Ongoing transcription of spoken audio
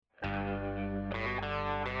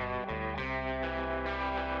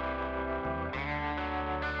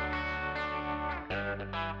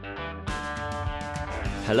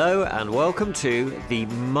Hello and welcome to the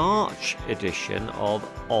March edition of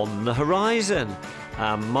On the Horizon,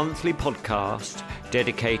 our monthly podcast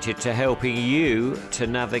dedicated to helping you to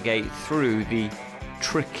navigate through the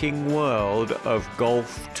tricking world of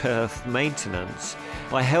golf turf maintenance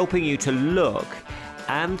by helping you to look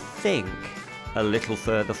and think a little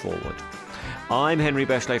further forward. I'm Henry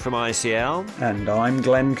Bechley from ICL. And I'm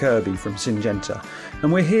Glenn Kirby from Syngenta.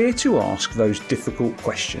 And we're here to ask those difficult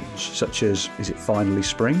questions, such as, is it finally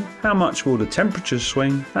spring? How much will the temperatures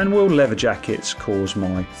swing? And will leather jackets cause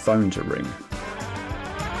my phone to ring?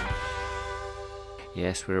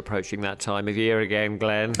 Yes, we're approaching that time of year again,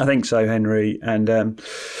 Glenn. I think so, Henry. And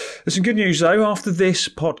there's some good news, though. After this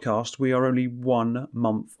podcast, we are only 1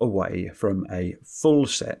 month away from a full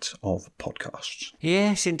set of podcasts.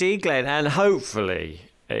 Yes, indeed, Glenn. And hopefully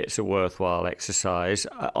it's a worthwhile exercise.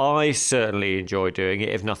 I certainly enjoy doing it,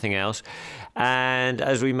 if nothing else. And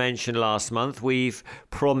as we mentioned last month, we've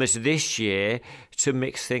promised this year to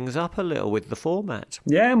mix things up a little with the format.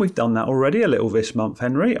 Yeah, and we've done that already a little this month,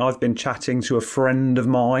 Henry. I've been chatting to a friend of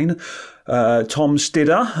mine, Tom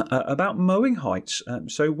Stidder, about mowing heights.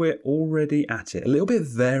 So we're already at it. A little bit of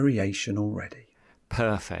variation already.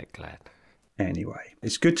 Perfect, Glenn. Anyway,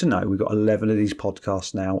 it's good to know we've got 11 of these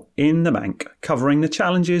podcasts now in the bank, covering the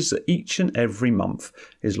challenges that each and every month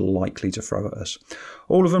is likely to throw at us.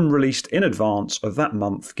 All of them released in advance of that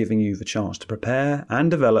month, giving you the chance to prepare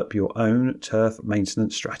and develop your own turf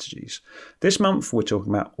maintenance strategies. This month, we're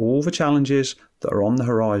talking about all the challenges that are on the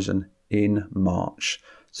horizon in March.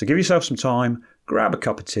 So give yourself some time, grab a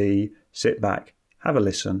cup of tea, sit back, have a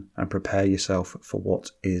listen, and prepare yourself for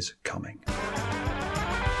what is coming.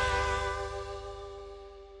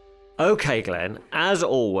 Okay, Glenn, as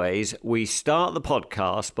always, we start the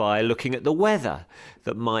podcast by looking at the weather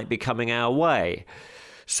that might be coming our way.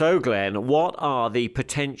 So, Glenn, what are the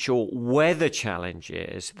potential weather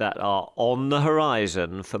challenges that are on the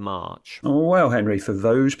horizon for March? Well, Henry, for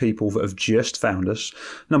those people that have just found us,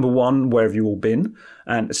 number one, where have you all been?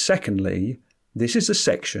 And secondly, this is a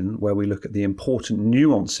section where we look at the important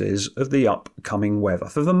nuances of the upcoming weather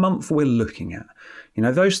for the month we're looking at. You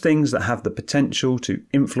know, those things that have the potential to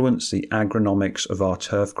influence the agronomics of our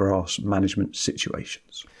turf grass management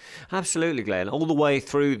situations. Absolutely, Glenn. All the way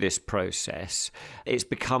through this process, it's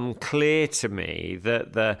become clear to me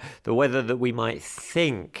that the weather that we might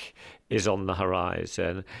think is on the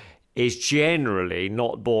horizon is generally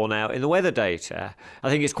not borne out in the weather data. I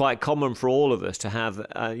think it's quite common for all of us to have,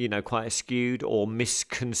 quite a skewed or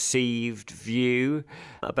misconceived view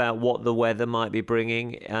about what the weather might be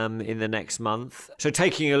bringing in the next month. So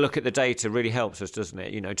taking a look at the data really helps us, doesn't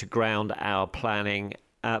it? To ground our planning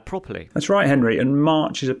properly. That's right, Henry. And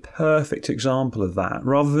March is a perfect example of that.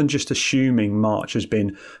 Rather than just assuming March has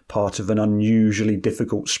been part of an unusually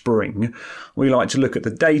difficult spring, we like to look at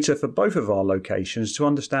the data for both of our locations to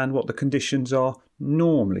understand what the conditions are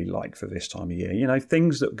normally like for this time of year.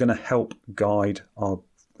 Things that are going to help guide our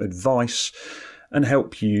advice and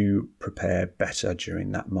help you prepare better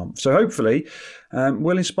during that month. So hopefully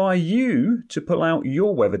we'll inspire you to pull out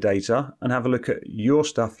your weather data and have a look at your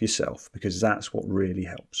stuff yourself, because that's what really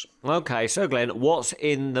helps. Okay, so Glenn, what's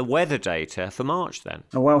in the weather data for March then?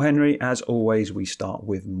 Well, Henry, as always, we start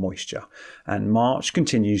with moisture. And March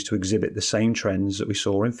continues to exhibit the same trends that we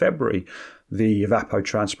saw in February. The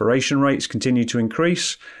evapotranspiration rates continue to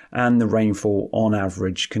increase and the rainfall on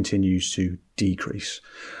average continues to decrease.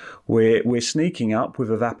 We're sneaking up with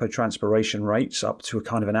evapotranspiration rates up to a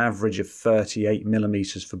kind of an average of 38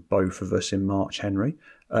 millimetres for both of us in March, Henry.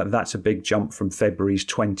 That's a big jump from February's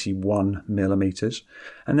 21 millimetres.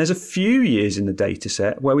 And there's a few years in the data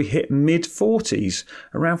set where we hit mid-40s,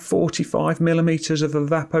 around 45 millimetres of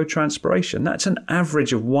evapotranspiration. That's an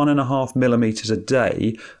average of 1.5 millimetres a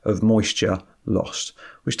day of moisture lost,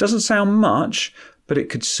 which doesn't sound much, but it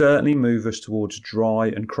could certainly move us towards dry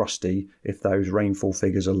and crusty if those rainfall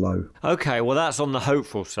figures are low. Okay, well that's on the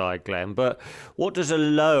hopeful side, Glenn, but what does a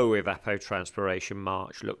low evapotranspiration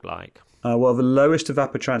March look like? Well, the lowest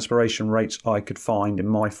evapotranspiration rates I could find in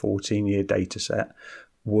my 14-year data set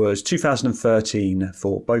was 2013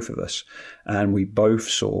 for both of us, and we both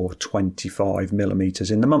saw 25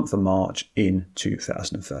 millimetres in the month of March in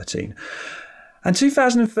 2013. And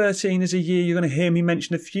 2013 is a year you're going to hear me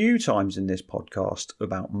mention a few times in this podcast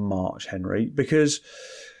about March, Henry, because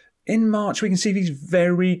in March we can see these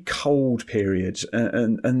very cold periods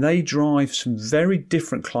and they drive some very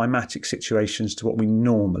different climatic situations to what we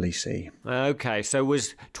normally see. Okay, so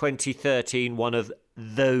was 2013 one of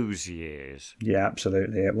those years? Yeah,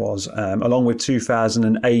 absolutely it was. Along with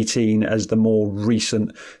 2018 as the more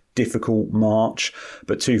recent difficult March,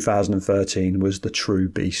 but 2013 was the true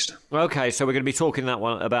beast. Okay, so we're going to be talking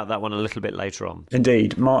about that one a little bit later on.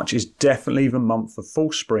 Indeed, March is definitely the month of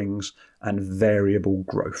false springs and variable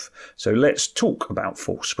growth. So let's talk about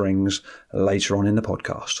false springs later on in the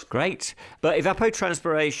podcast. Great. But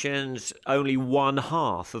evapotranspiration's only one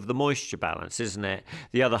half of the moisture balance, isn't it?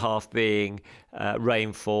 The other half being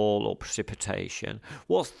rainfall or precipitation.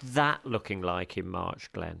 What's that looking like in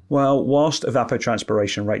March, Glenn? Well, whilst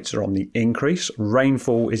evapotranspiration rates are on the increase,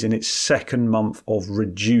 rainfall is in its second month of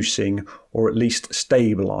reducing or at least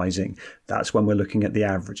stabilising. That's when we're looking at the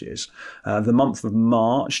averages. The month of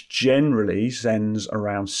March generally sends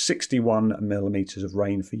around 61 millimetres of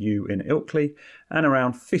rain for you in Ilkley and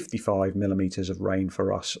around 55 millimetres of rain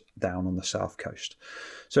for us down on the south coast.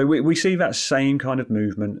 So we see that same kind of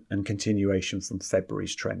movement and continuation from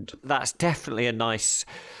February's trend. That's definitely a nice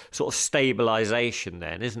sort of stabilisation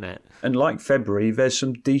then, isn't it? And like February, there's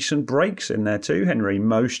some decent breaks in there too, Henry.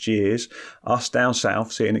 Most years, us down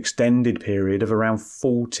south see an extended period of around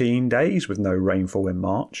 14 days with no rainfall in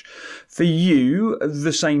March. For you,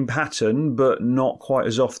 the same pattern, but not quite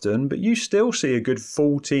as often, but you still see a good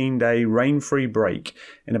 14-day rain-free break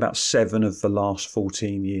in about 7 of the last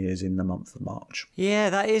 14 years in the month of March. Yeah,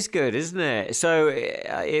 that is good, isn't it? So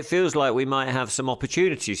it feels like we might have some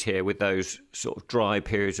opportunities here with those sort of dry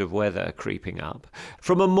periods of weather creeping up.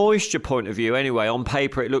 From a moisture point of view, anyway, on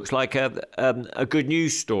paper it looks like a good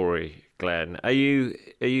news story. Glenn, are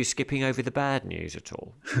you skipping over the bad news at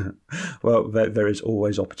all? Well, there is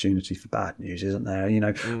always opportunity for bad news, isn't there?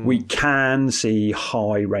 We can see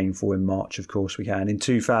high rainfall in March, of course we can. In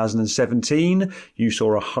 2017, you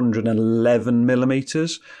saw 111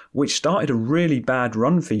 millimetres, which started a really bad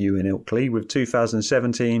run for you in Ilkley, with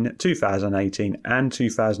 2017, 2018 and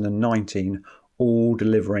 2019 all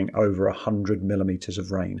delivering over 100 millimetres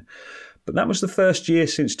of rain. But that was the first year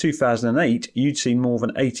since 2008 you'd seen more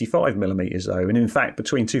than 85 millimetres though. And in fact,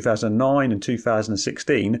 between 2009 and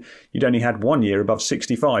 2016, you'd only had 1 year above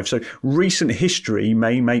 65. So recent history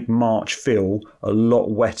may make March feel a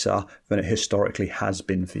lot wetter than it historically has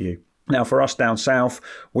been for you. Now, for us down south,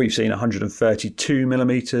 we've seen 132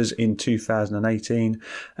 millimetres in 2018,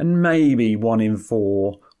 and maybe 1 in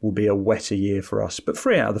 4 will be a wetter year for us, but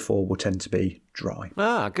 3 out of the 4 will tend to be dry.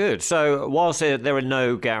 Ah, good. So whilst there are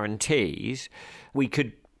no guarantees, we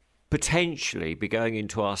could potentially be going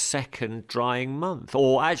into our second drying month.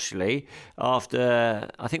 Or actually, after,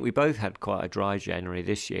 I think we both had quite a dry January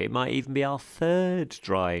this year, it might even be our third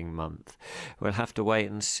drying month. We'll have to wait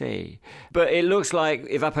and see. But it looks like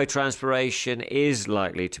evapotranspiration is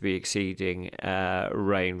likely to be exceeding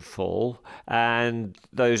rainfall, and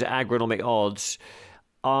those agronomic odds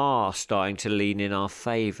are starting to lean in our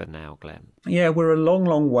favour now, Glenn. Yeah, we're a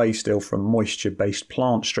long way still from moisture-based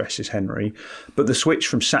plant stresses, Henry, but the switch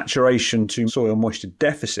from saturation to soil moisture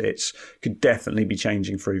deficits could definitely be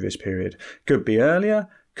changing through this period. Could be earlier,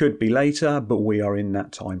 could be later, but we are in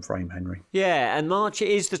that time frame, Henry. Yeah, and March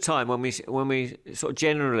is the time when we sort of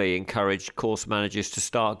generally encourage course managers to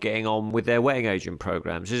start getting on with their wetting agent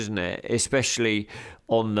programs, isn't it? Especially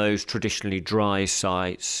on those traditionally dry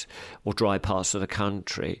sites or dry parts of the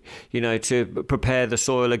country, to prepare the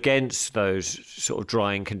soil against those sort of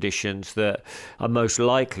drying conditions that are most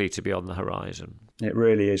likely to be on the horizon. It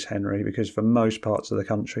really is, Henry, because for most parts of the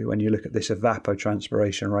country, when you look at this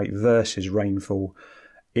evapotranspiration rate versus rainfall,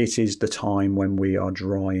 it is the time when we are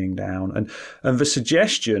drying down. And the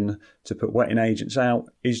suggestion to put wetting agents out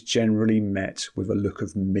is generally met with a look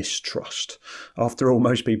of mistrust. After all,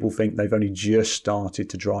 most people think they've only just started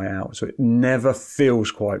to dry out, so it never feels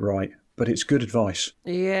quite right. But it's good advice.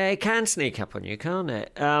 Yeah, it can sneak up on you, can't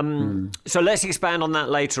it? So let's expand on that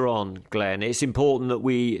later on, Glenn. It's important that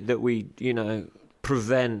we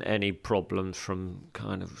prevent any problems from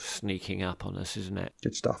kind of sneaking up on us, isn't it?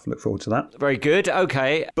 Good stuff. Look forward to that. Very good.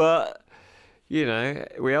 Okay. But, we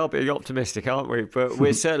are being optimistic, aren't we? But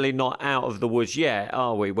we're certainly not out of the woods yet,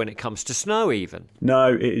 are we, when it comes to snow even?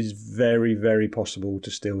 No, it is very, very possible to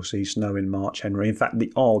still see snow in March, Henry. In fact, the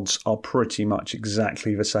odds are pretty much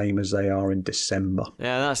exactly the same as they are in December.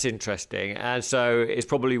 Yeah, that's interesting. And so it's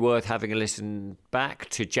probably worth having a listen back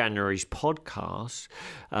to January's podcast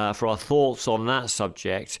for our thoughts on that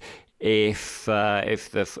subject. If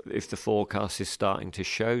the forecast is starting to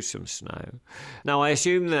show some snow. Now, I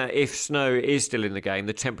assume that if snow is still in the game,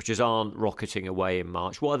 the temperatures aren't rocketing away in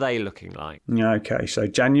March. What are they looking like? Okay, so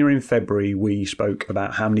January and February, we spoke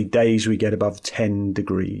about how many days we get above 10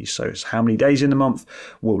 degrees. So it's how many days in the month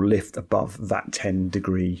will lift above that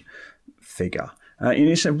 10-degree figure. And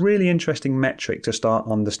it's a really interesting metric to start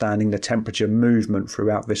understanding the temperature movement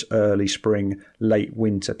throughout this early spring, late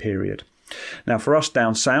winter period. Now, for us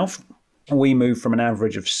down south, we move from an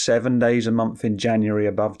average of 7 days a month in January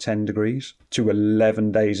above 10 degrees to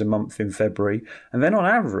 11 days a month in February. And then on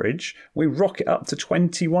average, we rocket up to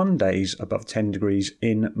 21 days above 10 degrees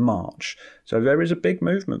in March. So there is a big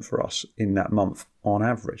movement for us in that month on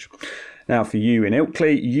average. Now, for you in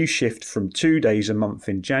Ilkley, you shift from 2 days a month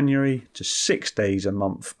in January to 6 days a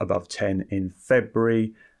month above 10 in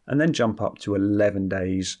February, and then jump up to 11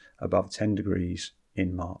 days above 10 degrees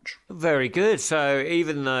in March. Very good. So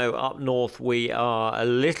even though up north we are a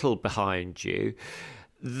little behind you,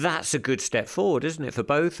 that's a good step forward, isn't it, for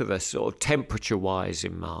both of us, sort of temperature-wise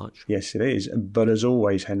in March? Yes, it is. But as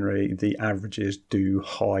always, Henry, the averages do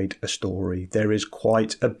hide a story. There is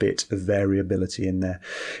quite a bit of variability in there.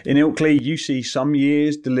 In Ilkley, you see some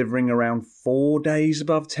years delivering around 4 days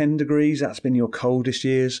above 10 degrees. That's been your coldest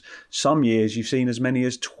years. Some years you've seen as many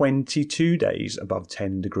as 22 days above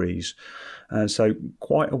 10 degrees. So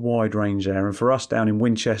quite a wide range there. And for us down in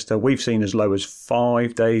Winchester, we've seen as low as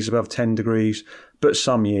 5 days above 10 degrees. But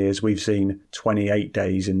some years we've seen 28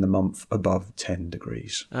 days in the month above 10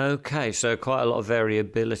 degrees. Okay, so quite a lot of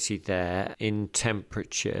variability there in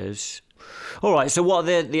temperatures. All right, so what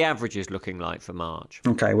are the averages looking like for March?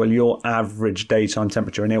 Okay, well, your average daytime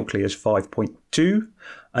temperature in Ilkley is 5.2,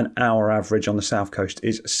 and our average on the south coast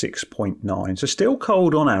is 6.9. So still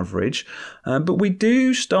cold on average, but we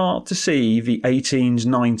do start to see the 18s,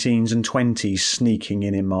 19s and 20s sneaking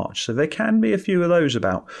in March. So there can be a few of those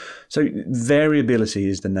about. So variability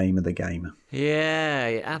is the name of the game.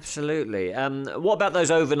 Yeah, absolutely. What about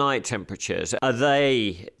those overnight temperatures? Are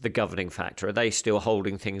they the governing factor? Are they still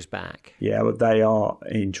holding things back? Yeah, well, they are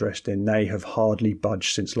interesting. They have hardly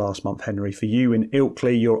budged since last month, Henry. For you in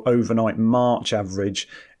Ilkley, your overnight March average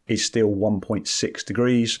is still 1.6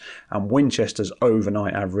 degrees, and Winchester's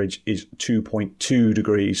overnight average is 2.2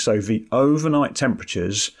 degrees. So the overnight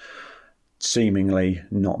temperatures seemingly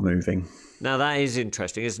not moving. Now that is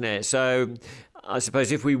interesting, isn't it? So I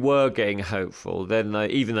suppose if we were getting hopeful, then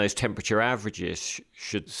even those temperature averages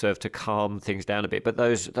should serve to calm things down a bit. But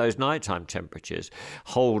those nighttime temperatures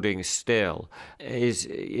holding still is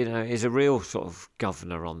a real sort of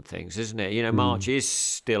governor on things, isn't it? March is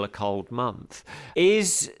still a cold month.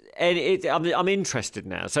 I'm interested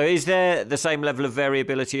now. So is there the same level of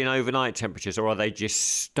variability in overnight temperatures, or are they just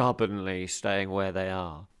stubbornly staying where they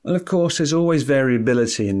are? Well, of course, there's always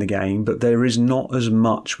variability in the game, but there is not as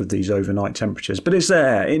much with these overnight temperatures. But it's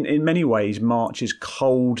there. In many ways, March's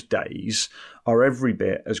cold days are every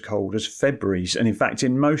bit as cold as February's. And in fact,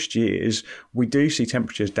 in most years, we do see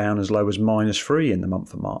temperatures down as low as -3 in the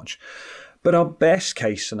month of March. But our best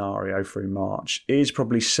case scenario through March is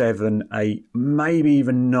probably 7, 8, maybe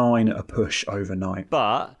even 9 at a push overnight.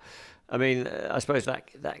 But I mean, I suppose that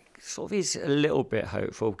sort of is a little bit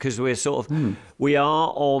hopeful, because we're we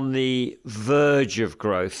are on the verge of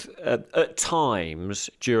growth at times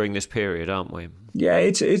during this period, aren't we? Yeah,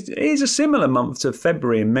 it is a similar month to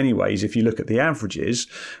February in many ways. If you look at the averages,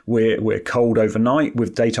 we're cold overnight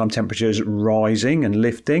with daytime temperatures rising and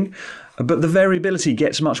lifting. But the variability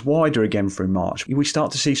gets much wider again through March. We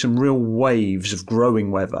start to see some real waves of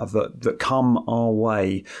growing weather that come our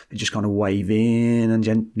way. They just kind of wave in and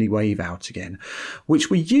gently wave out again,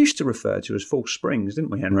 which we used to refer to as false springs,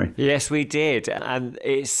 didn't we, Henry? Yes, we did. And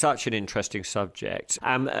it's such an interesting subject.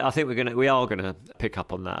 I think we are gonna pick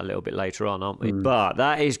up on that a little bit later on, aren't we? But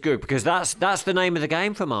that is good, because that's the name of the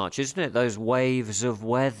game for March, isn't it? Those waves of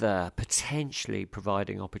weather potentially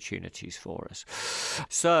providing opportunities for us.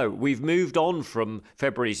 So we've moved on from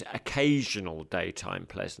February's occasional daytime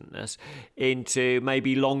pleasantness into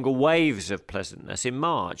maybe longer waves of pleasantness in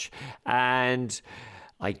March. And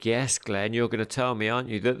I guess, Glenn, you're going to tell me, aren't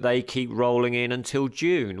you, that they keep rolling in until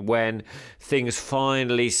June, when things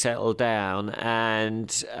finally settle down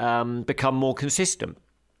and become more consistent.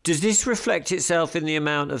 Does this reflect itself in the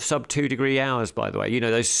amount of sub-2 degree hours, by the way?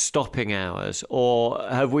 Those stopping hours? Or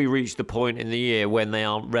have we reached the point in the year when they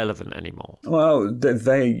aren't relevant anymore? Well,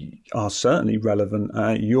 they are certainly relevant.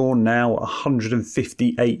 You're now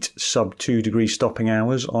 158 sub-2 degree stopping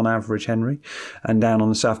hours on average, Henry. And down on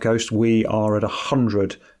the south coast, we are at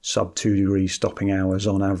 100 sub-2 degree stopping hours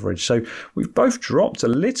on average. So we've both dropped a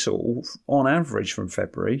little on average from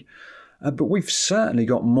February. But we've certainly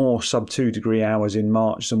got more sub-2 degree hours in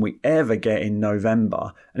March than we ever get in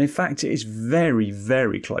November. And in fact, it is very,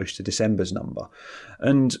 very close to December's number.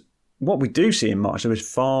 And what we do see in March, there is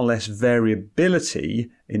far less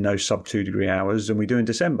variability in those sub-2 degree hours than we do in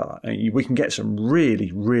December. And we can get some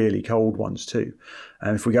really, really cold ones too.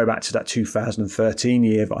 And if we go back to that 2013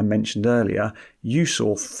 year that I mentioned earlier, you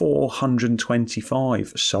saw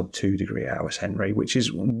 425 sub-2 degree hours, Henry, which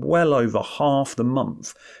is well over half the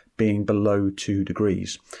month being below 2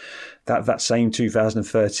 degrees. That same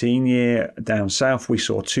 2013 year down south, we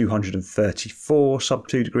saw 234 sub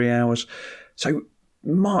 2 degree hours. So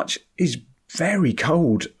March is very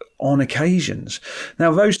cold on occasions.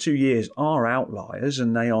 Now, those 2 years are outliers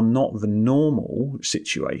and they are not the normal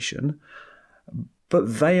situation,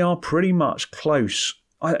 but they are pretty much close.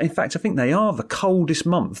 In fact, I think they are the coldest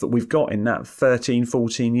month that we've got in that 13,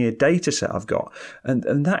 14-year data set I've got.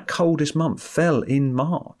 And that coldest month fell in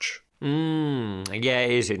March. Yeah,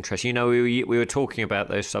 it is interesting. You know, we were talking about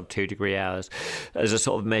those sub 2 degree hours as a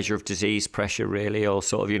sort of measure of disease pressure, really, or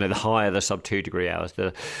sort of, you know, the higher the sub 2 degree hours,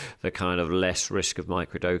 the kind of less risk of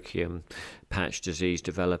microdochium patch disease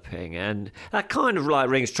developing. And that kind of like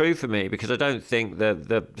rings true for me, because I don't think that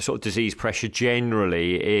the sort of disease pressure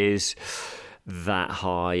generally is that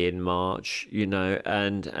high in March, you know,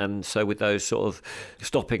 and so with those sort of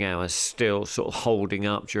stopping hours still sort of holding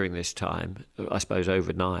up during this time, I suppose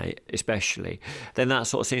overnight especially, then that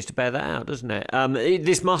sort of seems to bear that out, doesn't it?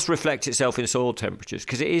 This must reflect itself in soil temperatures,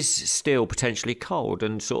 because it is still potentially cold,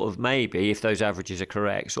 and sort of maybe, if those averages are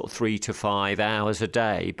correct, sort of 3 to 5 hours a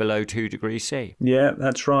day below 2 degrees C. Yeah,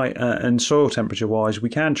 that's right. And soil temperature wise, we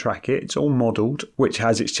can track it. It's all modelled, which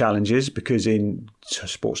has its challenges, because in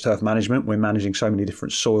sports turf management, we're managing so many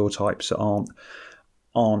different soil types that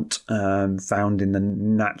aren't found in the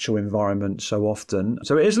natural environment so often.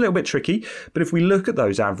 So it is a little bit tricky. But if we look at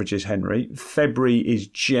those averages, Henry, February is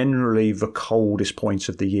generally the coldest point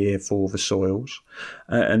of the year for the soils.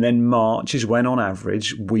 And then March is when, on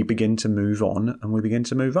average, we begin to move on and we begin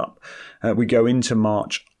to move up. We go into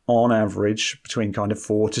March on average between kind of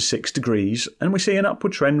 4 to 6 degrees, and we see an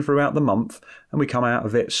upward trend throughout the month, and we come out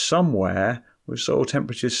of it somewhere with soil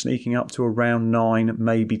temperatures sneaking up to around 9,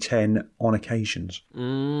 maybe 10 on occasions.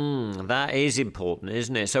 That is important,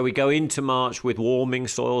 isn't it? So we go into March with warming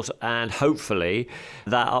soils, and hopefully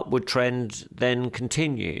that upward trend then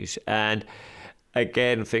continues. And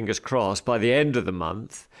again, fingers crossed, by the end of the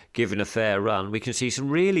month, given a fair run, we can see some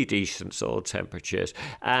really decent soil temperatures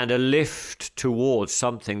and a lift towards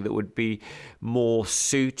something that would be more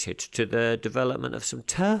suited to the development of some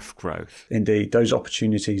turf growth. Indeed, those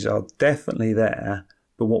opportunities are definitely there,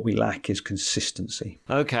 but what we lack is consistency.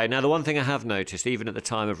 Okay, now the one thing I have noticed, even at the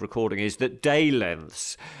time of recording, is that day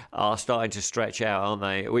lengths are starting to stretch out, aren't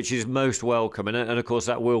they? Which is most welcome, and of course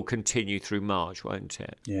that will continue through March, won't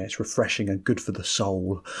it? Yeah, it's refreshing and good for the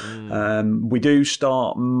soul. We do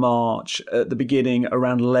start March at the beginning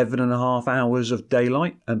around 11 and a half hours of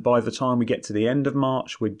daylight, and by the time we get to the end of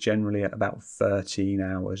March, we're generally at about 13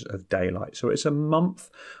 hours of daylight. So it's a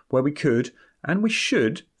month where we could, and we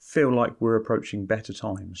should, feel like we're approaching better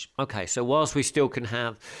times. Okay, so whilst we still can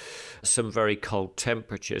have some very cold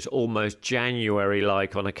temperatures, almost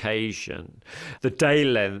January-like on occasion, the day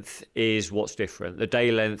length is what's different. The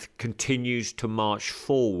day length continues to march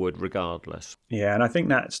forward regardless. Yeah, and I think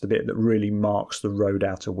that's the bit that really marks the road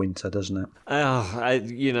out of winter, doesn't it?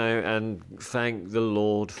 And thank the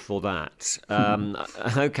Lord for that.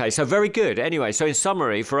 Okay, so very good. Anyway, so in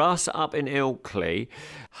summary, for us up in Ilkley,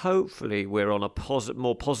 hopefully we're on a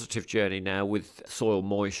more positive journey now, with soil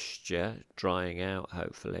moisture drying out,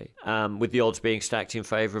 hopefully, with the odds being stacked in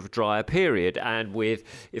favour of a drier period, and with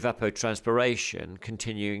evapotranspiration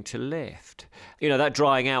continuing to lift. You know, that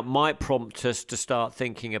drying out might prompt us to start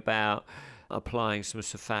thinking about applying some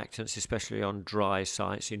surfactants, especially on dry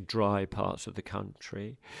sites in dry parts of the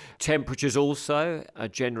country. Temperatures also are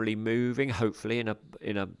generally moving, hopefully, in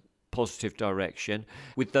a positive direction,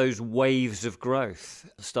 with those waves of growth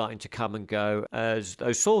starting to come and go as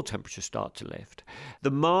those soil temperatures start to lift. The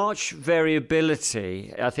March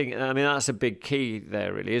variability, I mean, that's a big key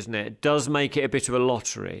there, really, isn't it? It does make it a bit of a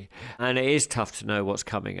lottery, and it is tough to know what's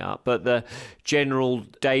coming up, but the general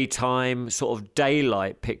daytime sort of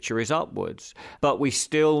daylight picture is upwards. But we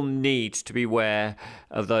still need to be aware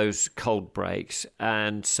of those cold breaks,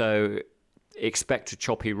 and so expect a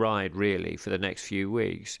choppy ride, really, for the next few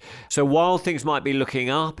weeks. So while things might be looking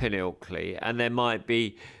up in Ilkley, and there might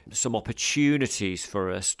be some opportunities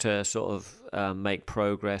for us to sort of make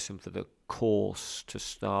progress and for the course to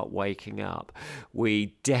start waking up,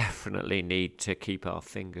 we definitely need to keep our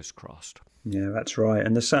fingers crossed. Yeah, that's right.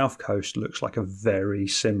 And the south coast looks like a very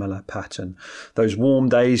similar pattern. Those warm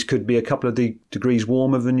days could be a couple of degrees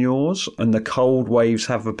warmer than yours, and the cold waves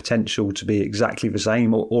have the potential to be exactly the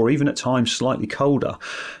same, or even at times slightly colder,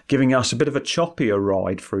 giving us a bit of a choppier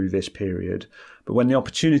ride through this period. But when the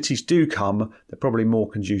opportunities do come, they're probably more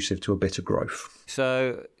conducive to a bit of growth.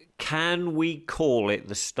 So can we call it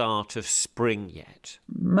the start of spring yet?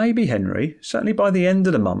 Maybe, Henry. Certainly by the end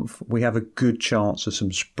of the month, we have a good chance of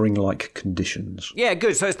some spring-like conditions. Yeah,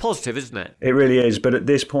 good. So it's positive, isn't it? It really is. But at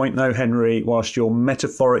this point, though, Henry, whilst you're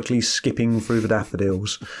metaphorically skipping through the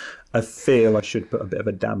daffodils, I feel I should put a bit of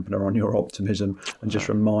a dampener on your optimism and just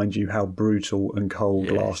remind you how brutal and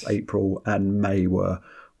cold last April and May were.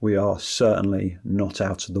 We are certainly not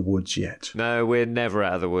out of the woods yet. No, we're never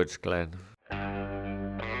out of the woods, Glenn.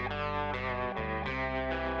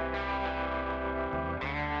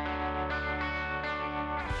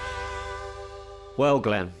 Well,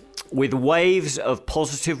 Glenn, with waves of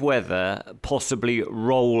positive weather possibly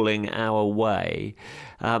rolling our way,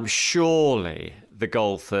 surely the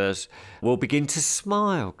golfers will begin to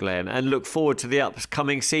smile, Glenn, and look forward to the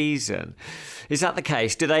upcoming season. Is that the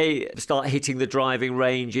case? Do they start hitting the driving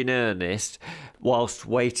range in earnest whilst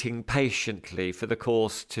waiting patiently for the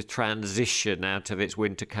course to transition out of its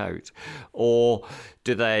winter coat? Or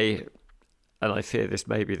do they, and I fear this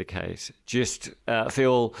may be the case, just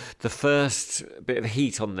feel the first bit of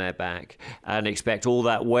heat on their back and expect all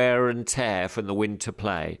that wear and tear from the winter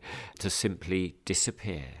play to simply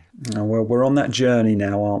disappear? Well, we're on that journey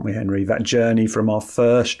now, aren't we, Henry? That journey from our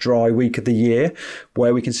first dry week of the year,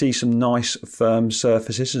 where we can see some nice firm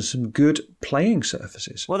surfaces and some good playing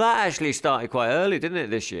surfaces. Well, that actually started quite early, didn't it,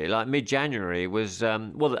 this year? Like mid-January was,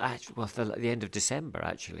 the end of December,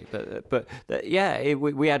 actually. But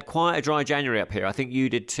we had quite a dry January up here. I think you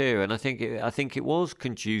did too, and I think it was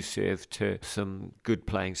conducive to some good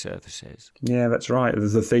playing surfaces. Yeah, that's right.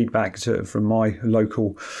 The feedback from my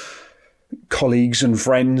local colleagues and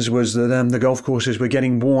friends was that the golf courses were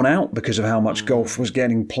getting worn out because of how much golf was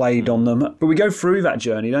getting played on them. But we go through that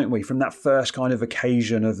journey, don't we, from that first kind of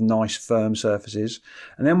occasion of nice firm surfaces,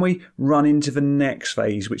 and then we run into the next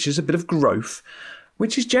phase, which is a bit of growth,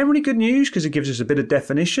 which is generally good news because it gives us a bit of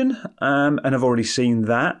definition. And I've already seen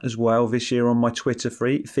that as well this year on my Twitter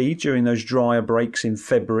feed during those drier breaks in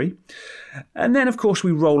February. And then, of course,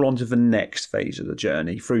 we roll on to the next phase of the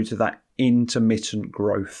journey, through to that intermittent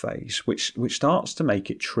growth phase, which starts to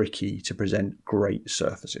make it tricky to present great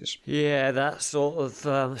surfaces. Yeah, that sort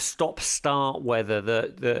of stop-start weather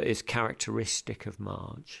that is characteristic of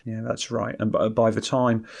March. Yeah, that's right. And by the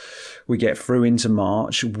time we get through into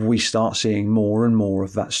March, we start seeing more and more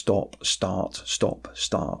of that stop, start, stop,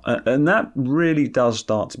 start. And that really does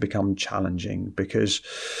start to become challenging, because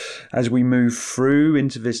as we move through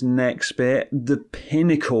into this next bit, the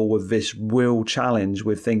pinnacle of this will challenge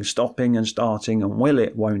with things stopping and starting, and will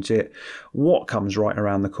it, won't it? What comes right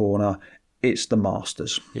around the corner? It's the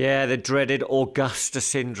Masters. Yeah, the dreaded Augusta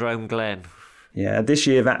syndrome, Glenn. Yeah, this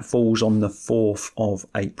year that falls on the 4th of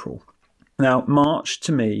April. Now, March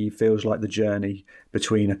to me feels like the journey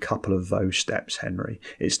between a couple of those steps, Henry.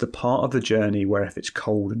 It's the part of the journey where if it's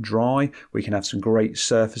cold and dry, we can have some great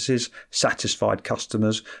surfaces, satisfied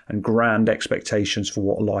customers, and grand expectations for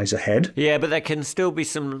what lies ahead. Yeah, but there can still be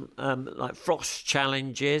some like frost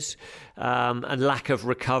challenges and lack of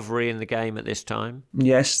recovery in the game at this time.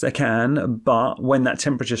 Yes, there can, but when that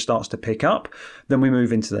temperature starts to pick up, then we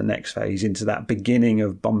move into the next phase, into that beginning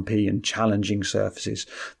of bumpy and challenging surfaces.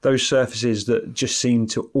 Those surfaces that just seem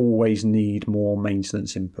to always need more maintenance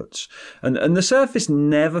inputs. And the surface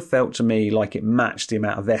never felt to me like it matched the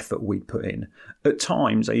amount of effort we'd put in. At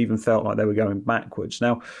times, I even felt like they were going backwards.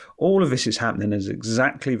 Now, all of this is happening at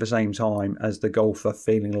exactly the same time as the golfer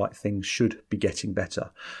feeling like things should be getting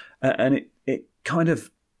better. And it kind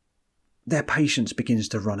of, their patience begins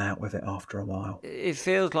to run out with it after a while. It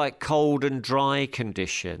feels like cold and dry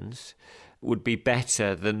conditions would be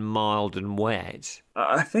better than mild and wet.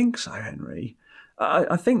 I think so, Henry.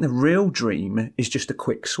 I think the real dream is just a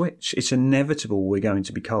quick switch. It's inevitable we're going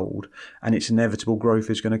to be cold, and it's inevitable growth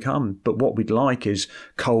is going to come. But what we'd like is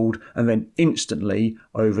cold and then instantly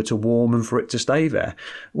over to warm and for it to stay there,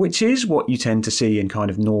 which is what you tend to see in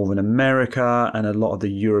kind of Northern America and a lot of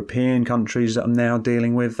the European countries that I'm now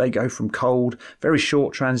dealing with. They go from cold, very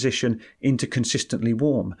short transition into consistently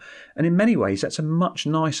warm. And in many ways, that's a much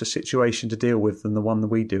nicer situation to deal with than the one that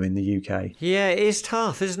we do in the UK. Yeah, it is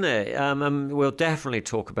tough, isn't it? We'll definitely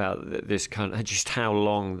talk about this kind of just how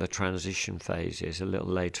long the transition phase is a little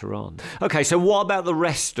later on. Okay, so what about the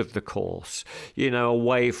rest of the course,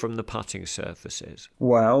 away from the putting surfaces?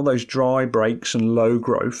 Well, those dry breaks and low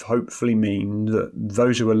growth hopefully mean that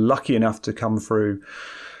those who are lucky enough to come through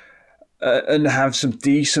and have some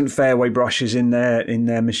decent fairway brushes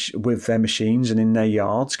with their machines and in their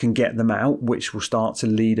yards can get them out, which will start to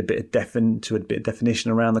lead a bit of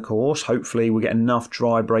definition around the course. Hopefully we'll get enough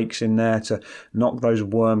dry breaks in there to knock those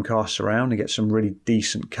worm casts around and get some really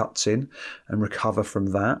decent cuts in and recover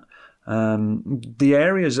from that. The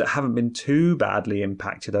areas that haven't been too badly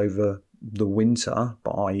impacted over the winter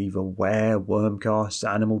by either wear, worm casts,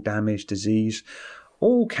 animal damage, disease,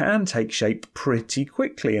 all can take shape pretty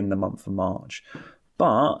quickly in the month of March.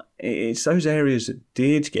 But it's those areas that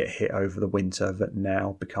did get hit over the winter that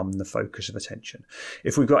now become the focus of attention.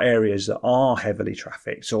 If we've got areas that are heavily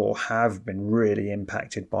trafficked or have been really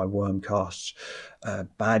impacted by worm casts,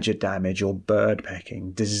 badger damage or bird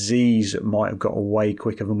pecking, disease that might have got away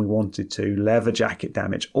quicker than we wanted to, leather jacket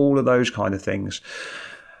damage, all of those kind of things,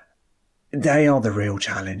 they are the real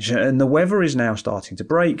challenge. And the weather is now starting to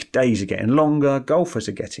break. Days are getting longer. Golfers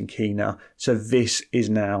are getting keener. So this is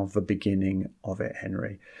now the beginning of it,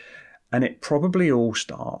 Henry. And it probably all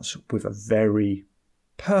starts with a very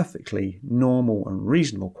perfectly normal and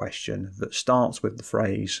reasonable question that starts with the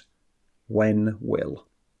phrase, when will?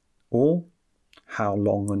 Or how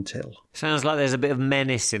long until? Sounds like there's a bit of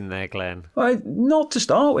menace in there, Glenn. Well, not to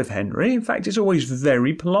start with, Henry. In fact, it's always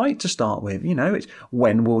very polite to start with. It's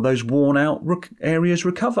when will those worn out areas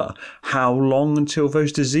recover? How long until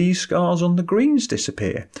those disease scars on the greens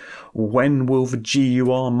disappear? When will the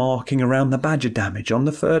GUR marking around the badger damage on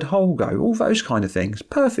the third hole go? All those kind of things.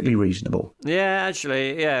 Perfectly reasonable. Yeah,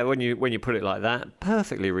 actually, when you put it like that,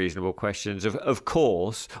 perfectly reasonable questions, of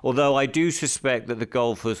course, although I do suspect that the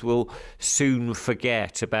golfers will soon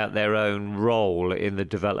forget about their own role in the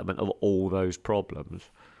development of all those problems.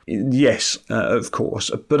 Yes, of course.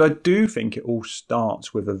 But I do think it all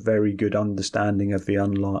starts with a very good understanding of the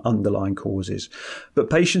underlying causes. But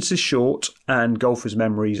patience is short and golfers'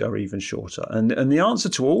 memories are even shorter. And the answer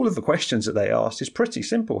to all of the questions that they asked is pretty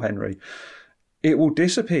simple, Henry. It will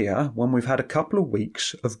disappear when we've had a couple of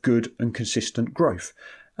weeks of good and consistent growth.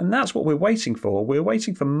 And that's what we're waiting for. We're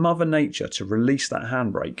waiting for Mother Nature to release that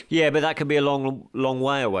handbrake. Yeah, but that could be a long, long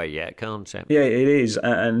way away yet, can't it? Yeah, it is.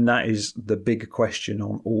 And that is the big question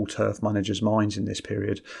on all turf managers' minds in this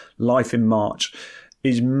period. Life in March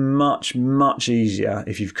is much, much easier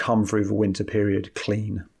if you've come through the winter period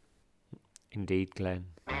clean. Indeed, Glenn.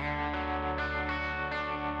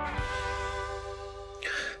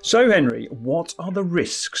 So, Henry, what are the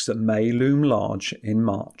risks that may loom large in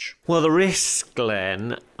March? Well, the risks,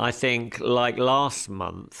 Glenn, I think, like last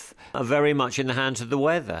month, are very much in the hands of the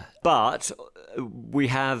weather. But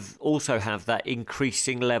we also have that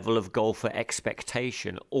increasing level of golfer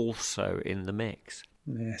expectation also in the mix.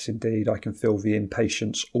 Yes, indeed. I can feel the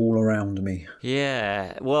impatience all around me.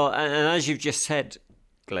 Yeah. Well, and as you've just said,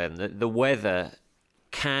 Glenn, the weather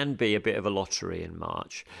can be a bit of a lottery in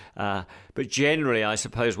March. But generally, I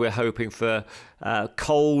suppose we're hoping for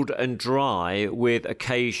cold and dry with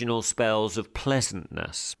occasional spells of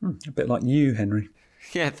pleasantness. A bit like you, Henry.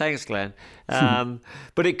 Yeah, thanks, Glenn.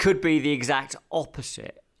 But it could be the exact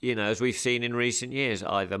opposite, as we've seen in recent years,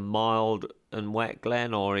 either mild and wet,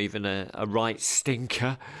 Glenn, or even a right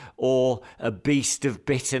stinker, or a beast of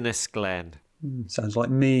bitterness, Glenn. Sounds like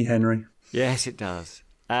me, Henry. Yes, it does.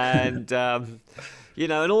 And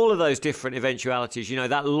and all of those different eventualities,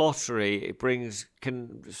 that lottery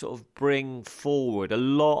can sort of bring forward a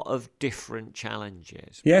lot of different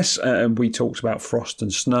challenges. Yes, we talked about frost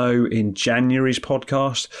and snow in January's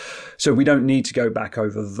podcast, so we don't need to go back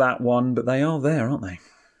over that one, but they are there, aren't they?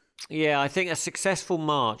 Yeah, I think a successful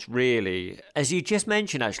March, really, as you just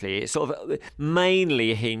mentioned, actually, it sort of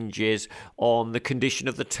mainly hinges on the condition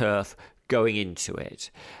of the turf going into it,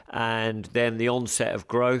 and then the onset of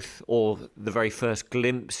growth, or the very first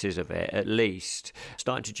glimpses of it at least,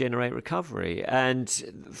 starting to generate recovery. And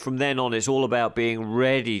from then on, it's all about being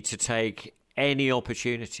ready to take any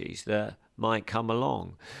opportunities that might come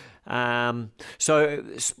along. So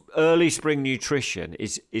early spring nutrition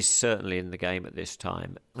is certainly in the game at this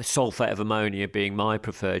time. Sulfate of ammonia being my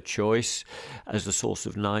preferred choice as the source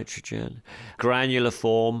of nitrogen. Granular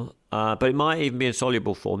form, but it might even be in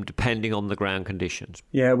soluble form depending on the ground conditions.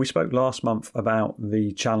 Yeah, we spoke last month about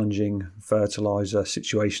the challenging fertiliser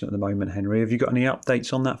situation at the moment, Henry. Have you got any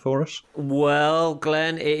updates on that for us? Well,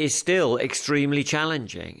 Glenn, it is still extremely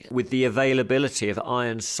challenging, with the availability of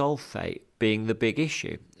iron sulfate being the big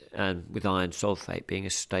issue. And with iron sulfate being a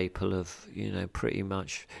staple of, pretty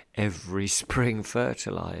much every spring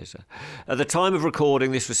fertiliser. At the time of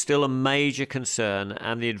recording, this was still a major concern,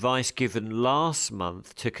 and the advice given last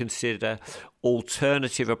month to consider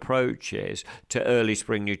alternative approaches to early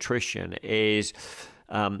spring nutrition is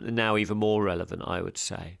now even more relevant, I would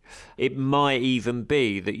say. It might even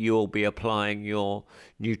be that you'll be applying your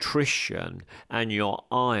nutrition and your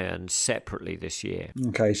iron separately this year.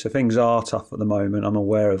 Okay, so things are tough at the moment. I'm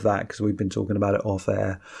aware of that because we've been talking about it off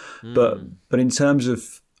air. But in terms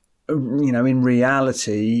of, in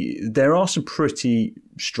reality, there are some pretty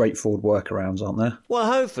straightforward workarounds, aren't there? Well,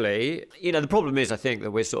 hopefully. The problem is, I think,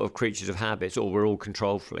 that we're sort of creatures of habits, or we're all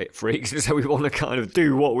control freaks, so we want to kind of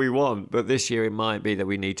do what we want. But this year it might be that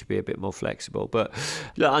we need to be a bit more flexible. But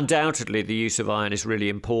look, undoubtedly, the use of iron is really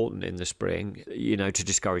important in the spring, to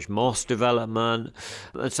discourage moss development.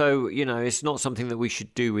 And so, it's not something that we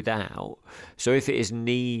should do without. So if it is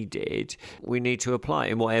needed, we need to apply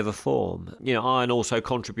it in whatever form. Iron also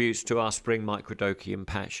contributes to our spring microdochium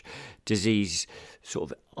patch disease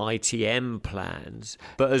sort of ITM plans.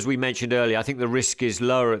 But as we mentioned earlier, I think the risk is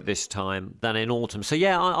lower at this time than in autumn. So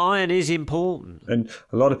yeah, iron is important. And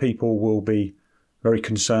a lot of people will be very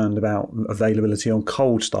concerned about availability on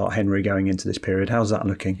cold start, Henry, going into this period. How's that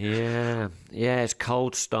looking? Yeah, it's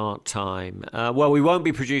cold start time. Well, we won't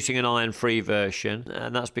be producing an iron-free version,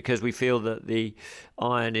 and that's because we feel that the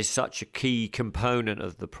iron is such a key component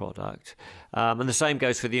of the product. And the same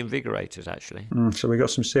goes for the invigorators, actually. So we've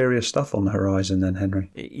got some serious stuff on the horizon then,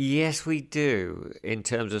 Henry. Yes, we do, in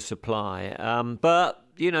terms of supply. But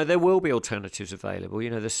there will be alternatives available.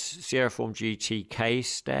 The Sierraform GT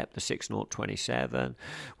step, the 6027,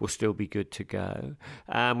 will still be good to go.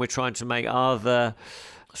 And we're trying to make other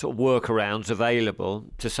sort of workarounds available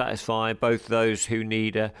to satisfy both those who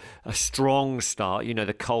need a strong start,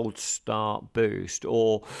 the cold start boost,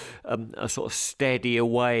 or a sort of steady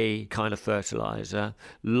away kind of fertilizer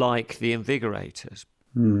like the invigorators.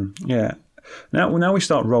 Yeah. Now we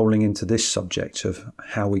start rolling into this subject of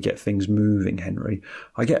how we get things moving, Henry.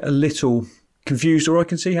 I get a little confused, or I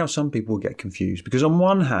can see how some people get confused, because on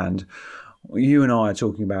one hand, you and I are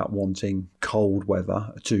talking about wanting cold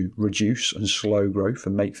weather to reduce and slow growth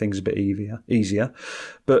and make things a bit easier.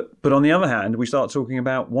 But on the other hand, we start talking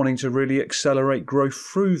about wanting to really accelerate growth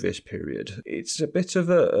through this period. It's a bit of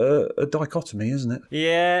a dichotomy, isn't it?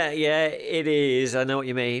 Yeah, it is. I know what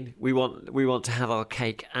you mean. We want to have our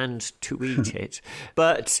cake and to eat it.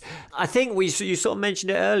 But I think you sort of mentioned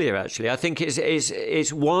it earlier, actually. I think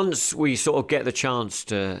it's once we sort of get the chance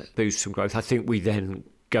to boost some growth, I think we then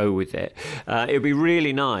go with it. It would be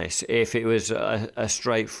really nice if it was a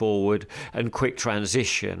straightforward and quick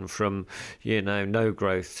transition from, no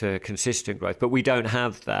growth to consistent growth. But we don't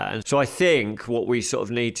have that. And so I think what we sort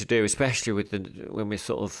of need to do, especially when we're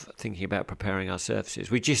sort of thinking about preparing our surfaces,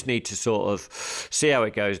 we just need to sort of see how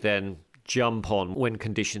it goes, then jump on when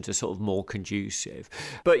conditions are sort of more conducive.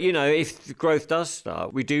 But, if the growth does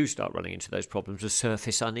start, we do start running into those problems of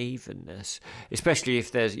surface unevenness, especially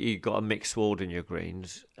if you've got a mixed sward in your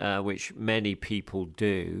greens, which many people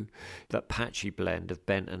do, that patchy blend of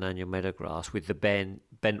bent and annual meadowgrass with the bent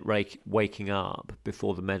waking up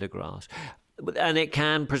before the meadowgrass. And it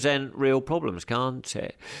can present real problems, can't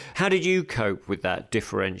it? How did you cope with that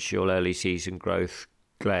differential early season growth,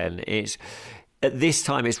 Glenn? At this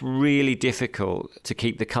time, it's really difficult to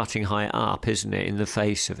keep the cutting height up, isn't it, in the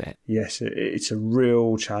face of it? Yes, it's a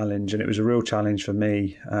real challenge, and it was a real challenge for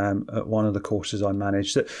me at one of the courses I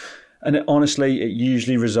managed. And honestly, it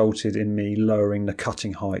usually resulted in me lowering the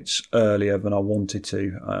cutting heights earlier than I wanted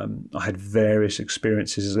to. I had various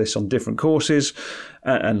experiences of this on different courses.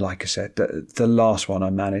 And like I said, the last one I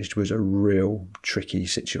managed was a real tricky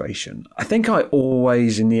situation. I think I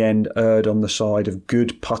always, in the end, erred on the side of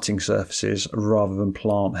good putting surfaces rather than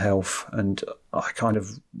plant health. And I kind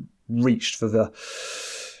of reached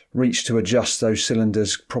to adjust those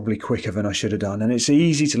cylinders probably quicker than I should have done. And it's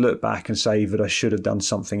easy to look back and say that I should have done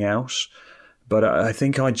something else. But I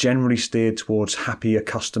think I generally steered towards happier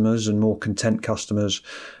customers and more content customers.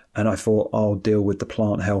 And I thought I'll deal with the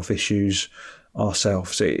plant health issues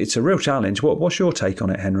ourselves. It's a real challenge. What's your take on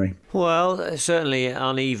it, Henry? Well, certainly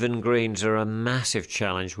uneven greens are a massive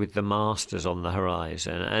challenge with the masters on the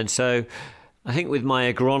horizon. And so I think with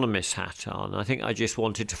my agronomist hat on, I think I just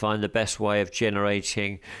wanted to find the best way of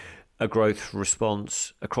generating a growth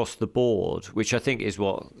response across the board, which I think is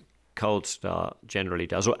what Cold Start generally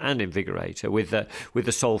does, and Invigorator, with the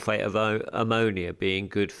sulfate of ammonia being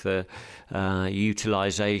good for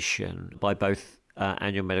utilisation by both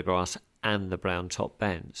annual meadowgrass and the brown top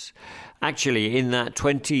bents. Actually, in that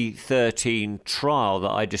 2013 trial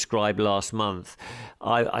that I described last month,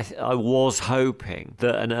 I was hoping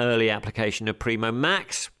that an early application of Primo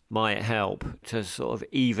Max might help to sort of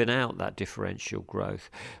even out that differential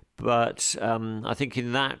growth. But I think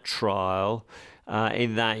in that trial,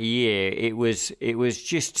 in that year, it was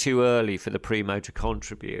just too early for the Primo to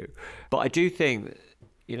contribute. But I do think,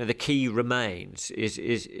 the key remains is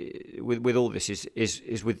with all this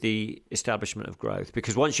is with the establishment of growth,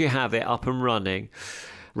 because once you have it up and running,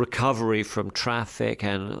 recovery from traffic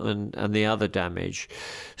and the other damage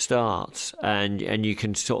starts, and you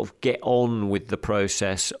can sort of get on with the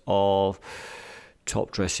process of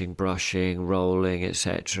top dressing, brushing, rolling,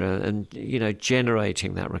 etc., and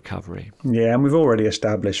generating that recovery. Yeah, and we've already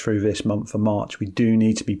established through this month of March we do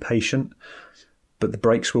need to be patient, but the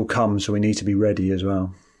breaks will come, so we need to be ready as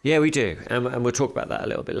well. Yeah, we do. And we'll talk about that a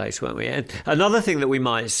little bit later, won't we? And another thing that we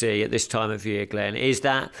might see at this time of year, Glenn, is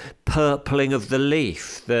that purpling of the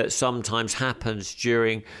leaf that sometimes happens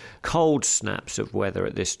during cold snaps of weather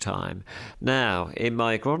at this time. Now, in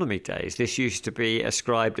my agronomy days, this used to be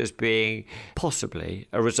ascribed as being possibly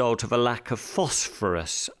a result of a lack of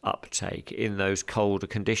phosphorus uptake in those colder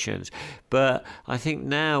conditions. But I think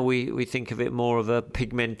now we think of it more of a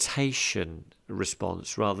pigmentation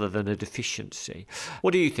response rather than a deficiency.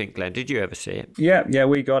 What do you think, Glenn? Did you ever see it? Yeah,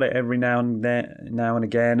 we got it every now and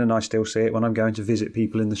again, and I still see it when I'm going to visit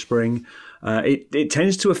people in the spring. It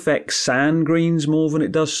tends to affect sand greens more than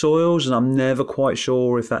it does soils, and I'm never quite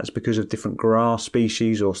sure if that's because of different grass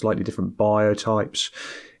species or slightly different biotypes,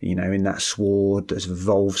 in that sward that's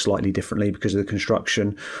evolved slightly differently because of the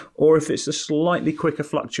construction, or if it's the slightly quicker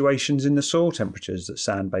fluctuations in the soil temperatures that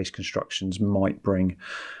sand-based constructions might bring.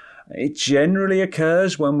 It generally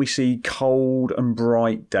occurs when we see cold and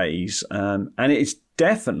bright days, and it's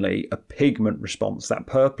definitely a pigment response. That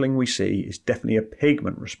purpling we see is definitely a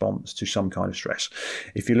pigment response to some kind of stress.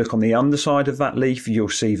 If you look on the underside of that leaf, you'll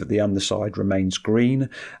see that the underside remains green,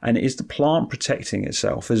 and it is the plant protecting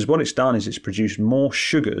itself. As what it's done is it's produced more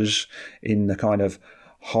sugars in the kind of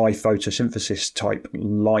high photosynthesis type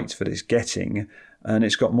light that it's getting, and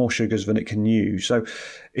it's got more sugars than it can use. So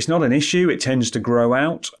it's not an issue. It tends to grow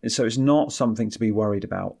out. So it's not something to be worried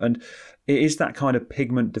about. And it is that kind of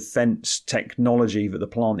pigment defense technology that the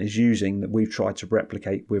plant is using that we've tried to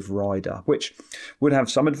replicate with Rider, which would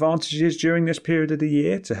have some advantages during this period of the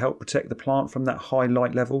year to help protect the plant from that high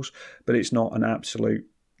light levels, but it's not an absolute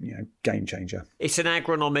game changer. It's an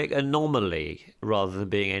agronomic anomaly rather than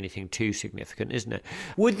being anything too significant, isn't it?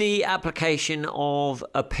 Would the application of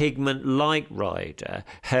a pigment like Rider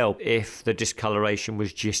help if the discoloration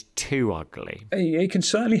was just too ugly? It can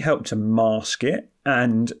certainly help to mask it,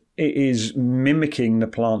 and it is mimicking the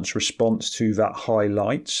plant's response to that high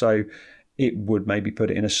light, so it would maybe put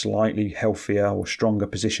it in a slightly healthier or stronger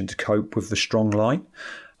position to cope with the strong light.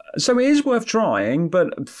 So it is worth trying,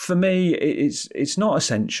 but for me, it's not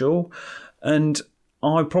essential. And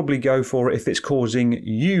I'd probably go for it if it's causing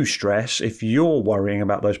you stress, if you're worrying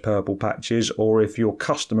about those purple patches, or if your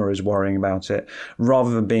customer is worrying about it, rather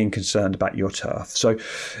than being concerned about your turf. So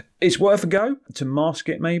it's worth a go to mask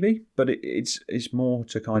it maybe, but it's more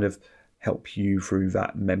to kind of help you through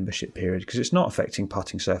that membership period, because it's not affecting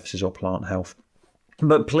putting surfaces or plant health.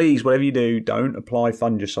 But please, whatever you do, don't apply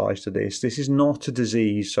fungicides to this. This is not a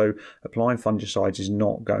disease, so applying fungicides is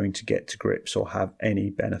not going to get to grips or have any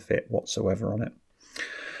benefit whatsoever on it.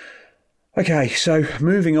 Okay, so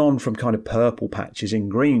moving on from kind of purple patches in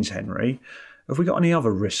greens, Henry, have we got any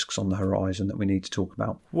other risks on the horizon that we need to talk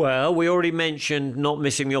about? Well, we already mentioned not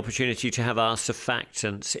missing the opportunity to have our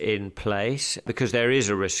surfactants in place, because there is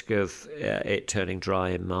a risk of it turning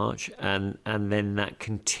dry in March and then that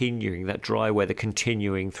dry weather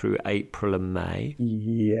continuing through April and May.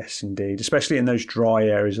 Yes, indeed, especially in those dry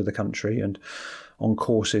areas of the country and on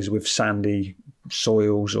courses with sandy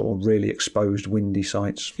soils or really exposed windy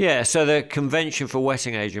sites. Yeah, so the convention for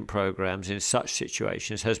wetting agent programs in such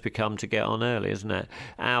situations has become to get on early, isn't it?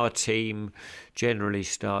 Our team generally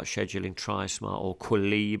start scheduling Trismart or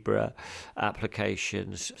Quilibra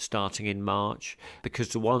applications starting in March,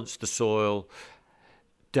 because once the soil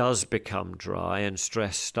does become dry and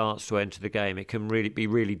stress starts to enter the game, it can really be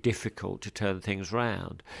really difficult to turn things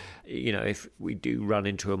round. If we do run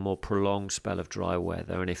into a more prolonged spell of dry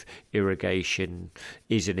weather and if irrigation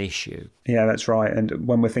is an issue. Yeah, that's right. And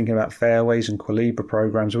when we're thinking about fairways and Quilibra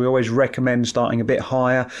programs, we always recommend starting a bit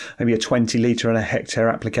higher, maybe a 20 litre and a hectare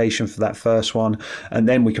application for that first one. And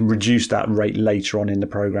then we can reduce that rate later on in the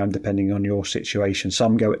program, depending on your situation.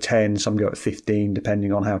 Some go at 10, some go at 15,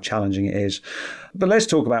 depending on how challenging it is. But let's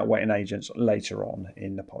talk about wetting agents later on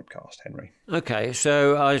in the podcast, Henry. Okay,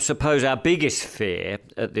 so I suppose our biggest fear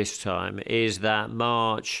at this time is that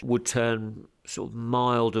March would turn sort of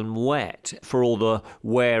mild and wet for all the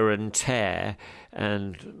wear and tear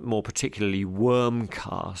and more particularly worm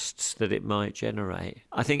casts that it might generate.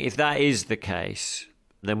 I think if that is the case,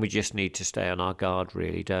 then we just need to stay on our guard,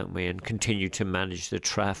 really, don't we, and continue to manage the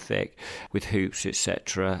traffic with hoops,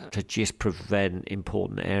 etc., to just prevent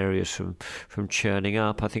important areas from churning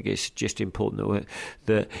up. I think it's just important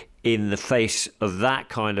that in the face of that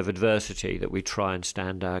kind of adversity that we try and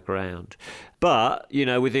stand our ground. But,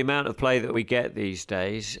 with the amount of play that we get these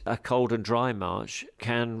days, a cold and dry March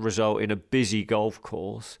can result in a busy golf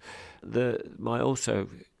course that might also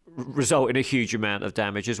result in a huge amount of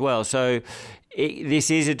damage as well. So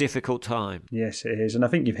this is a difficult time. Yes, it is. And I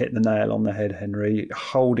think you've hit the nail on the head, Henry.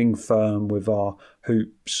 Holding firm with our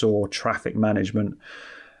hoop saw traffic management,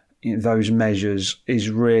 those measures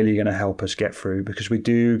is really going to help us get through, because we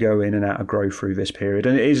do go in and out of growth through this period.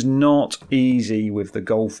 And it is not easy with the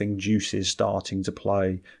golfing juices starting to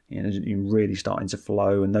play, really starting to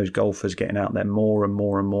flow, and those golfers getting out there more and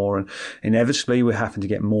more and more. And inevitably we're having to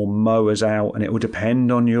get more mowers out, and it will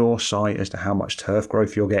depend on your site as to how much turf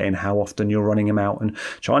growth you're getting, how often you're running them out, and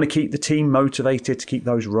trying to keep the team motivated to keep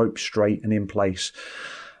those ropes straight and in place.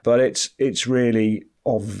 But it's really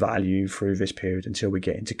of value through this period until we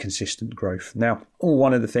get into consistent growth. Now,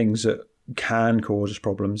 one of the things that can cause us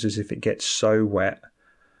problems is if it gets so wet,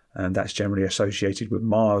 and that's generally associated with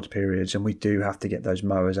mild periods, and we do have to get those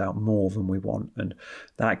mowers out more than we want, and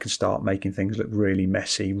that can start making things look really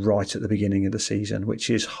messy right at the beginning of the season, which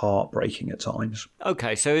is heartbreaking at times.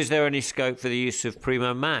 Okay, so is there any scope for the use of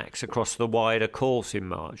Primo Max across the wider course in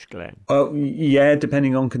March, Glenn? Yeah,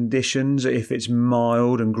 depending on conditions. If it's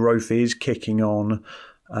mild and growth is kicking on,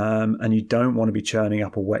 and you don't want to be churning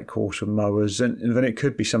up a wet course with mowers, then it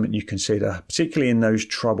could be something you consider, particularly in those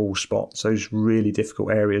trouble spots, those really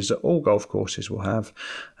difficult areas that all golf courses will have.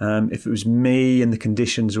 If it was me and the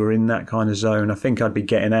conditions were in that kind of zone, I think I'd be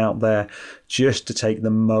getting out there just to take the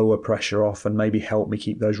mower pressure off and maybe help me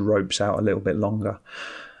keep those ropes out a little bit longer.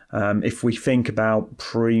 If we think about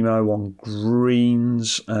Primo on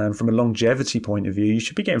greens, from a longevity point of view, you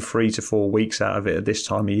should be getting 3 to 4 weeks out of it at this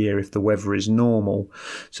time of year if the weather is normal.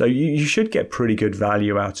 So you should get pretty good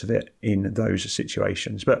value out of it in those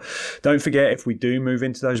situations. But don't forget, if we do move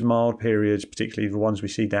into those mild periods, particularly the ones we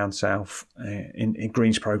see down south in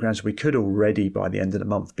greens programs, we could already by the end of the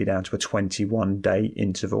month be down to a 21-day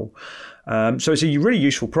interval. So it's a really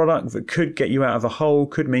useful product that could get you out of a hole,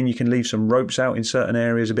 could mean you can leave some ropes out in certain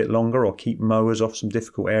areas a bit longer or keep mowers off some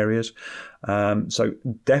difficult areas. So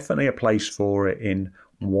definitely a place for it in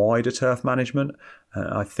wider turf management.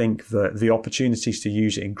 I think that the opportunities to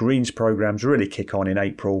use it in greens programs really kick on in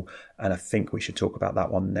April, and I think we should talk about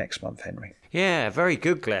that one next month, Henry. Yeah, very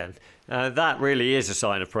good, Glenn. That really is a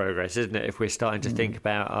sign of progress, isn't it, if we're starting to think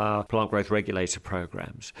about our plant growth regulator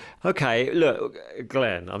programs. Okay, look,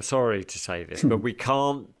 Glenn, I'm sorry to say this, but we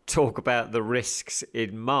can't talk about the risks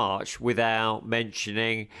in March without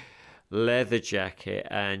mentioning leather jacket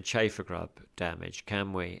and chafer grub damage,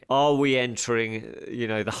 can we? Are we entering,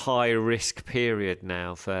 the high risk period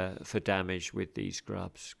now for damage with these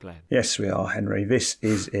grubs, Glenn? Yes, we are, Henry. This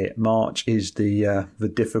is it. March is the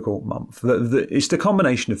difficult month. It's the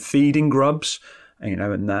combination of feeding grubs,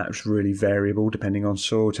 and that's really variable depending on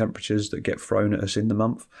soil temperatures that get thrown at us in the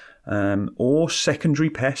month. Or secondary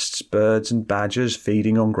pests, birds and badgers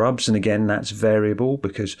feeding on grubs. And again, that's variable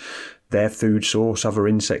because their food source, other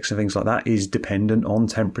insects and things like that, is dependent on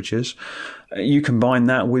temperatures. You combine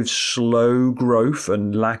that with slow growth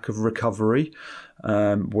and lack of recovery,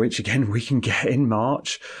 which again we can get in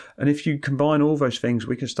March. And if you combine all those things,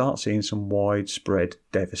 we can start seeing some widespread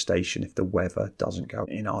devastation if the weather doesn't go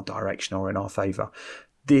in our direction or in our favour.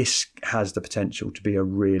 This has the potential to be a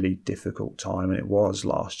really difficult time, and it was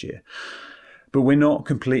last year. But we're not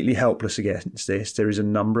completely helpless against this. There is a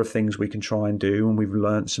number of things we can try and do, and we've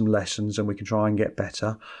learnt some lessons, and we can try and get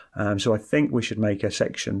better. So I think we should make a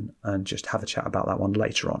section and just have a chat about that one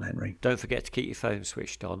later on, Henry. Don't forget to keep your phone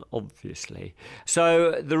switched on, obviously.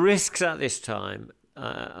 So the risks at this time,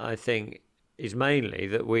 I think, is mainly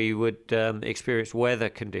that we would experience weather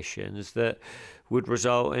conditions that would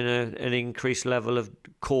result in an increased level of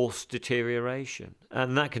course deterioration.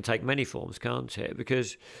 And that can take many forms, can't it?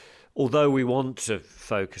 Because although we want to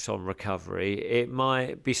focus on recovery, it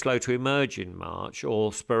might be slow to emerge in March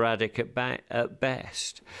or sporadic at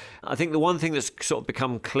best. I think the one thing that's sort of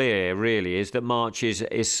become clear, really, is that March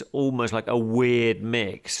is almost like a weird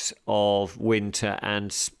mix of winter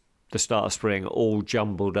and the start of spring all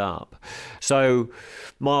jumbled up. So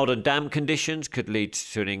mild and damp conditions could lead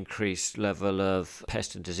to an increased level of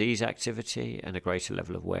pest and disease activity and a greater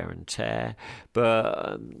level of wear and tear.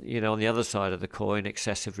 But, on the other side of the coin,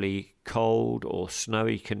 excessively cold or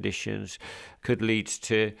snowy conditions could lead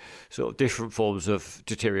to sort of different forms of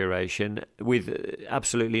deterioration with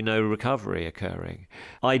absolutely no recovery occurring.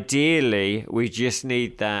 Ideally, we just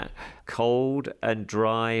need that cold and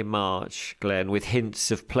dry March, Glenn, with hints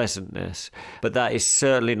of pleasantness. But that is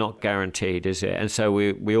certainly not guaranteed, is it? And so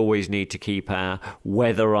we always need to keep our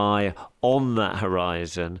weather eye on that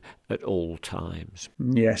horizon at all times.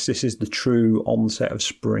 Yes, this is the true onset of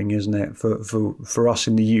spring, isn't it? For us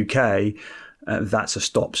in the UK, That's a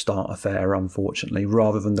stop-start affair, unfortunately,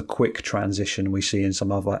 rather than the quick transition we see in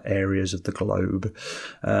some other areas of the globe.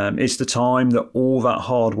 It's the time that all that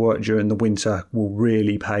hard work during the winter will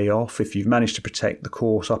really pay off. If you've managed to protect the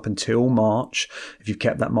course up until March, if you've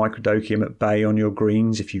kept that microdocium at bay on your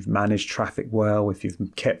greens, if you've managed traffic well, if you've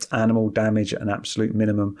kept animal damage at an absolute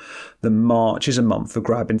minimum, then March is a month for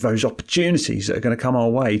grabbing those opportunities that are going to come our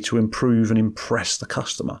way to improve and impress the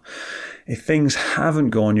customer. If things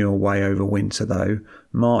haven't gone your way over winter, though,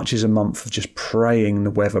 March is a month of just praying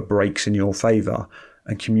the weather breaks in your favour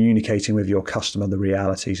and communicating with your customer the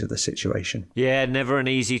realities of the situation. Yeah, never an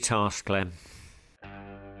easy task, Glenn.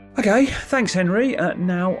 Okay, thanks, Henry.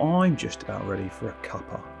 Now I'm just about ready for a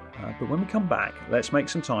cuppa. But when we come back, let's make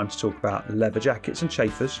some time to talk about leather jackets and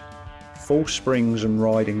chafers, false springs and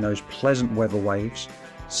riding those pleasant weather waves,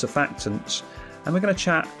 surfactants, and we're going to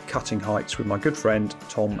chat cutting heights with my good friend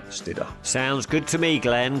Tom Stidder. Sounds good to me,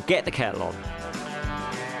 Glenn. Get the kettle on.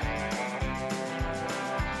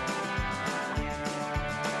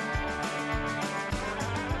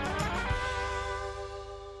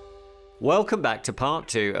 Welcome back to part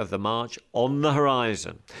 2 of the March on the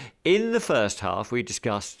Horizon. In the first half, we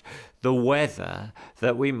discussed the weather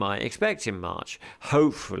that we might expect in March,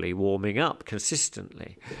 hopefully warming up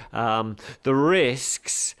consistently. The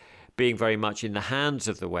risks being very much in the hands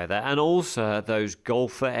of the weather, and also those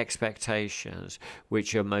golfer expectations,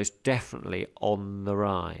 which are most definitely on the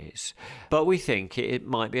rise. But we think it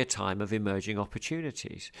might be a time of emerging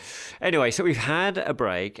opportunities. Anyway, so we've had a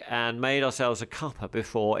break and made ourselves a cuppa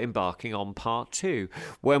before embarking on part 2,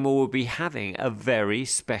 when we will be having a very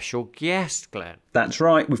special guest, Glenn. That's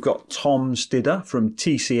right, we've got Tom Stidder from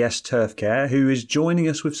TCS Turf Care, who is joining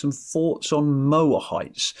us with some thoughts on mower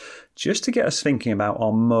heights, just to get us thinking about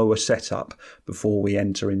our mower setup before we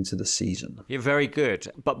enter into the season. You're very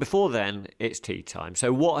good. But before then, it's tea time.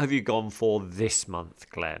 So what have you gone for this month,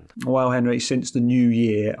 Glenn? Well, Henry, since the new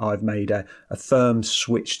year, I've made a firm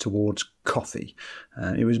switch towards coffee.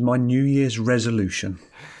 It was my New Year's resolution.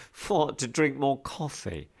 What, to drink more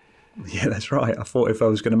coffee? Yeah, that's right. I thought if I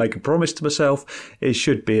was going to make a promise to myself, it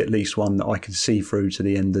should be at least one that I can see through to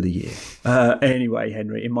the end of the year. Anyway,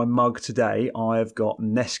 Henry, in my mug today, I've got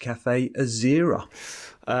Nescafe Azera.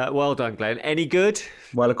 Well done, Glenn. Any good?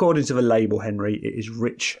 Well, according to the label, Henry, it is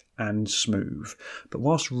rich and smooth. But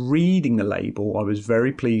whilst reading the label, I was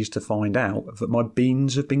very pleased to find out that my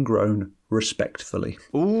beans have been grown respectfully.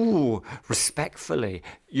 Ooh, respectfully.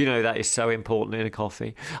 You know, that is so important in a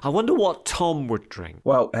coffee. I wonder what Tom would drink.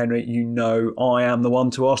 Well, Henry, you know I am the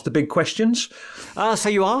one to ask the big questions. So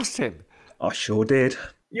you asked him? I sure did.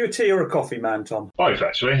 You a tea or a coffee man, Tom? Both,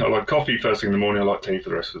 actually. I like coffee first thing in the morning. I like tea for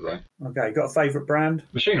the rest of the day. Okay, got a favourite brand?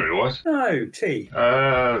 Machinery-wise? No, tea.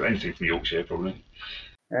 Anything from Yorkshire, probably.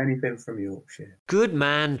 Anything from Yorkshire. Good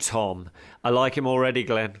man, Tom. I like him already,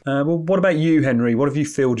 Glenn. Well, what about you, Henry? What have you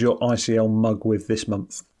filled your ICL mug with this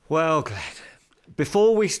month? Well, Glenn,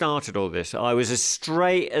 before we started all this, I was as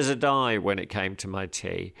straight as a die when it came to my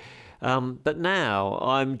tea. But now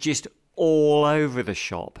I'm just all over the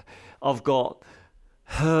shop. I've got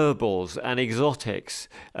herbals and exotics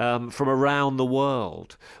from around the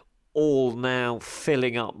world, all now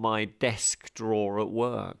filling up my desk drawer at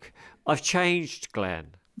work. I've changed,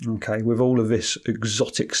 Glenn. Okay, with all of this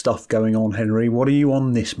exotic stuff going on, Henry, what are you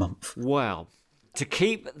on this month? Well, to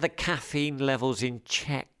keep the caffeine levels in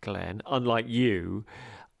check, Glenn, unlike you,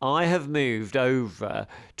 I have moved over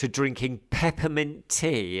to drinking peppermint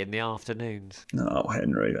tea in the afternoons. Oh,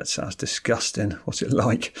 Henry, that sounds disgusting. What's it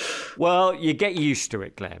like? Well, you get used to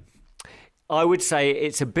it, Glenn. I would say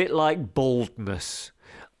it's a bit like baldness.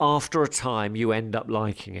 After a time, you end up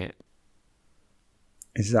liking it.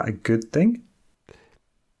 Is that a good thing?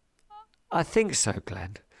 I think so,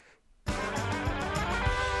 Glenn.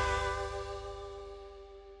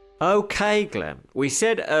 Okay, Glenn. We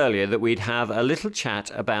said earlier that we'd have a little chat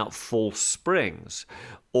about false springs,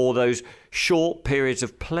 or those short periods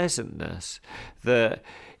of pleasantness that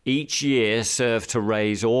each year serve to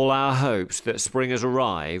raise all our hopes that spring has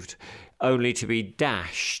arrived, only to be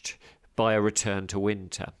dashed by a return to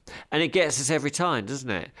winter. And it gets us every time, doesn't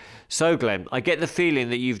it? So, Glenn, I get the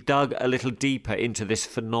feeling that you've dug a little deeper into this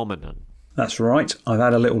phenomenon. That's right. I've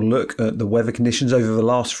had a little look at the weather conditions over the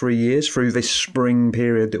last 3 years through this spring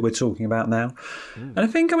period that we're talking about now. And I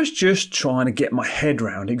think I was just trying to get my head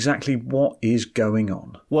round exactly what is going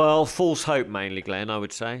on. Well, false hope mainly, Glenn, I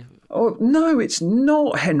would say. Oh, no, it's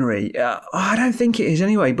not, Henry. I don't think it is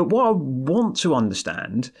anyway. But what I want to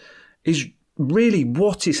understand is really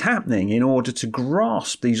what is happening in order to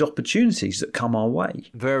grasp these opportunities that come our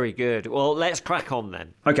way. Very good. Well, let's crack on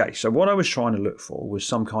then. Okay, so what I was trying to look for was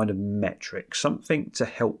some kind of metric, something to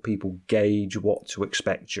help people gauge what to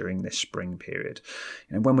expect during this spring period.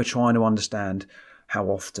 When we're trying to understand how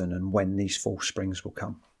often and when these false springs will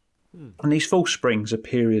come. And these false springs are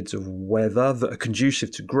periods of weather that are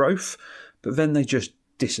conducive to growth, but then they just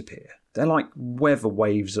disappear. They're like weather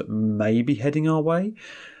waves that may be heading our way.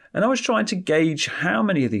 And I was trying to gauge how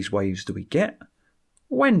many of these waves do we get,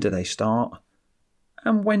 when do they start,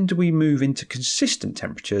 and when do we move into consistent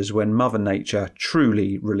temperatures when Mother Nature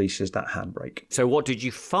truly releases that handbrake. So what did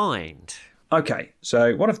you find? Okay,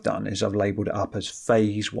 so what I've done is I've labelled it up as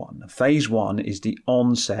phase one. Phase one is the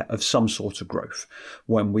onset of some sort of growth,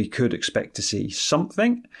 when we could expect to see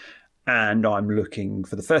something, and I'm looking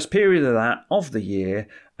for the first period of that of the year,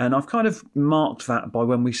 and I've kind of marked that by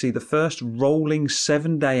when we see the first rolling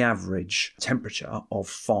 7-day average temperature of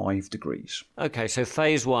 5 degrees. Okay, so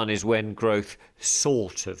phase one is when growth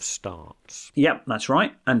sort of starts. Yep, that's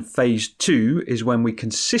right. And phase two is when we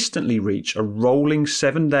consistently reach a rolling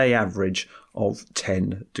 7-day average of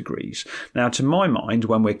 10 degrees. Now, to my mind,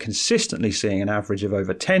 when we're consistently seeing an average of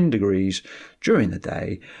over 10 degrees during the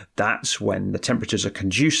day, that's when the temperatures are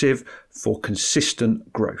conducive for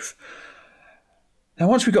consistent growth. Now,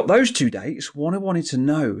 once we've got those two dates, what I wanted to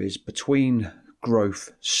know is between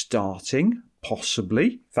growth starting,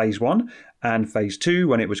 possibly phase one, and phase two,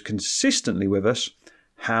 when it was consistently with us,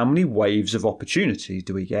 how many waves of opportunity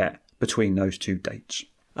do we get between those two dates?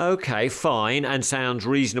 Okay, fine, and sounds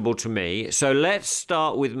reasonable to me. So let's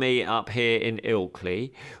start with me up here in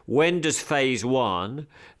Ilkley. When does phase one,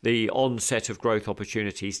 the onset of growth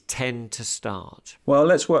opportunities, tend to start? Well,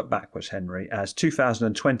 let's work backwards, Henry, as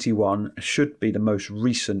 2021 should be the most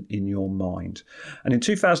recent in your mind. And in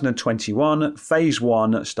 2021, phase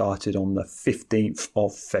one started on the 15th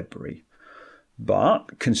of February.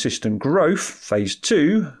 But consistent growth, phase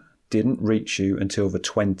two, didn't reach you until the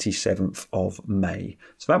 27th of May.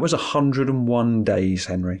 So that was 101 days,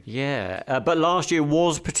 Henry. Yeah, but last year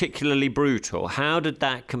was particularly brutal. How did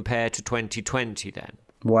that compare to 2020 then?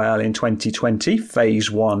 Well, in 2020,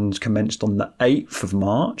 phase one commenced on the 8th of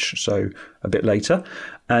March, so a bit later,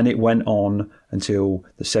 and it went on until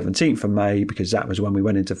the 17th of May, because that was when we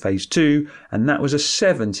went into phase two, and that was a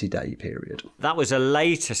 70-day period. That was a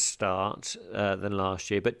later start than last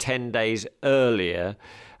year, but 10 days earlier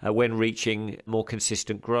when reaching more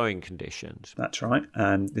consistent growing conditions. That's right.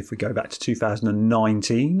 And if we go back to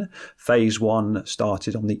 2019, phase one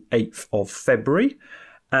started on the 8th of February,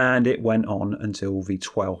 and it went on until the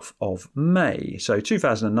 12th of May. So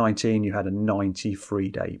 2019, you had a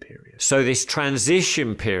 93-day period. So this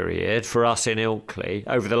transition period for us in Ilkley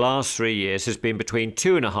over the last 3 years has been between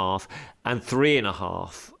 2.5 and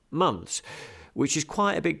 3.5 months, which is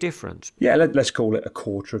quite a big difference. Yeah, let's call it a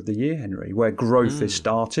quarter of the year, Henry, where growth is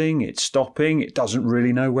starting, it's stopping, it doesn't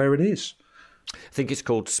really know where it is. I think it's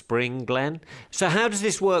called spring, Glenn. So how does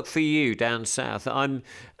this work for you down south? I'm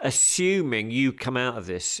assuming you come out of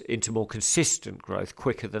this into more consistent growth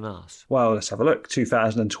quicker than us. Well, let's have a look.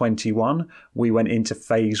 2021, we went into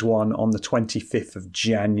phase one on the 25th of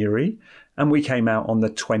January, and we came out on the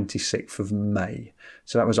 26th of May.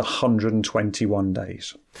 So that was 121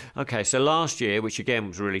 days. Okay, so last year, which again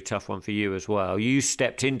was a really tough one for you as well, you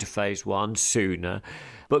stepped into phase one sooner,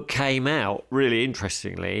 but came out, really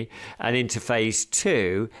interestingly, and into phase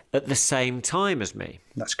two at the same time as me.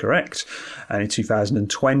 That's correct. And in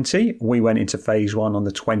 2020, we went into phase one on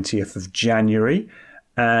the 20th of January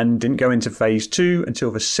and didn't go into phase two until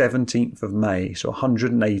the 17th of May, so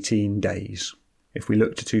 118 days. If we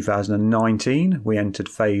look to 2019, we entered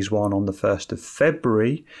phase one on the 1st of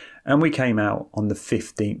February and we came out on the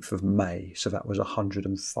 15th of May, so that was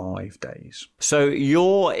 105 days. So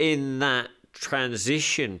you're in that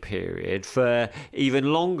transition period for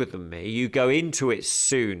even longer than me. You go into it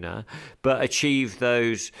sooner, but achieve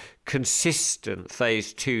those consistent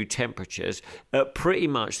phase two temperatures at pretty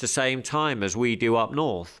much the same time as we do up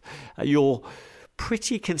north. You're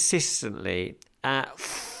pretty consistently at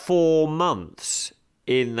 4 months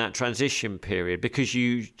in that transition period because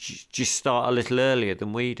you just start a little earlier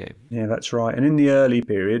than we do. Yeah, that's right. And in the early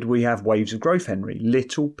period, we have waves of growth, Henry,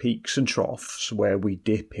 little peaks and troughs where we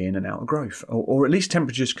dip in and out of growth, or at least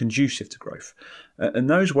temperatures conducive to growth. And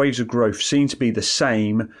those waves of growth seem to be the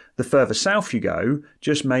same the further south you go,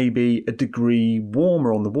 just maybe a degree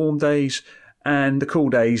warmer on the warm days and the cool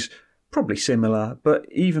days probably similar, but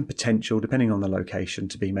even potential, depending on the location,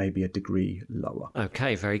 to be maybe a degree lower.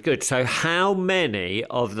 Okay, very good. So how many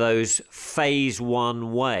of those phase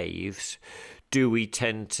one waves do we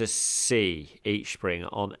tend to see each spring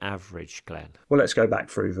on average, Glenn? Well, let's go back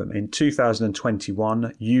through them. In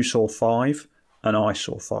 2021, you saw 5 and I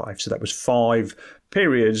saw 5. So that was 5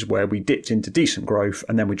 periods where we dipped into decent growth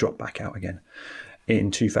and then we dropped back out again. In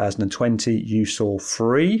 2020, you saw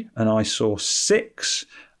 3 and I saw 6.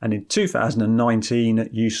 And in 2019,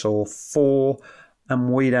 you saw 4.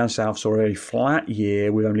 And we down south saw a flat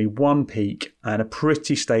year with only one peak and a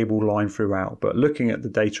pretty stable line throughout. But looking at the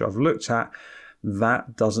data I've looked at,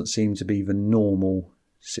 that doesn't seem to be the normal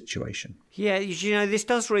situation. Yeah, this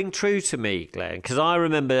does ring true to me, Glenn, because I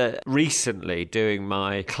remember recently doing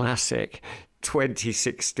my classic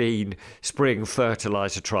 2016 spring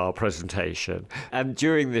fertiliser trial presentation. And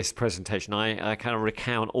during this presentation, I kind of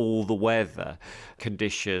recount all the weather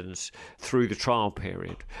conditions through the trial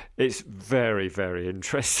period. It's very, very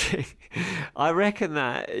interesting. I reckon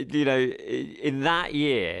that, in that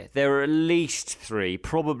year, there are at least 3,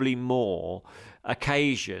 probably more,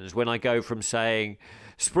 occasions when I go from saying,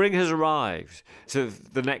 spring has arrived, to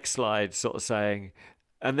the next slide sort of saying,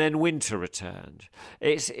 and then winter returned.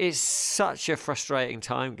 It's such a frustrating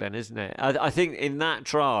time, Glenn, isn't it? I think in that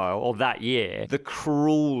trial, or that year, the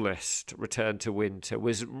cruelest return to winter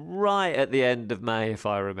was right at the end of May, if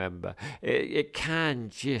I remember. It can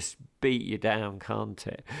just beat you down, can't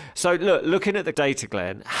it? So looking at the data,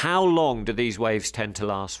 Glenn, how long do these waves tend to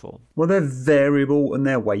last for? Well, they're variable and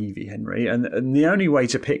they're wavy, Henry. And the only way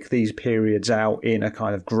to pick these periods out in a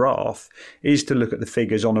kind of graph is to look at the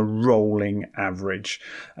figures on a rolling average.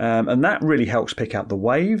 And that really helps pick out the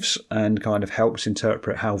waves and kind of helps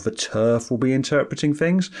interpret how the turf will be interpreting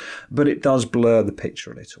things. But it does blur the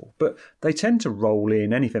picture a little. But they tend to roll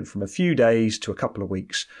in anything from a few days to a couple of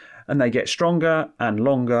weeks. And they get stronger and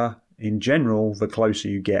longer in general, the closer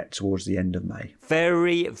you get towards the end of May.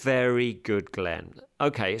 Very, very good, Glenn.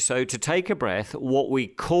 Okay, so to take a breath, what we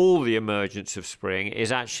call the emergence of spring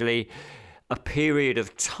is actually a period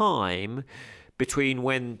of time between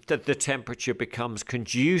when the temperature becomes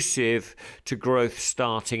conducive to growth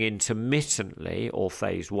starting intermittently, or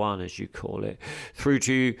phase 1 as you call it, through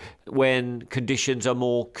to when conditions are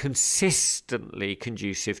more consistently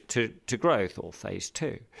conducive to growth, or phase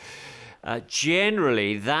 2.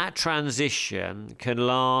 Generally, that transition can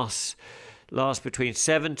last between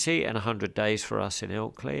 70 and 100 days for us in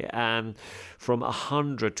Ilkley, and from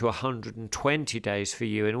 100 to 120 days for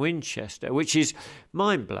you in Winchester, which is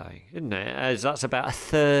mind-blowing, isn't it? As that's about a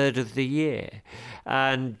third of the year.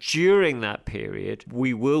 And during that period,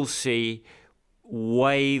 we will see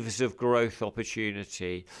waves of growth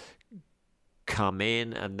opportunity come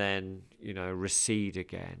in and then, recede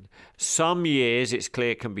again. Some years, it's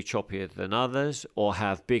clear, can be choppier than others or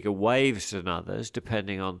have bigger waves than others,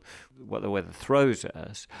 depending on what the weather throws at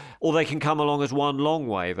us. Or they can come along as one long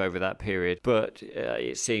wave over that period. But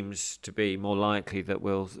it seems to be more likely that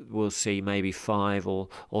we'll see maybe 5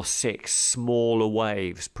 or 6 smaller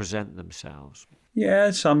waves present themselves.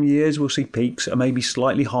 Yeah, some years we'll see peaks that are maybe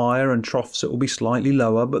slightly higher and troughs that will be slightly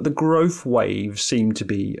lower, but the growth waves seem to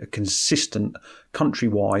be a consistent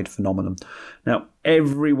countrywide phenomenon. Now,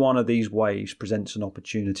 every one of these waves presents an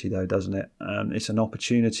opportunity though, doesn't it? It's an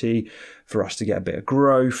opportunity for us to get a bit of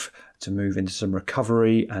growth, to move into some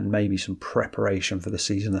recovery and maybe some preparation for the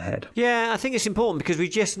season ahead. Yeah, I think it's important because we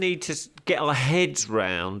just need to get our heads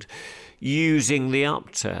round using the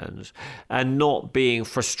upturns and not being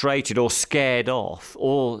frustrated or scared off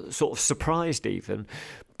or sort of surprised even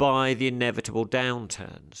by the inevitable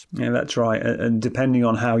downturns. Yeah, that's right. And depending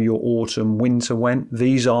on how your autumn winter went,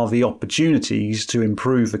 these are the opportunities to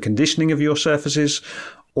improve the conditioning of your surfaces,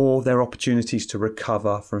 or they're opportunities to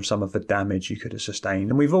recover from some of the damage you could have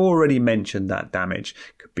sustained. And we've already mentioned that damage.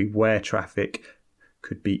 Could be wear traffic,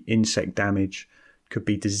 could be insect damage, could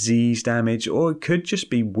be disease damage, or it could just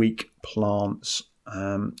be weak plants,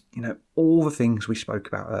 all the things we spoke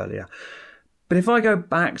about earlier. But if I go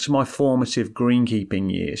back to my formative greenkeeping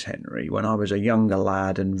years, Henry, when I was a younger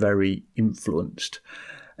lad and very influenced,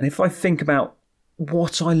 and if I think about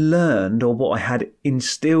what I learned or what I had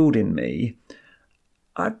instilled in me,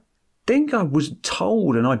 I think I was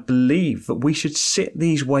told and I believe that we should sit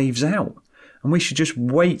these waves out. And we should just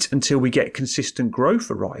wait until we get consistent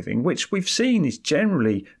growth arriving, which we've seen is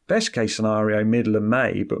generally, best case scenario, middle of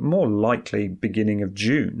May, but more likely beginning of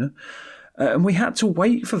June. And we had to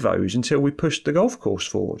wait for those until we pushed the golf course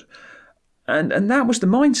forward. And that was the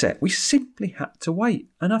mindset. We simply had to wait.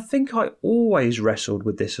 And I think I always wrestled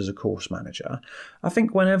with this as a course manager. I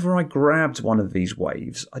think whenever I grabbed one of these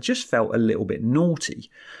waves, I just felt a little bit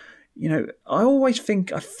naughty. I always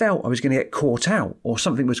felt I was going to get caught out or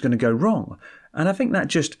something was going to go wrong. And I think that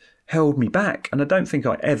just held me back, and I don't think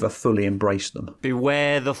I ever fully embraced them.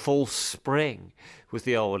 Beware the false spring was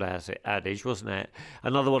the old adage, wasn't it?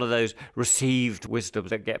 Another one of those received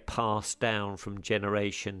wisdoms that get passed down from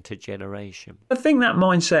generation to generation. I think that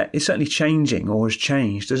mindset is certainly changing, or has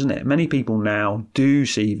changed, isn't it? Many people now do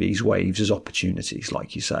see these waves as opportunities,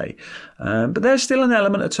 like you say. But there's still an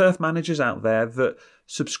element of turf managers out there that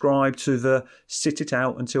subscribe to the sit it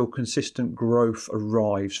out until consistent growth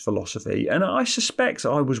arrives philosophy. And I suspect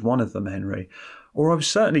I was one of them, Henry. Or I was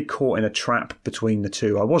certainly caught in a trap between the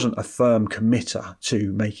two. I wasn't a firm committer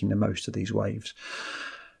to making the most of these waves.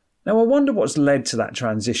 Now, I wonder what's led to that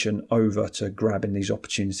transition over to grabbing these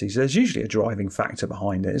opportunities. There's usually a driving factor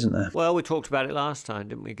behind it, isn't there? Well, we talked about it last time,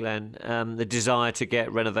 didn't we, Glenn? The desire to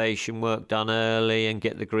get renovation work done early and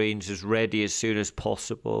get the greens as ready as soon as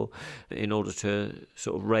possible in order to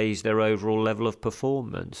sort of raise their overall level of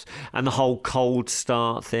performance. And the whole cold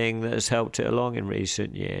start thing that has helped it along in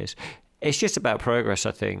recent years. It's just about progress,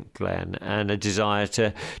 I think, Glenn, and a desire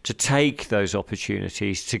to take those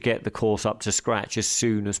opportunities to get the course up to scratch as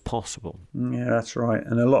soon as possible. Yeah, that's right.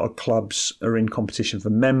 And a lot of clubs are in competition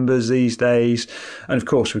for members these days. And of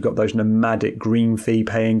course, we've got those nomadic green fee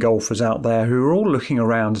paying golfers out there who are all looking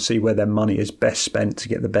around to see where their money is best spent to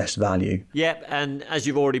get the best value. Yep, and as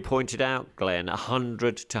you've already pointed out, Glenn,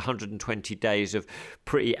 100 to 120 days of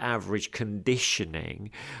pretty average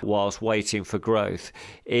conditioning whilst waiting for growth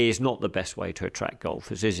is not the best way to attract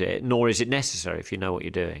golfers, is it? Nor is it necessary if you know what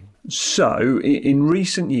you're doing. So, in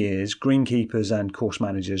recent years, greenkeepers and course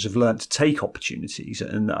managers have learnt to take opportunities,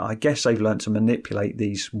 and I guess they've learnt to manipulate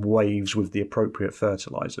these waves with the appropriate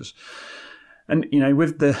fertilisers. And, you know,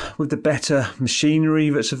 with the better machinery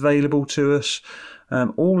that's available to us,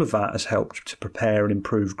 all of that has helped to prepare and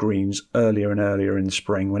improve greens earlier and earlier in the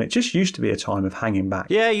spring when it just used to be a time of hanging back.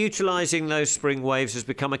 Yeah, utilising those spring waves has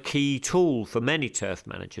become a key tool for many turf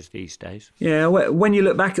managers these days. Yeah, when you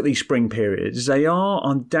look back at these spring periods, they are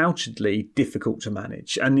undoubtedly difficult to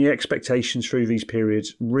manage, and the expectations through these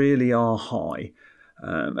periods really are high.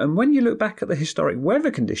 And when you look back at the historic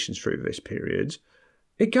weather conditions through this period,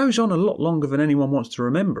 it goes on a lot longer than anyone wants to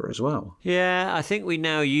remember as well. Yeah, I think we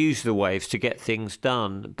now use the waves to get things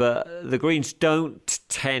done, but the greens don't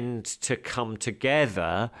tend to come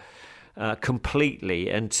together completely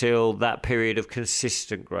until that period of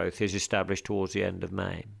consistent growth is established towards the end of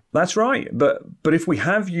May. That's right. But if we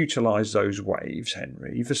have utilised those waves,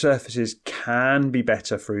 Henry, the surfaces can be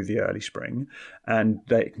better through the early spring, and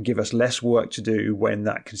they can give us less work to do when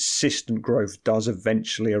that consistent growth does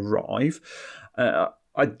eventually arrive.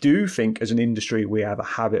 I do think as an industry we have a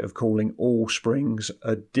habit of calling all springs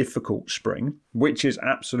a difficult spring, which is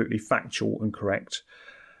absolutely factual and correct.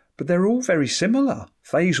 But they're all very similar.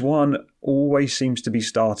 Phase 1 always seems to be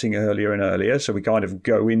starting earlier and earlier, so we kind of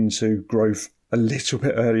go into growth a little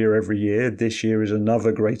bit earlier every year. This year is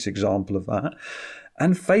another great example of that.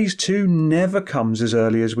 And phase 2 never comes as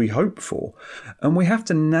early as we hope for. And we have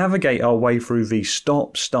to navigate our way through these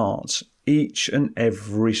stop-starts each and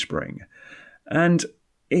every spring. And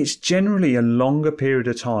it's generally a longer period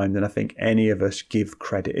of time than I think any of us give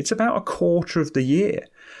credit. It's about a quarter of the year.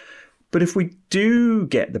 But if we do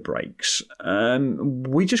get the breaks,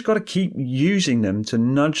 we just got to keep using them to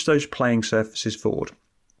nudge those playing surfaces forward.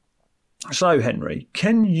 So, Henry,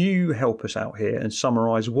 can you help us out here and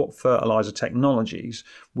summarise what fertiliser technologies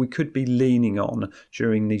we could be leaning on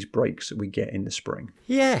during these breaks that we get in the spring?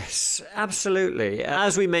 Yes, absolutely.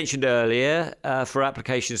 As we mentioned earlier, for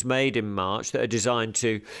applications made in March that are designed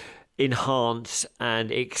to enhance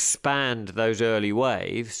and expand those early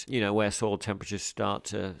waves, you know, where soil temperatures start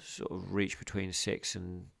to sort of reach between 6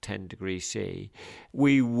 and 10 degrees C,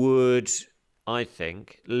 we would, I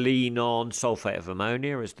think, lean on sulfate of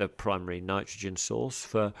ammonia as the primary nitrogen source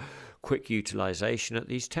for quick utilisation at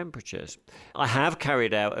these temperatures. I have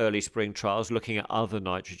carried out early spring trials looking at other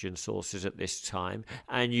nitrogen sources at this time,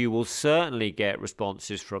 and you will certainly get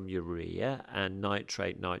responses from urea and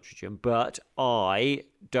nitrate nitrogen, but I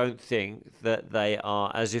don't think that they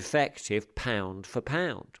are as effective pound for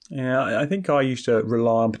pound. Yeah, I think I used to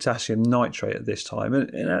rely on potassium nitrate at this time, and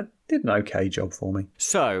it did an okay job for me.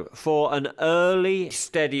 So, for an early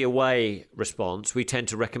steady away response, we tend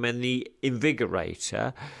to recommend the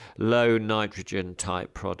Invigorator low nitrogen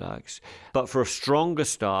type products. But for a stronger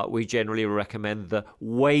start, we generally recommend the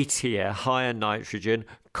weightier, higher nitrogen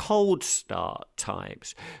cold start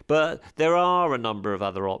types. But there are a number of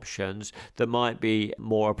other options that might be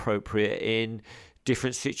more appropriate in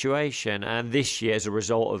different situation. And this year, as a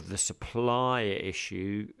result of the supply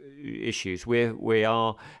issues, we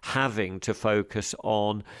are having to focus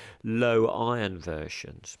on low iron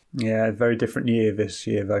versions. Yeah, very different year this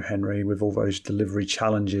year, though, Henry, with all those delivery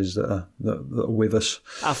challenges that are with us.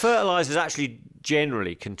 Our fertilisers actually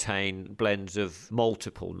generally contain blends of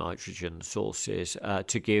multiple nitrogen sources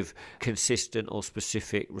to give consistent or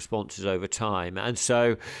specific responses over time. And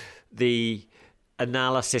so the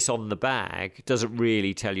analysis on the bag doesn't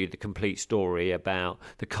really tell you the complete story about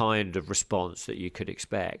the kind of response that you could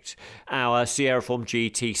expect. Our Sierraform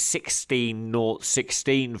GT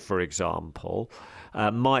 16016, for example,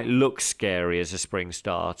 might look scary as a spring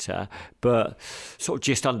starter, but sort of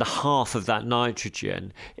just under half of that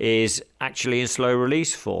nitrogen is actually in slow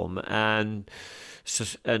release form, and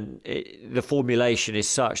the formulation is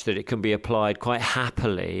such that it can be applied quite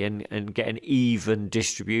happily and get an even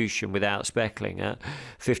distribution without speckling at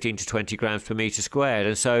 15 to 20 grams per metre squared.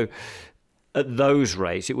 And so at those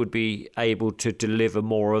rates, it would be able to deliver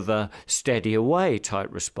more of a steady away type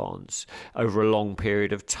response over a long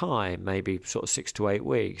period of time, maybe sort of 6 to 8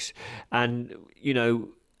 weeks. And,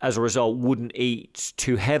 as a result, wouldn't eat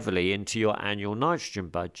too heavily into your annual nitrogen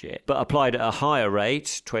budget. But applied at a higher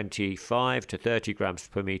rate, 25 to 30 grams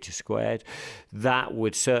per metre squared, that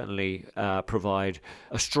would certainly provide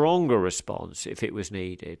a stronger response if it was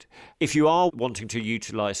needed. If you are wanting to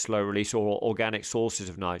utilise slow release or organic sources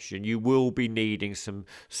of nitrogen, you will be needing some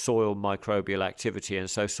soil microbial activity, and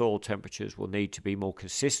so soil temperatures will need to be more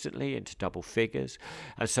consistently into double figures.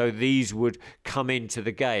 And so these would come into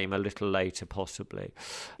the game a little later possibly.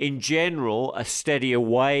 In general, a steady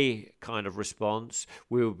away kind of response,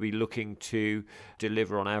 we will be looking to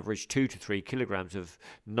deliver on average 2 to 3 kilograms of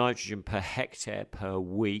nitrogen per hectare per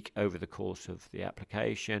week over the course of the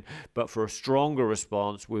application. But for a stronger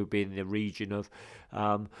response, we'll be in the region of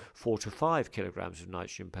 4 to 5 kilograms of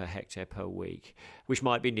nitrogen per hectare per week, which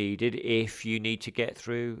might be needed if you need to get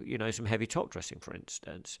through, some heavy top dressing, for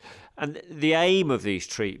instance. And the aim of these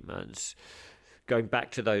treatments, going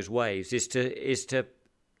back to those waves, is to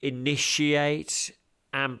initiate,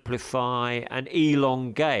 amplify and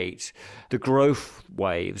elongate the growth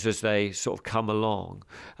waves as they sort of come along,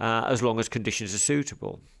 as long as conditions are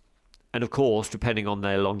suitable. And of course, depending on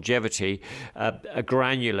their longevity, a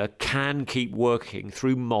granular can keep working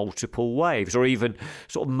through multiple waves or even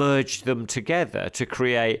sort of merge them together to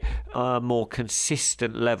create a more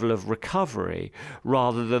consistent level of recovery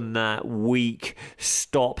rather than that weak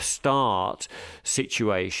stop-start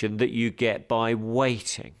situation that you get by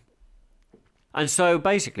waiting. And so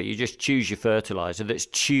basically you just choose your fertiliser that's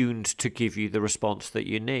tuned to give you the response that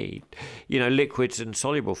you need. Liquids and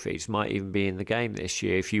soluble feeds might even be in the game this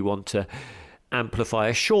year if you want to amplify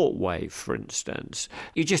a short wave, for instance.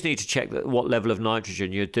 You just need to check what level of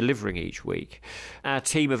nitrogen you're delivering each week. Our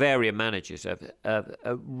team of area managers are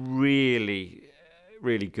really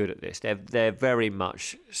good at this. They're very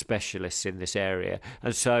much specialists in this area.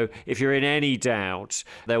 And so if you're in any doubt,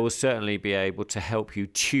 they will certainly be able to help you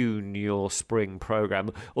tune your spring program,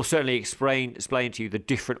 or certainly explain to you the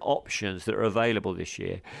different options that are available this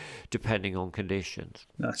year, depending on conditions.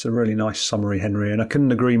 That's a really nice summary, Henry, and I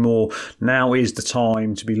couldn't agree more. Now is the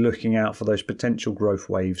time to be looking out for those potential growth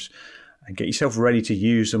waves and get yourself ready to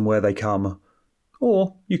use them where they come.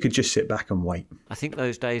 Or you could just sit back and wait. I think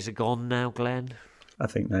those days are gone now, Glenn. I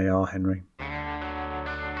think they are, Henry.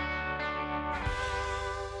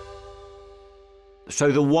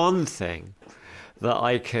 So the one thing that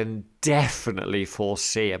I can definitely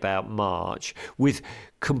foresee about March with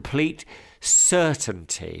complete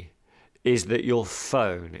certainty is that your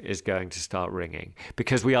phone is going to start ringing,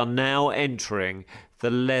 because we are now entering the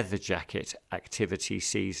leather jacket activity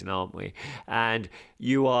season, aren't we? And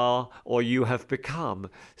you have become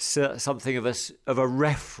something of a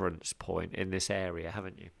reference point in this area,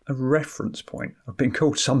 haven't you? A reference point? I've been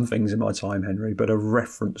called some things in my time, Henry, but a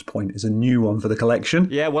reference point is a new one for the collection.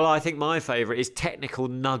 Yeah, well, I think my favourite is Technical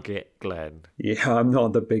Nugget, Glenn. Yeah, I'm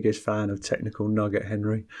not the biggest fan of Technical Nugget,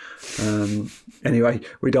 Henry. Anyway,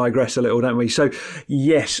 we digress a little, don't we? So,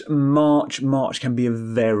 yes, March can be a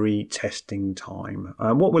very testing time.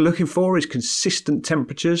 What we're looking for is consistent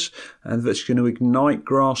temperatures, and that's going to ignite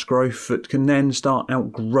grass growth that can then start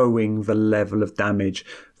outgrowing the level of damage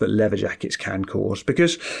that leather jackets can cause,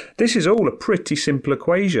 because this is all a pretty simple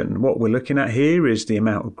equation. What we're looking at here is the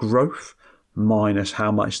amount of growth minus how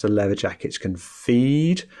much the leather jackets can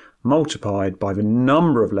feed, multiplied by the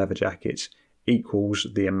number of leather jackets equals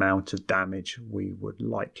the amount of damage we would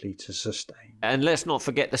likely to sustain. And let's not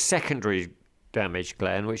forget the secondary damage,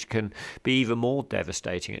 Glenn, which can be even more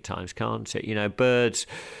devastating at times, can't it? Birds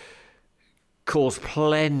cause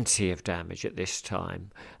plenty of damage at this time,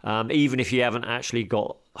 even if you haven't actually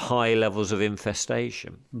got high levels of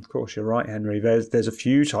infestation. Of course, you're right, Henry. There's a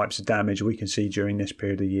few types of damage we can see during this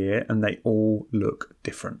period of the year, and they all look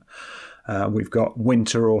different. We've got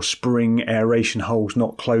winter or spring aeration holes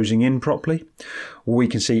not closing in properly. We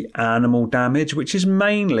can see animal damage, which is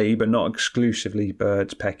mainly but not exclusively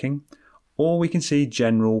birds pecking. Or we can see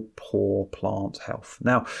general poor plant health.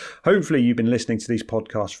 Now, hopefully you've been listening to these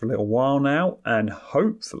podcasts for a little while now, and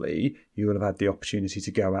hopefully you will have had the opportunity to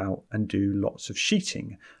go out and do lots of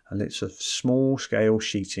sheeting, and lots of small-scale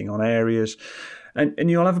sheeting on areas, and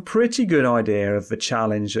you'll have a pretty good idea of the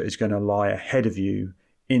challenge that is going to lie ahead of you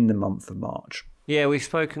in the month of March. Yeah, we've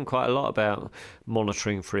spoken quite a lot about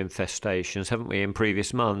monitoring for infestations, haven't we, in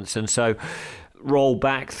previous months? And so roll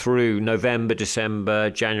back through November, December,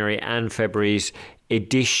 January and February's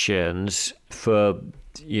editions for,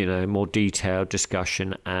 more detailed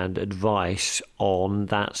discussion and advice on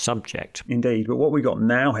that subject. Indeed. But what we got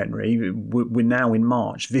now, Henry, we're now in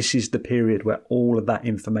March. This is the period where all of that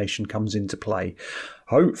information comes into play.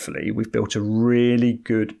 Hopefully, we've built a really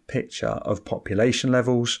good picture of population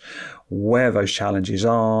levels, where those challenges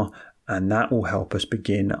are, and that will help us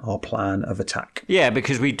begin our plan of attack. Yeah,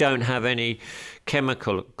 because we don't have any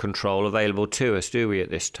chemical control available to us, do we, at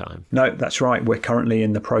this time? No, that's right. We're currently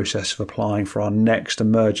in the process of applying for our next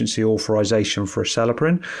emergency authorisation for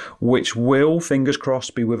Acelepryn, which will, fingers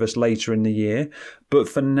crossed, be with us later in the year. But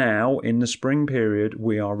for now, in the spring period,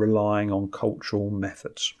 we are relying on cultural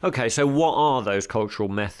methods. Okay, so what are those cultural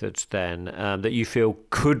methods then that you feel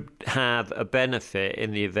could have a benefit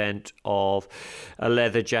in the event of a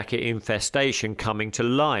leather jacket infestation coming to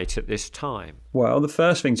light at this time? Well, the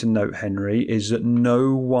first thing to note, Henry, is that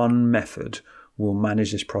no one method will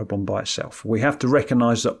manage this problem by itself. We have to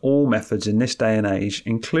recognise that all methods in this day and age,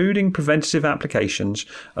 including preventative applications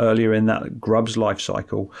earlier in that grub's life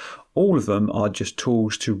cycle, all of them are just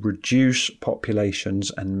tools to reduce populations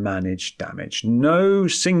and manage damage. No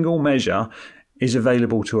single measure is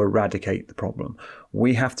available to eradicate the problem.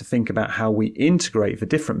 We have to think about how we integrate the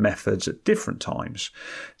different methods at different times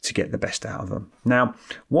to get the best out of them. Now,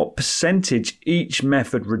 what percentage each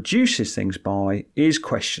method reduces things by is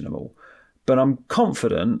questionable, but I'm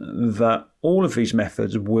confident that all of these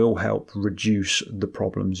methods will help reduce the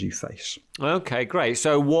problems you face. Okay, great.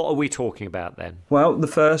 So what are we talking about then? Well, the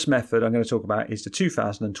first method I'm going to talk about is the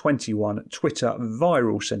 2021 Twitter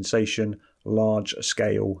viral sensation,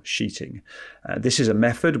 large-scale sheeting. This is a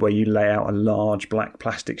method where you lay out a large black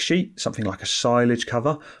plastic sheet, something like a silage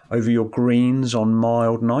cover, over your greens on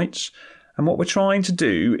mild nights. And what we're trying to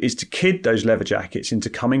do is to kid those leather jackets into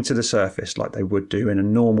coming to the surface like they would do in a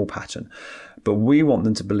normal pattern. But we want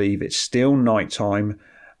them to believe it's still nighttime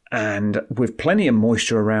and with plenty of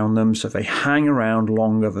moisture around them, so they hang around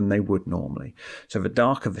longer than they would normally. So the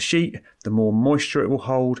darker the sheet, the more moisture it will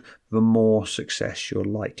hold, the more success you're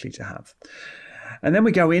likely to have. And then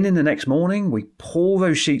we go in the next morning, we pull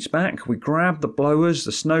those sheets back, we grab the blowers,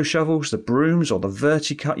 the snow shovels, the brooms or the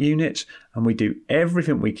Verticut units, and we do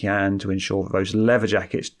everything we can to ensure that those leather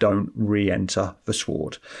jackets don't re-enter the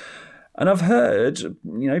sward. And I've heard,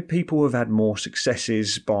 people have had more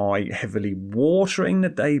successes by heavily watering the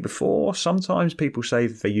day before. Sometimes people say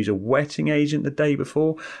that they use a wetting agent the day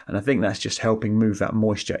before, and I think that's just helping move that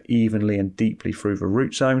moisture evenly and deeply through the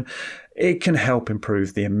root zone. It can help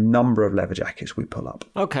improve the number of leather jackets we pull up.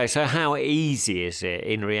 Okay, so how easy is it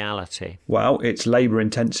in reality? Well, it's labour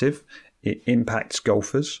intensive. It impacts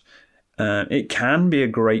golfers. It can be a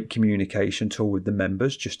great communication tool with the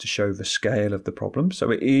members just to show the scale of the problem.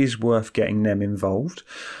 So it is worth getting them involved.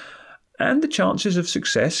 And the chances of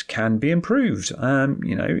success can be improved.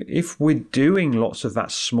 If we're doing lots of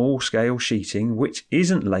that small scale sheeting, which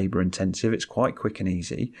isn't labour intensive, it's quite quick and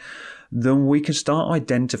easy, then we can start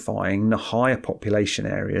identifying the higher population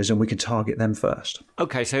areas and we can target them first.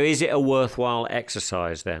 Okay, so is it a worthwhile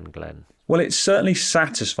exercise then, Glenn? Well, it's certainly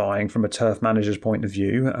satisfying from a turf manager's point of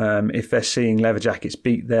view. If they're seeing leather jackets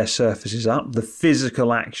beat their surfaces up, the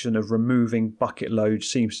physical action of removing bucket loads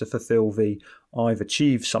seems to fulfil the "I've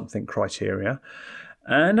achieved something" criteria.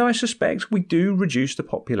 And I suspect we do reduce the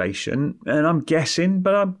population, and I'm guessing,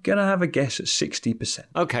 but I'm going to have a guess at 60%.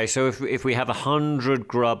 Okay, so if we have 100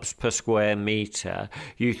 grubs per square metre,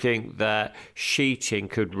 you think that sheeting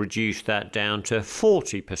could reduce that down to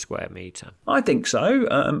 40 per square metre? I think so.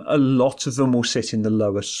 A lot of them will sit in the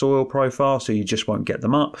lower soil profile, so you just won't get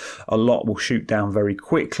them up. A lot will shoot down very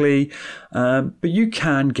quickly, but you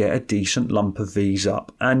can get a decent lump of these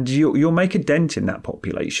up, and you'll make a dent in that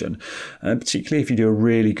population, particularly if you do a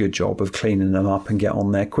really good job of cleaning them up and get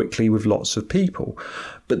on there quickly with lots of people.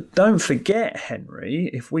 But don't forget, Henry,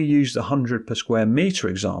 if we use the 100 per square metre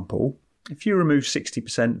example, if you remove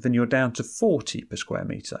 60%, then you're down to 40 per square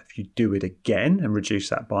metre. If you do it again and reduce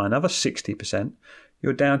that by another 60%,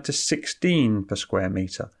 you're down to 16 per square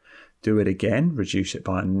metre. Do it again, reduce it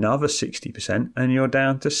by another 60%, and you're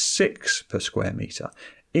down to 6 per square metre.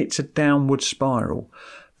 It's a downward spiral.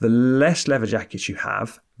 The less leather jackets you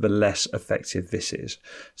have, the less effective this is.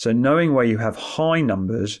 So knowing where you have high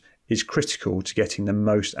numbers is critical to getting the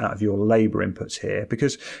most out of your labour inputs here,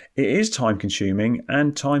 because it is time consuming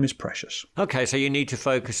and time is precious. Okay, so you need to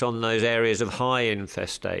focus on those areas of high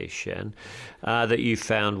infestation that you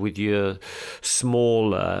found with your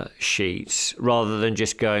smaller sheets, rather than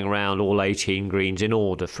just going around all 18 greens in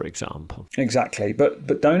order, for example. Exactly,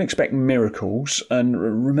 but don't expect miracles, and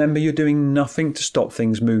remember you're doing nothing to stop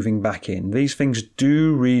things moving back in. These things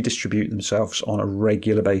do redistribute themselves on a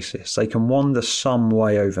regular basis. They can wander some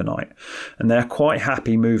way overnight, and they're quite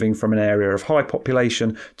happy moving from an area of high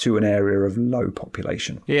population to an area of low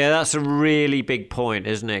population. Yeah, that's a really big point,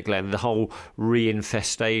 isn't it, Glenn? The whole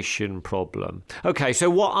reinfestation problem. Okay, so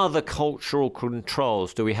what other cultural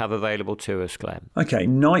controls do we have available to us, Glenn? Okay,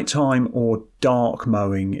 nighttime or dark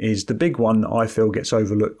mowing is the big one that I feel gets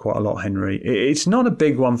overlooked quite a lot, Henry. It's not a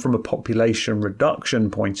big one from a population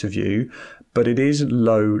reduction point of view, but it is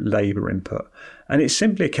low labour input. And it's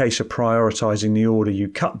simply a case of prioritising the order you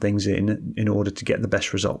cut things in order to get the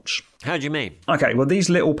best results. How do you mean? Okay, well, these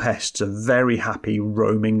little pests are very happy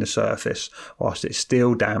roaming the surface whilst it's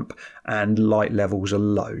still damp and light levels are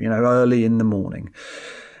low, early in the morning.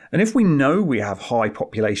 And if we know we have high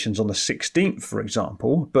populations on the 16th, for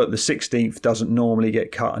example, but the 16th doesn't normally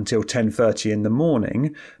get cut until 10:30 in the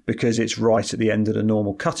morning because it's right at the end of the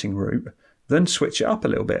normal cutting route, then switch it up a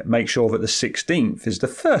little bit. Make sure that the 16th is the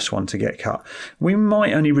first one to get cut. We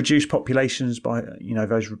might only reduce populations by,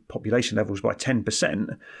 those population levels by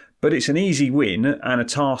 10%, but it's an easy win and a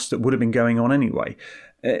task that would have been going on anyway.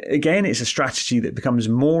 Again, it's a strategy that becomes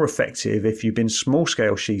more effective if you've been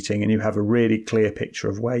small-scale sheeting and you have a really clear picture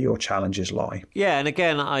of where your challenges lie. Yeah, and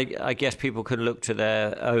again, I guess people can look to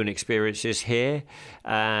their own experiences here,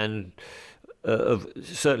 and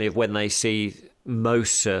certainly of when they see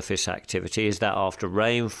most surface activity. Is that after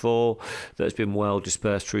rainfall that's been well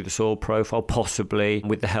dispersed through the soil profile, possibly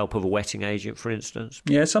with the help of a wetting agent, for instance?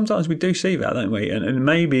 Yeah, sometimes we do see that, don't we? And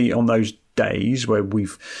maybe on those days where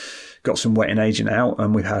we've got some wetting agent out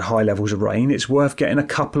and we've had high levels of rain, it's worth getting a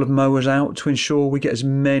couple of mowers out to ensure we get as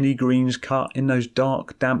many greens cut in those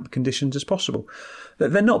dark, damp conditions as possible.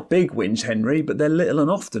 They're not big wins, Henry, but they're little and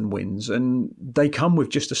often wins, and they come with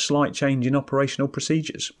just a slight change in operational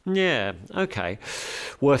procedures. Yeah, okay.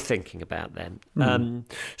 Worth thinking about then.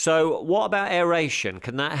 So what about aeration?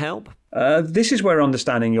 Can that help? This is where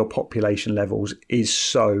understanding your population levels is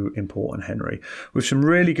so important, Henry. With some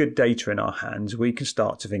really good data in our hands, we can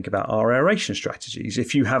start to think about our aeration strategies.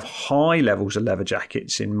 If you have high levels of leather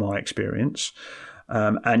jackets, in my experience,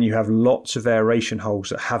 and you have lots of aeration holes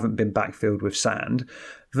that haven't been backfilled with sand,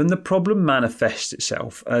 then the problem manifests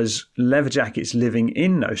itself as leather jackets living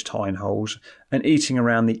in those tine holes and eating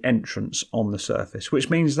around the entrance on the surface, which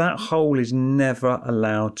means that hole is never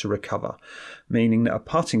allowed to recover, meaning that a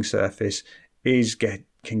putting surface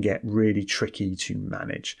can get really tricky to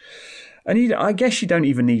manage. And I guess you don't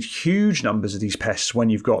even need huge numbers of these pests when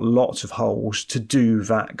you've got lots of holes to do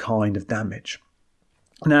that kind of damage.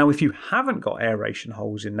 Now, if you haven't got aeration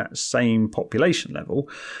holes in that same population level,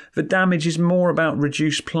 the damage is more about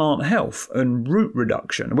reduced plant health and root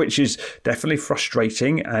reduction, which is definitely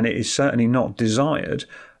frustrating and it is certainly not desired,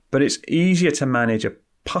 but it's easier to manage a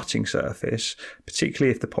putting surface,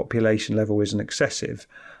 particularly if the population level isn't excessive,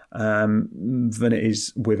 than it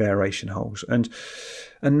is with aeration holes. And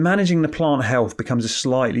managing the plant health becomes a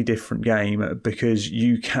slightly different game because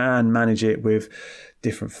you can manage it with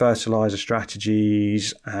different fertilizer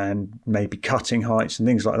strategies and maybe cutting heights and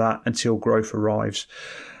things like that until growth arrives.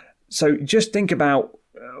 So just think about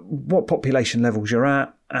what population levels you're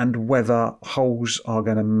at and whether holes are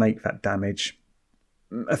going to make that damage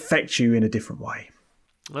affect you in a different way.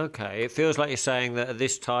 Okay, it feels like you're saying that at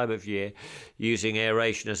this time of year, using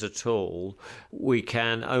aeration as a tool, we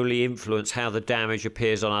can only influence how the damage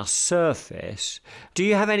appears on our surface. Do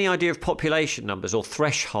you have any idea of population numbers or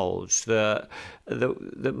thresholds that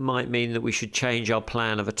might mean that we should change our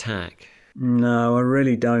plan of attack? No, I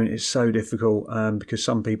really don't. It's so difficult because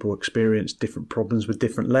some people experience different problems with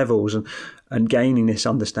different levels. And gaining this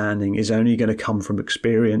understanding is only going to come from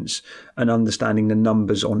experience and understanding the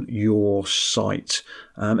numbers on your site.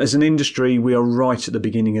 As an industry, we are right at the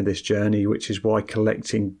beginning of this journey, which is why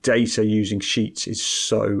collecting data using sheets is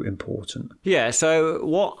so important. Yeah, so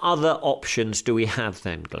what other options do we have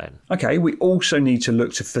then, Glenn? Okay, we also need to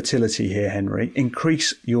look to fertility here, Henry.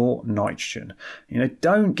 Increase your nitrogen.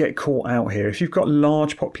 Don't get caught out here. If you've got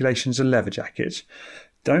large populations of leather jackets,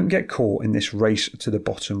 don't get caught in this race to the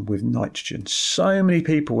bottom with nitrogen. So many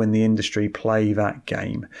people in the industry play that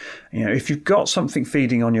game. If you've got something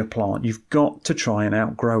feeding on your plant, you've got to try and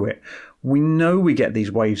outgrow it. We know we get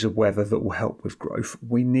these waves of weather that will help with growth.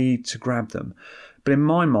 We need to grab them. But in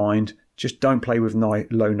my mind, just don't play with low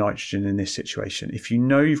nitrogen in this situation. If you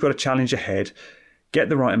know you've got a challenge ahead, get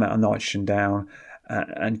the right amount of nitrogen down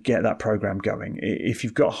and get that program going. If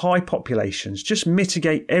you've got high populations, just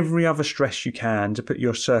mitigate every other stress you can to put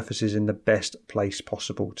your surfaces in the best place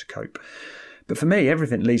possible to cope. But for me,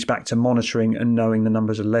 everything leads back to monitoring and knowing the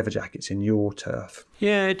numbers of leather jackets in your turf.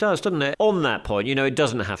 Yeah, it does, doesn't it? On that point, it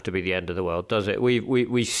doesn't have to be the end of the world, does it?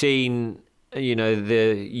 We've seen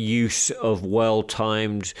the use of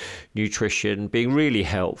well-timed nutrition being really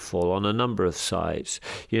helpful on a number of sites,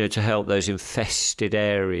 to help those infested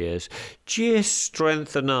areas just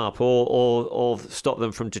strengthen up or stop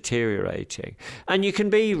them from deteriorating. And you can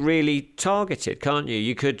be really targeted, can't you?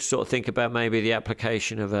 You could sort of think about maybe the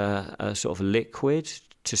application of a sort of liquid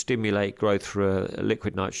to stimulate growth for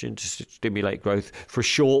liquid nitrogen, to stimulate growth for a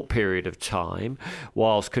short period of time,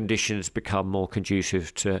 whilst conditions become more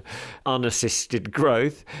conducive to unassisted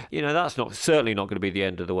growth. That's certainly not going to be the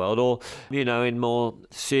end of the world. Or, in more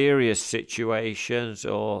serious situations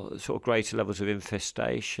or sort of greater levels of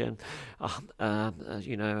infestation, a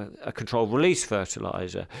controlled release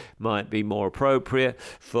fertilizer might be more appropriate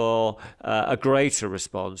for a greater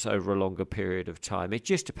response over a longer period of time. It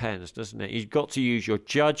just depends, doesn't it? You've got to use your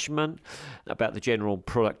judgment about the general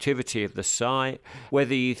productivity of the site,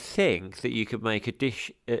 whether you think that you could make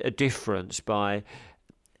a difference by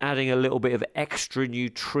adding a little bit of extra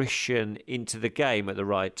nutrition into the game at the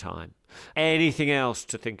right time. Anything else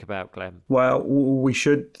to think about, Glenn? Well, we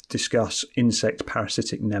should discuss insect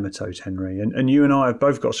parasitic nematodes, Henry. And you and I have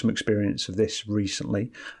both got some experience of this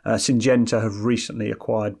recently. Syngenta have recently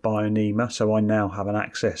acquired Bionema, so I now have an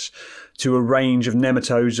access to a range of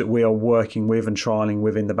nematodes that we are working with and trialling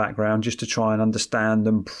with in the background, just to try and understand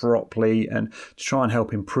them properly and to try and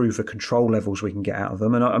help improve the control levels we can get out of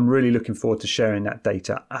them. And I'm really looking forward to sharing that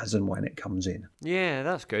data as and when it comes in. Yeah,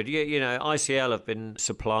 that's good. ICL have been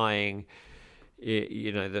supplying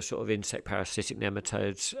the sort of insect parasitic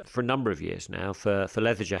nematodes for a number of years now for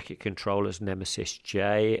leather jacket controllers, Nemesis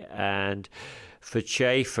J, and for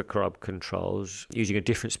chafer grub controls using a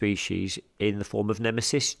different species in the form of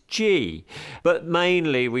Nemesis G. But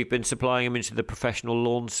mainly we've been supplying them into the professional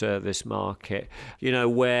lawn service market,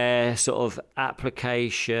 where sort of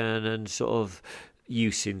application and sort of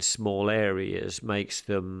use in small areas makes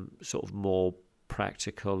them sort of more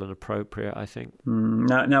practical and appropriate, I think.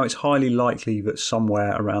 Now, it's highly likely that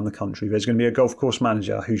somewhere around the country there's going to be a golf course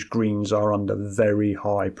manager whose greens are under very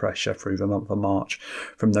high pressure through the month of March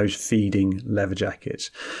from those feeding leather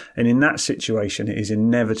jackets. And in that situation, it is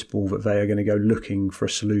inevitable that they are going to go looking for a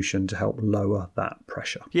solution to help lower that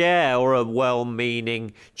pressure. Yeah, or a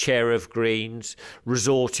well-meaning chair of greens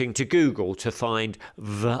resorting to Google to find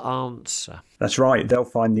the answer. That's right. They'll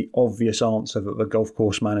find the obvious answer that the golf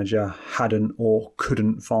course manager hadn't or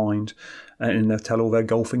couldn't find. And they'll tell all their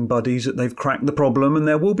golfing buddies that they've cracked the problem, and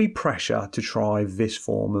there will be pressure to try this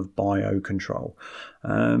form of biocontrol.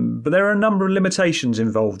 But there are a number of limitations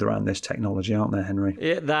involved around this technology, aren't there, Henry?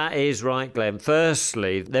 Yeah, that is right, Glenn.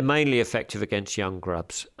 Firstly, they're mainly effective against young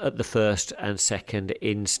grubs at the first and second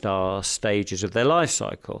instar stages of their life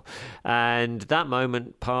cycle. And that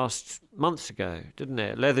moment passed months ago, didn't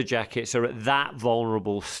it? Leather jackets are at that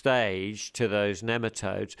vulnerable stage to those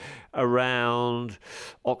nematodes around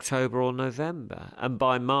October or November. And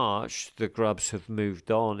by March, the grubs have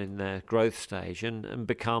moved on in their growth stage and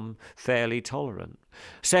become fairly tolerant.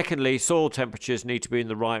 Secondly, soil temperatures need to be in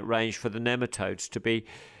the right range for the nematodes to be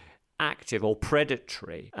active or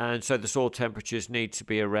predatory. And so the soil temperatures need to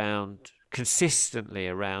be consistently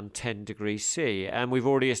around 10 degrees C. And we've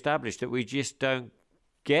already established that we just don't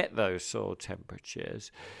get those soil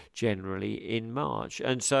temperatures generally in March.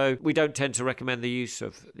 And so we don't tend to recommend the use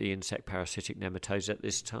of the insect parasitic nematodes at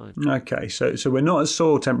this time. Okay, so we're not at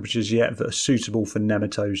soil temperatures yet that are suitable for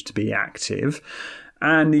nematodes to be active.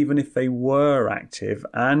 And even if they were active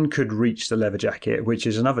and could reach the leather jacket, which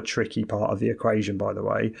is another tricky part of the equation, by the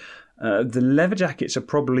way, the leather jackets are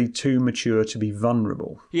probably too mature to be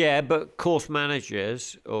vulnerable. Yeah, but course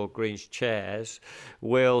managers or greens chairs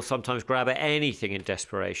will sometimes grab at anything in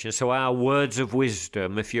desperation. So our words of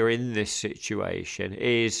wisdom, if you're in this situation,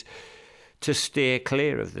 is to steer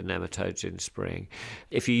clear of the nematodes in spring.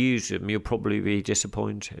 If you use them, you'll probably be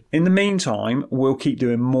disappointed. In the meantime, we'll keep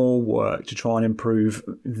doing more work to try and improve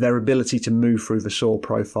their ability to move through the soil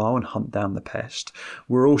profile and hunt down the pest.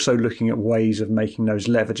 We're also looking at ways of making those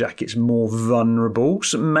leather jackets more vulnerable.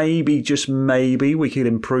 So maybe, just maybe, we could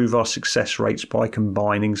improve our success rates by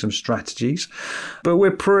combining some strategies. But we're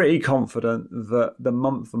pretty confident that the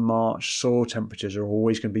month of March, soil temperatures are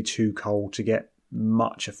always going to be too cold to get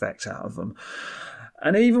much effect out of them.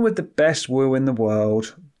 And even with the best will in the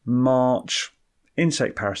world, March,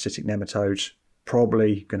 insect parasitic nematodes,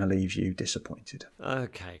 probably going to leave you disappointed.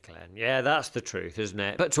 Okay, Glenn. Yeah, that's the truth, isn't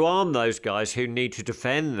it? But to arm those guys who need to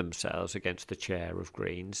defend themselves against the chair of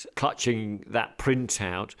greens, clutching that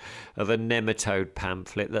printout of a nematode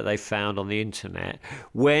pamphlet that they found on the internet,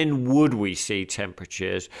 when would we see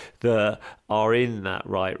temperatures that are in that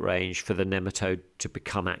right range for the nematode to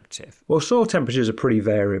become active? Well, soil temperatures are pretty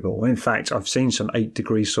variable. In fact, I've seen some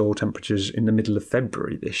 8-degree soil temperatures in the middle of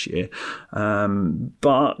February this year.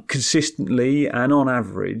 But consistently and on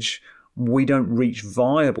average, we don't reach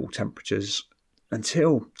viable temperatures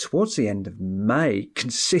until towards the end of May,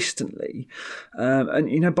 consistently.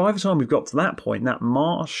 And by the time we've got to that point, that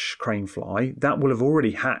marsh crane fly, that will have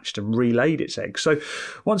already hatched and relaid its eggs. So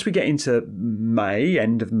once we get into May,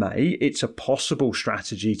 end of May, it's a possible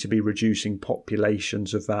strategy to be reducing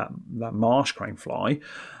populations of that marsh crane fly.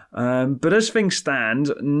 But as things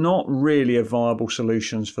stand, not really a viable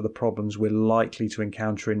solutions for the problems we're likely to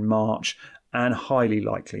encounter in March, and highly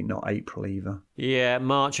likely not April either. Yeah,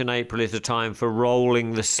 March and April is a time for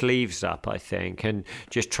rolling the sleeves up, I think, and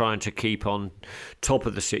just trying to keep on top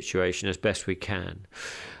of the situation as best we can.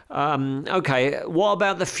 Okay, what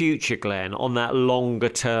about the future, Glenn, on that longer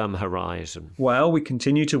term horizon? Well, we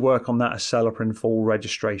continue to work on that Acelepryn fall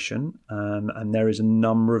registration, and there is a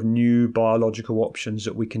number of new biological options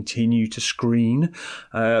that we continue to screen.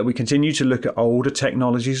 We continue to look at older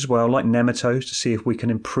technologies as well, like nematodes, to see if we can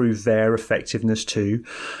improve their effectiveness too.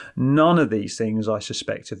 None of these things, I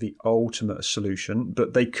suspect, are the ultimate solution,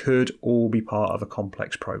 but they could all be part of a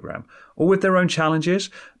complex program, all with their own challenges.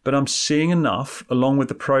 But I'm seeing enough, along with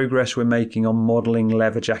the progress we're making on modelling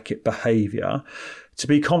leather jacket behaviour, to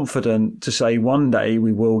be confident to say one day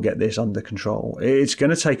we will get this under control. It's going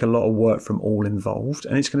to take a lot of work from all involved,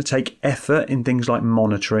 and it's going to take effort in things like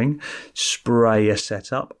monitoring, sprayer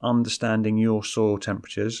setup, understanding your soil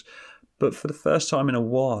temperatures. But for the first time in a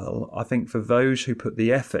while, I think for those who put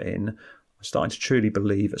the effort in, I'm starting to truly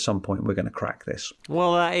believe at some point we're going to crack this.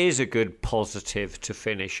 Well, that is a good positive to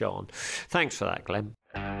finish on. Thanks for that, Glenn.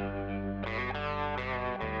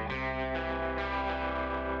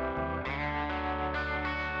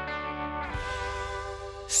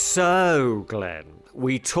 So, Glenn,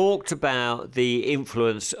 we talked about the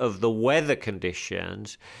influence of the weather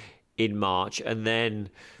conditions in March and then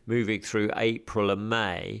moving through April and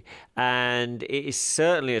May, and it is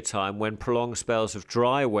certainly a time when prolonged spells of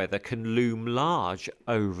dry weather can loom large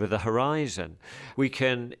over the horizon. We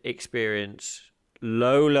can experience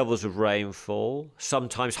low levels of rainfall,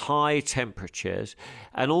 sometimes high temperatures,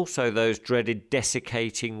 and also those dreaded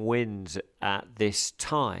desiccating winds at this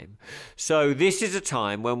time. So this is a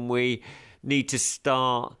time when we need to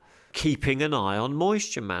start keeping an eye on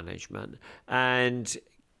moisture management and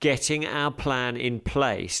getting our plan in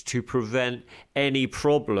place to prevent any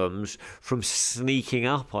problems from sneaking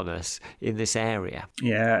up on us in this area.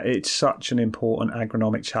 Yeah, it's such an important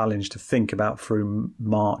agronomic challenge to think about through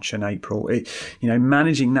March and April.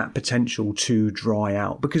 Managing that potential to dry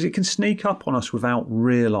out, because it can sneak up on us without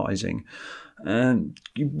realising. And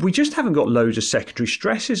we just haven't got loads of secondary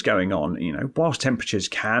stresses going on. Whilst temperatures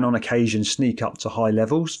can on occasion sneak up to high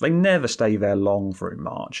levels, they never stay there long through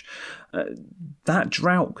March. That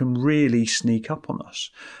drought can really sneak up on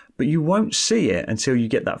us. But you won't see it until you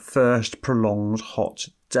get that first prolonged hot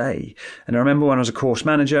day. And I remember when I was a course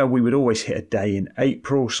manager, we would always hit a day in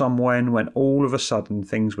April somewhere when all of a sudden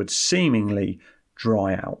things would seemingly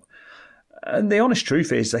dry out. And the honest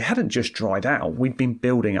truth is they hadn't just dried out. We'd been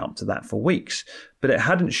building up to that for weeks, but it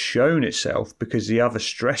hadn't shown itself because the other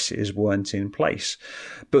stresses weren't in place.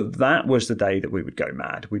 But that was the day that we would go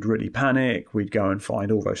mad. We'd really panic. We'd go and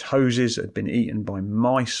find all those hoses that had been eaten by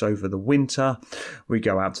mice over the winter. We'd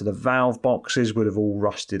go out to the valve boxes, would have all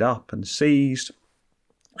rusted up and seized.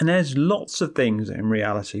 And there's lots of things that in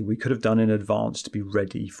reality we could have done in advance to be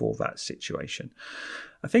ready for that situation.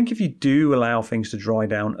 I think if you do allow things to dry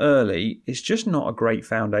down early, it's just not a great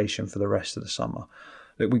foundation for the rest of the summer.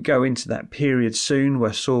 That we go into that period soon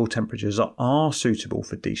where soil temperatures are suitable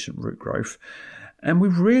for decent root growth. And we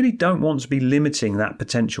really don't want to be limiting that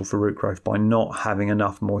potential for root growth by not having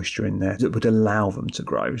enough moisture in there that would allow them to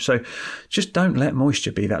grow. So just don't let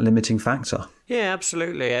moisture be that limiting factor. Yeah,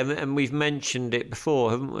 absolutely. And we've mentioned it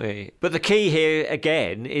before, haven't we? But the key here,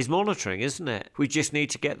 again, is monitoring, isn't it? We just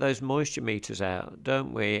need to get those moisture meters out,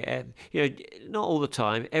 don't we? Not all the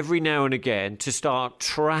time, every now and again, to start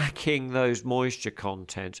tracking those moisture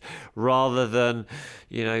contents rather than,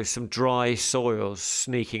 some dry soils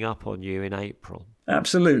sneaking up on you in April.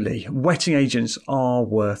 Absolutely. Wetting agents are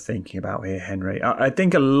worth thinking about here, Henry. I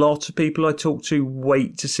think a lot of people I talk to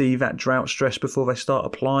wait to see that drought stress before they start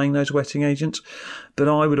applying those wetting agents, but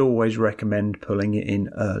I would always recommend pulling it in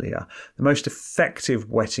earlier. The most effective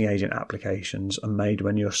wetting agent applications are made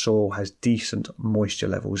when your soil has decent moisture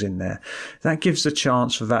levels in there. That gives the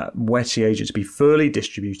chance for that wetting agent to be fully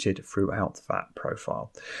distributed throughout that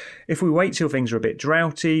profile. If we wait till things are a bit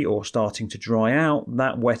droughty or starting to dry out,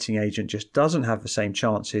 that wetting agent just doesn't have the same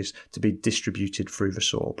chances to be distributed through the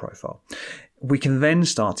soil profile. We can then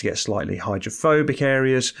start to get slightly hydrophobic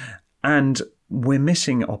areas, and we're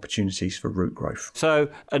missing opportunities for root growth. So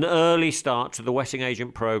an early start to the wetting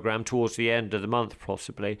agent programme towards the end of the month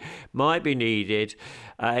possibly might be needed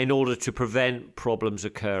in order to prevent problems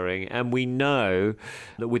occurring. And we know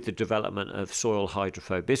that with the development of soil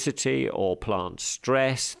hydrophobicity or plant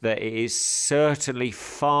stress, that it is certainly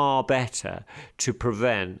far better to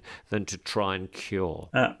prevent than to try and cure.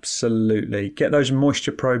 Absolutely. Get those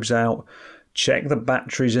moisture probes out, check the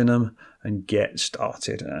batteries in them, and get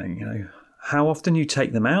started. How often you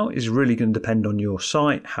take them out is really going to depend on your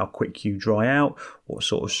site, how quick you dry out, what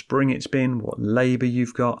sort of spring it's been, what labour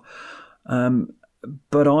you've got.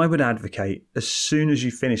 But I would advocate, as soon as you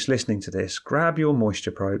finish listening to this, grab your moisture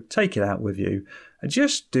probe, take it out with you, and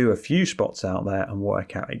just do a few spots out there and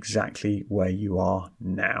work out exactly where you are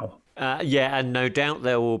now. And no doubt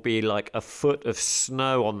there will be like a foot of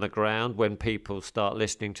snow on the ground when people start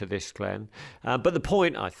listening to this, Glenn. But the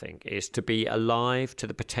point, I think, is to be alive to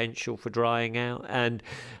the potential for drying out and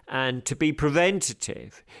to be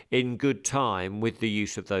preventative in good time with the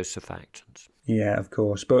use of those surfactants. Yeah, of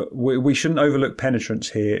course. But we shouldn't overlook penetrance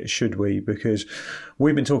here, should we? Because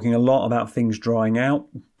we've been talking a lot about things drying out.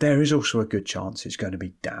 There is also a good chance it's going to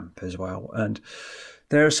be damp as well. And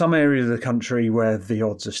there are some areas of the country where the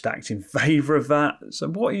odds are stacked in favour of that. So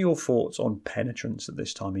what are your thoughts on penetrance at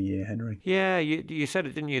this time of year, Henry? Yeah, you said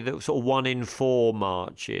it, didn't you? That sort of 1 in 4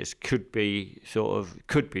 marches could be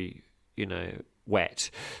wet.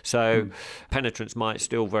 So penetrants might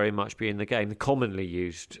still very much be in the game. They're commonly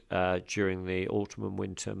used during the autumn and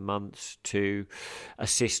winter months to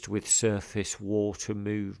assist with surface water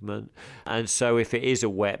movement. And so if it is a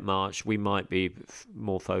wet March, we might be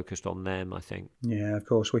more focused on them, I think. Yeah, of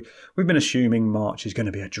course. We've been assuming March is going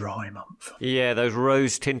to be a dry month. Yeah, those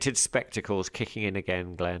rose-tinted spectacles kicking in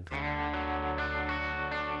again, Glenn.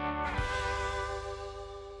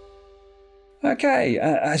 Okay,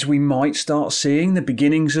 as we might start seeing the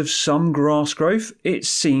beginnings of some grass growth, it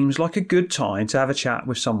seems like a good time to have a chat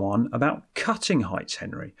with someone about cutting heights,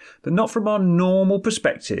 Henry. But not from our normal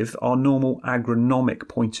perspective, our normal agronomic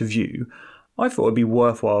point of view. I thought it'd be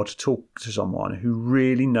worthwhile to talk to someone who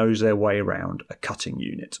really knows their way around a cutting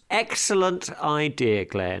unit. Excellent idea,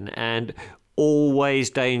 Glenn, and always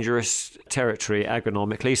dangerous territory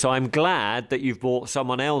agronomically. So I'm glad that you've brought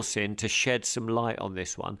someone else in to shed some light on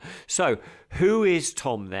this one. So who is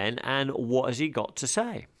Tom then, and what has he got to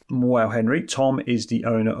say? Well, Henry, Tom is the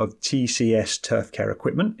owner of TCS Turf Care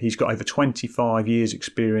Equipment. He's got over 25 years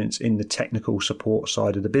experience in the technical support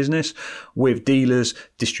side of the business with dealers,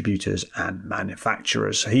 distributors and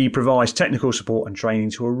manufacturers. He provides technical support and training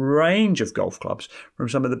to a range of golf clubs, from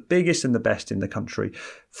some of the biggest and the best in the country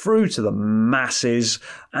through to the masses,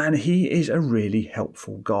 and he is a really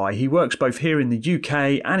helpful guy. He works both here in the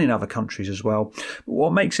UK and in other countries as well. But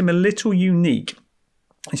what makes him a little unique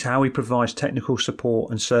is how he provides technical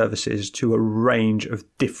support and services to a range of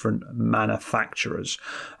different manufacturers.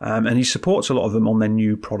 And he supports a lot of them on their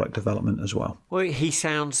new product development as well. Well, he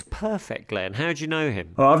sounds perfect, Glenn. How do you know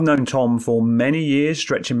him? Well, I've known Tom for many years,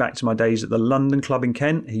 stretching back to my days at the London Club in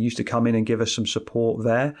Kent. He used to come in and give us some support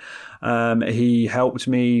there. He helped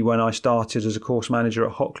me when I started as a course manager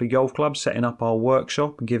at Hockley Golf Club, setting up our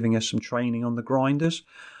workshop and giving us some training on the grinders.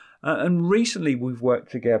 And recently we've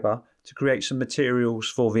worked together to create some materials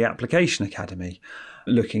for the Application Academy,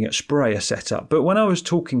 looking at sprayer setup. But when I was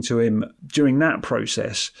talking to him during that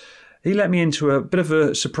process, he let me into a bit of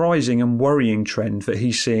a surprising and worrying trend that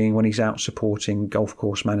he's seeing when he's out supporting golf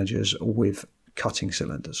course managers with cutting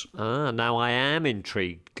cylinders. Now I am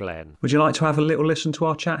intrigued, Glenn. Would you like to have a little listen to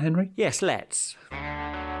our chat, Henry? Yes, let's.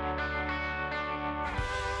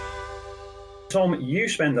 Tom, you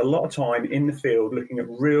spend a lot of time in the field looking at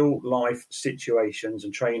real-life situations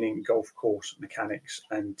and training golf course mechanics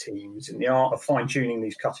and teams in the art of fine-tuning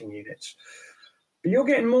these cutting units. But you're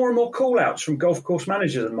getting more and more call-outs from golf course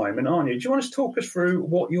managers at the moment, aren't you? Do you want to talk us through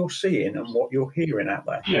what you're seeing and what you're hearing out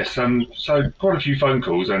there? Yes, so quite a few phone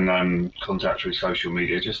calls and contact through social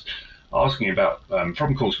media, just asking about,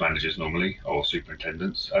 from course managers normally, or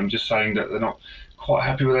superintendents, just saying that they're not quite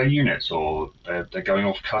happy with their units, or they're going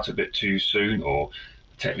off cut a bit too soon, or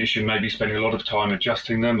the technician may be spending a lot of time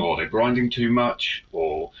adjusting them, or they're grinding too much,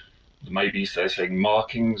 or maybe they're saying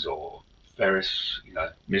markings or various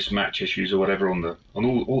mismatch issues or whatever on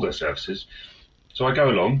all their surfaces. So I go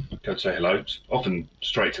along, go to say hello, often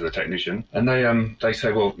straight to the technician, and they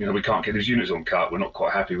say, well, we can't get these units on cut, we're not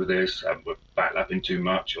quite happy with this, we're backlapping too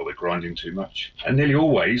much, or we're grinding too much. And nearly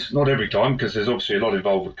always, not every time, because there's obviously a lot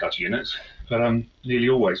involved with cutting units, but nearly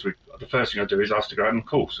always, the first thing I do is ask to go out on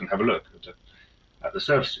course and have a look at the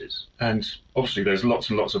surfaces. And obviously there's lots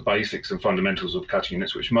and lots of basics and fundamentals of cutting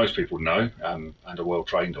units, which most people know and are well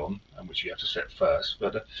trained on, and which you have to set first.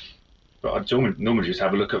 But I normally just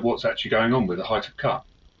have a look at what's actually going on with the height of cut.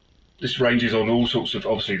 This ranges on all sorts of,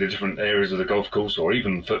 obviously, the different areas of the golf course, or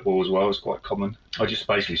even football as well is quite common. I just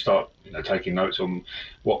basically start taking notes on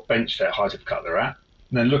what bench set height of cut they're at,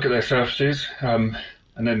 and then look at their surfaces,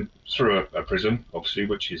 and then through a prism, obviously,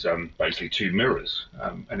 which is basically two mirrors.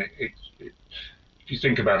 And if you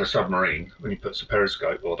think about a submarine, when you put the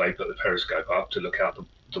periscope, or they put the periscope up to look out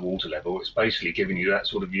the water level, it's basically giving you that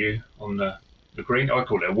sort of view on the green. I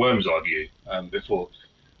call it a worm's eye view, before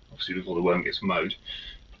the worm gets mowed.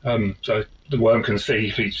 So the worm can see,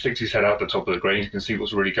 if he sticks his head out the top of the green, he can see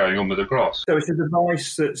what's really going on with the grass. So it's a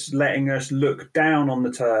device that's letting us look down on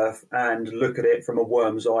the turf and look at it from a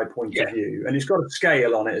worm's eye point of view. And it's got a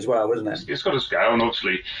scale on it as well, isn't it? It's got a scale, and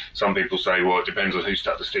obviously some people say, well, it depends on who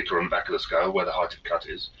stuck the sticker on the back of the scale, where the height of cut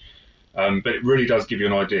is. But it really does give you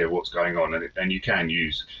an idea of what's going on, and you can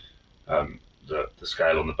use the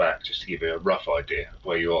scale on the back just to give you a rough idea of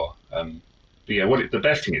where you are. But the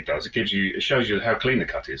best thing it does, it shows you how clean the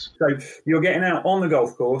cut is. So you're getting out on the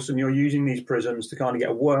golf course and you're using these prisms to kind of get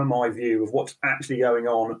a worm eye view of what's actually going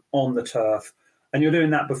on the turf. And you're doing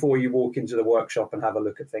that before you walk into the workshop and have a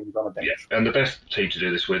look at things on a bench. Yeah, and the best team to do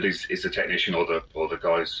this with is the technician or the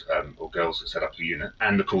guys or girls that set up the unit,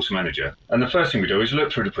 and the course manager. And the first thing we do is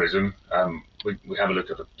look through the prism. We have a look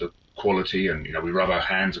at the quality, and we rub our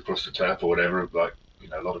hands across the turf or whatever, like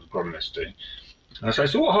a lot of agronomists do. And I say,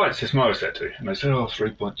 so what height is this mower set to? And they say,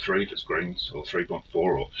 3.3 if it's greens, or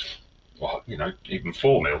 3.4, or even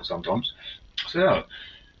 4 mil sometimes. I say,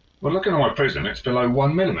 well, looking at my prism, it's below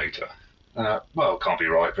 1 millimetre. Well, it can't be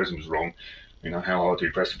right, prism's wrong. How hard do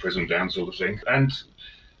you press the prism down, sort of thing. And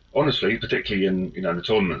honestly, particularly in the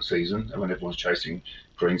tournament season, when everyone's chasing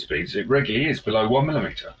green speeds, it regularly is below 1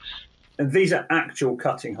 millimetre. And these are actual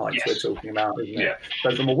cutting heights we're talking about, isn't it? Yeah.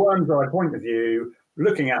 So from a worm's eye point of view,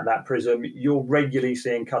 looking at that prism, you're regularly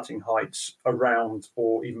seeing cutting heights around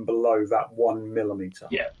or even below that 1 millimetre.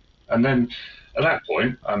 Yeah. And then at that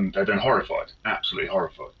point, they're then horrified, absolutely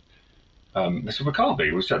horrified. They said, we can't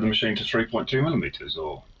be. We'll set the machine to 3.2 millimetres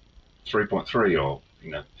or 3.3 or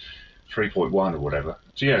 3.1 or whatever.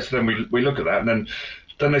 So then we look at that, and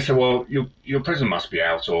then they say, well, your prism must be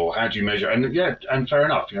out, or how do you measure? And fair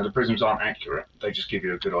enough. The prisms aren't accurate. They just give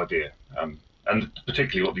you a good idea. And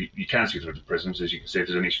particularly what you can see through the prisms is you can see if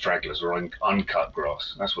there's any stragglers or uncut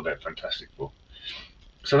grass. That's what they're fantastic for.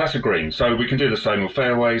 So that's a green. So we can do the same with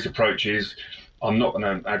fairways, approaches. I'm not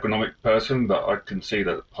an agronomic person, but I can see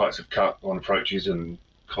that heights of cut on approaches and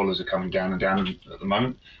collars are coming down and down at the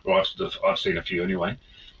moment. Or I've seen a few anyway.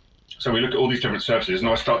 So we look at all these different surfaces, and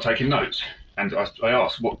I start taking notes. And I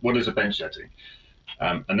ask, what is a bench setting?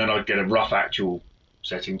 And then I get a rough actual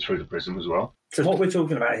setting through the prism as well. So what we're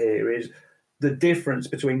talking about here is the difference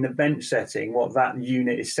between the bench setting, what that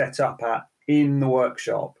unit is set up at in the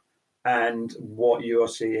workshop, and what you're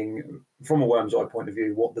seeing from a worm's eye point of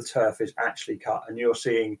view, what the turf is actually cut. And you're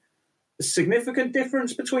seeing a significant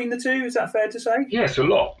difference between the two. Is that fair to say? Yes, a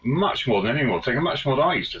lot. Much more than anyone think, and much more than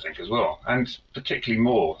I used to think as well. And particularly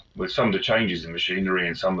more with some of the changes in machinery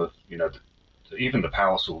and some of, even the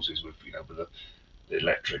power sources with the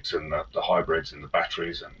electrics and the hybrids and the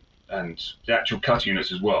batteries and the actual cut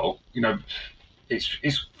units as well.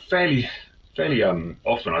 it's fairly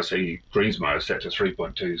often I see greens mowers set to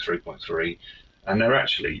 3.2, 3.3, and they're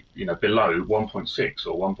actually below 1.6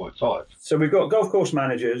 or 1.5. So we've got golf course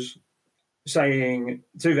managers saying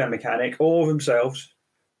to their mechanic or themselves,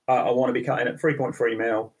 I want to be cutting at 3.3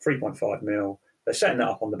 mil, 3.5 mil. They're setting that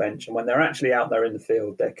up on the bench, and when they're actually out there in the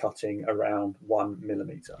field, they're cutting around 1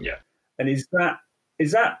 millimetre. Yeah. And is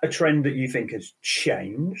that a trend that you think has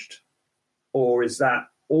changed, or is that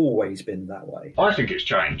always been that way? I think it's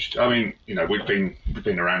changed. I mean, we've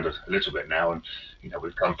been around a little bit now, and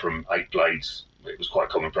we've come from 8 blades. It was quite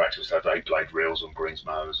common practice to have 8 blade reels on greens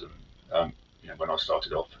mowers, and when I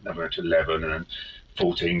started off, then we went to 11 and then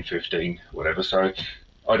 14, 15, whatever. So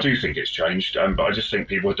I do think it's changed, but I just think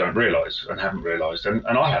people don't realise and haven't realised, and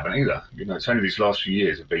I haven't either. It's only these last few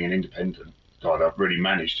years of being an independent guy that I've really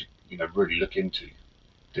managed to, really look into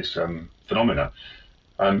this phenomena.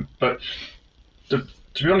 But to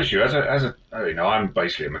be honest with you, as a I'm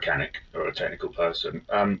basically a mechanic or a technical person.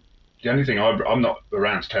 The only thing I'm not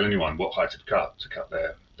around to tell anyone what height to cut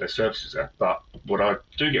their surfaces at. But what I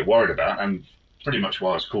do get worried about, and pretty much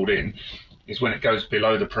why I was called in, is when it goes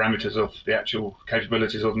below the parameters of the actual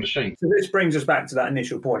capabilities of the machine. So this brings us back to that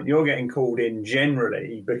initial point. You're getting called in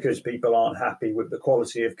generally because people aren't happy with the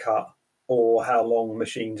quality of cut or how long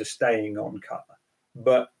machines are staying on cut.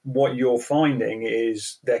 But what you're finding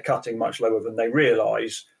is they're cutting much lower than they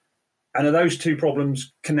realise. And are those two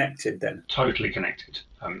problems connected then? Totally connected,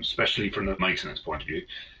 especially from the maintenance point of view.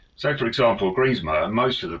 So, for example, greens mower,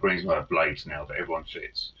 most of the greens mower blades now that everyone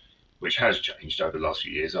fits, which has changed over the last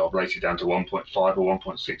few years, are rated down to 1.5 or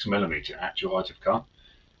 1.6 millimetre actual height of cut.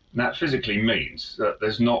 And that physically means that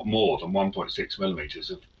there's not more than 1.6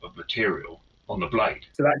 millimetres of material on the blade.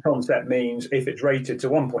 So that concept means if it's rated to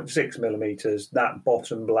 1.6 millimetres, that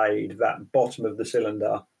bottom blade, that bottom of the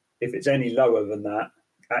cylinder, if it's any lower than that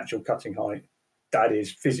actual cutting height, that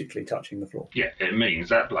is physically touching the floor. Yeah, it means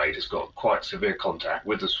that blade has got quite severe contact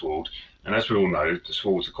with the sward. And as we all know, the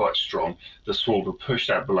swords are quite strong. The sword will push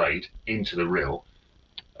that blade into the reel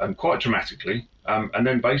quite dramatically. And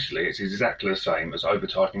then basically it's exactly the same as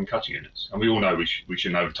over-tightening cutting units. And we all know we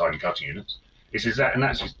should over-tighten cutting units. And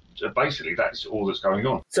that's all that's going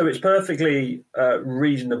on. So it's perfectly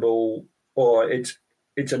reasonable, or it's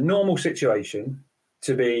a normal situation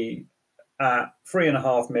to be at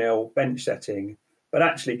 3.5 mil bench setting, but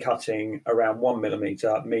actually cutting around 1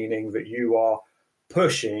 millimetre, meaning that you are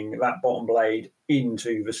pushing that bottom blade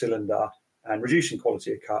into the cylinder and reducing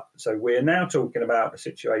quality of cut. So we're now talking about a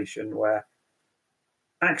situation where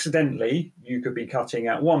accidentally you could be cutting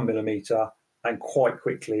at 1 millimetre and quite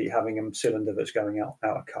quickly having a cylinder that's going out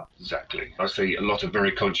of cut. Exactly. I see a lot of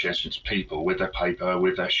very conscientious people with their paper,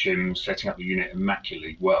 with their shims, setting up the unit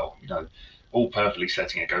immaculately well, all perfectly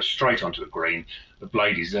setting it, goes straight onto a green. The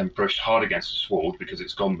blade is then pushed hard against the sward because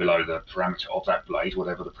it's gone below the parameter of that blade,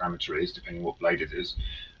 whatever the parameter is, depending on what blade it is.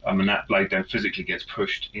 And that blade then physically gets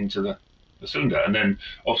pushed into the cylinder. And then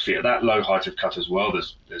obviously at that low height of cut as well,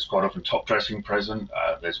 there's quite often top dressing present,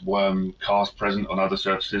 there's worm cast present on other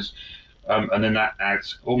surfaces. And then that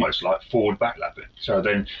adds almost like forward backlapping. So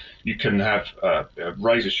then you can have a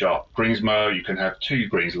razor sharp greens mower, you can have 2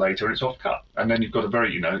 greens later and it's off cut. And then you've got a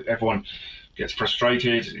very, everyone gets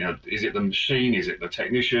frustrated. Is it the machine? Is it the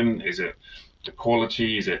technician? Is it the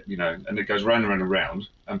quality? Is it, and it goes round and around.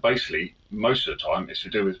 And basically, most of the time, it's to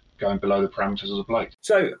do with going below the parameters of the blade.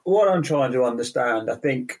 So what I'm trying to understand, I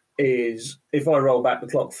think, is if I roll back the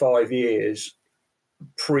clock 5 years,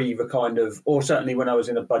 pre the kind of, or certainly when I was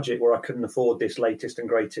in a budget where I couldn't afford this latest and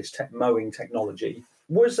greatest mowing technology,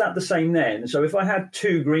 was that the same then? So if I had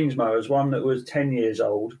 2 greens mowers, one that was 10 years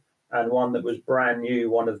old and one that was brand new,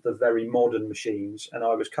 one of the very modern machines, and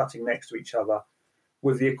I was cutting next to each other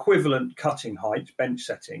with the equivalent cutting height, bench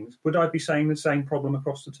settings, would I be saying the same problem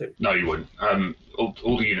across the two? No, you wouldn't.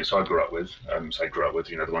 All the units I grew up with,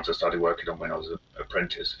 the ones I started working on when I was an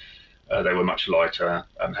apprentice, they were much lighter,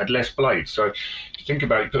 had less blades. So if you think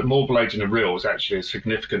about it, put more blades in a reel is actually a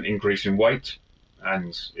significant increase in weight.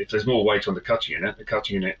 And if there's more weight on the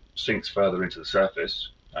cutting unit sinks further into the surface,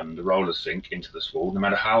 and the rollers sink into the sward. No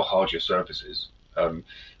matter how hard your surface is, the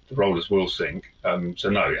rollers will sink. So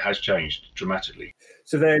no, it has changed dramatically.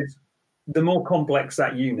 So there's the more complex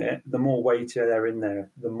that unit, the more weight there in there,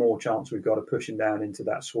 the more chance we've got of pushing down into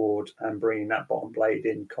that sward and bringing that bottom blade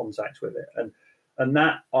in contact with it. And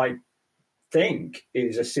that, I think,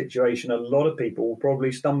 is a situation a lot of people will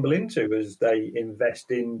probably stumble into as they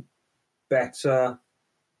invest in better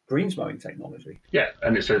greens mowing technology. Yeah,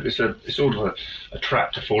 and it's sort of a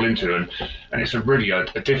trap to fall into, and it's a really a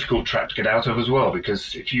difficult trap to get out of as well,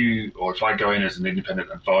 because if I go in as an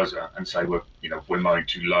independent advisor and say we're mowing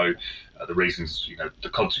too low, the reasons, the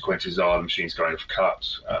consequences are the machine's going off cut.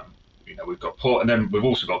 We've got poor, and then we've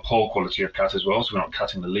also got poor quality of cut as well. So we're not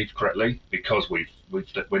cutting the leaf correctly because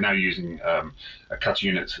we're now using a cutting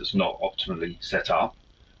unit that's not optimally set up.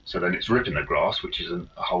 So then it's ripping the grass, which is a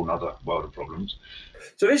whole other world of problems.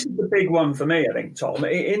 So this is the big one for me, I think, Tom.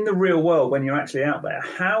 In the real world, when you're actually out there,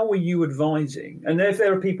 how are you advising? And if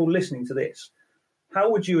there are people listening to this, how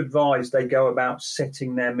would you advise they go about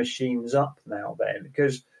setting their machines up now then?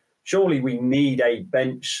 Because surely we need a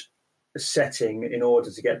bench setting in order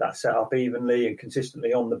to get that set up evenly and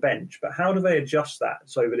consistently on the bench. But how do they adjust that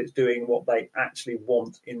so that it's doing what they actually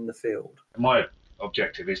want in the field? My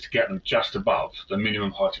objective is to get them just above the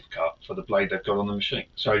minimum height of cut for the blade they've got on the machine.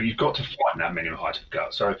 So you've got to find that minimum height of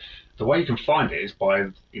cut. So the way you can find it is by,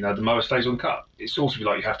 the mower stays on cut. It's sort of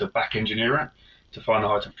like you have to back engineer it to find the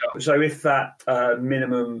height of cut. So if that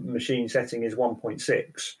minimum machine setting is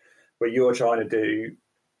 1.6, what you're trying to do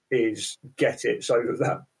is get it so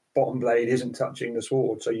that bottom blade isn't touching the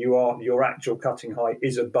sward. So your actual cutting height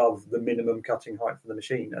is above the minimum cutting height for the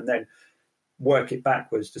machine, and then work it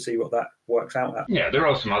backwards to see what that works out at. Yeah, there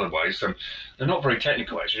are some other ways. They're not very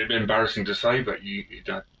technical, actually. It'd be embarrassing to say, but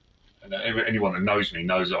anyone that knows me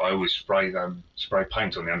knows that I always spray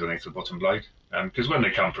paint on the underneath the bottom blade, because when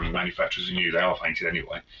they come from manufacturers and new, they are painted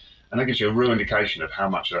anyway, and that gives you a real indication of how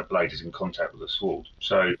much that blade is in contact with the sward.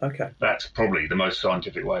 So That's probably the most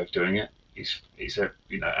scientific way of doing it.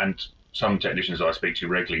 And some technicians I speak to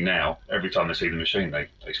regularly now, every time they see the machine, they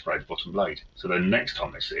spray the bottom blade. So then next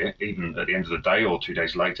time they see it, even at the end of the day or 2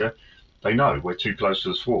 days later, they know we're too close to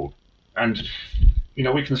the sward. And,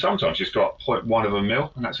 we can sometimes just got 0.1 of a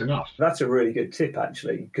mil, and that's enough. That's a really good tip,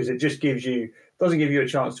 actually, because it just doesn't give you a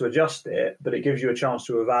chance to adjust it, but it gives you a chance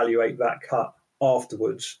to evaluate that cut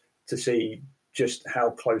afterwards to see just how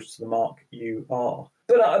close to the mark you are.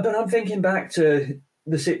 But I'm thinking back to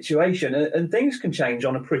the situation, and things can change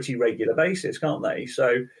on a pretty regular basis, can't they?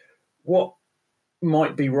 So what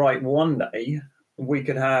might be right one day, we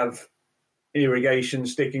could have irrigation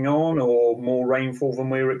sticking on or more rainfall than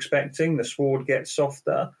we were expecting, the sward gets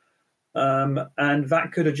softer, and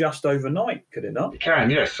that could adjust overnight, could it not? It can,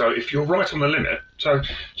 yes. So if you're right on the limit, so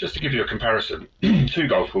just to give you a comparison, 2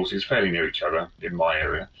 golf courses fairly near each other in my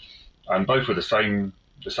area, and both with the same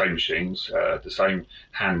machines, the same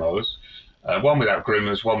hand mowers. One without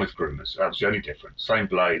groomers, one with groomers. That was the only difference. Same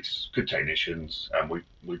blades, good technicians, and we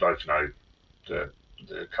both know the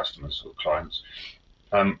customers or clients.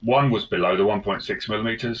 One was below the 1.6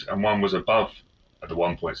 millimeters, and one was above the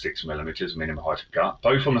 1.6 millimeters minimum height of cut.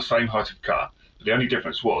 Both on the same height of cut, but the only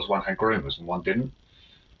difference was one had groomers and one didn't.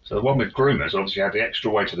 So the one with groomers obviously had the extra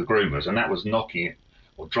weight of the groomers, and that was knocking it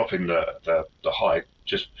or dropping the height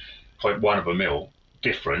just 0.1 of a mil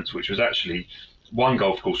difference, which was actually. One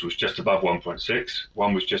golf course was just above 1.6,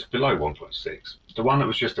 one was just below 1.6. The one that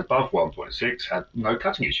was just above 1.6 had no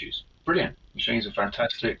cutting issues. Brilliant. Machines are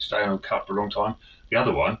fantastic, stay on cut for a long time. The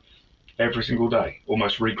other one, every single day,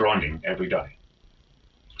 almost regrinding every day.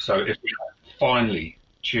 So if we finely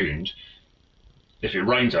tuned, if it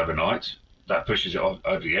rains overnight, that pushes it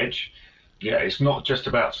over the edge. Yeah, it's not just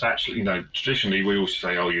about thatching. Traditionally we always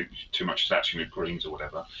say, you're too much thatching with greens or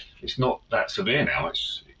whatever. It's not that severe now.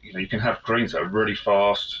 It's you can have greens that are really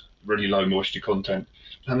fast, really low moisture content,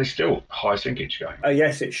 and there's still high sinkage going.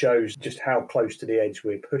 Yes, it shows just how close to the edge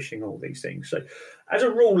we're pushing all these things. So as a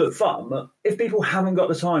rule of thumb, if people haven't got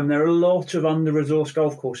the time, there are a lot of under-resourced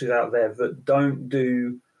golf courses out there that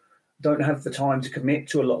don't have the time to commit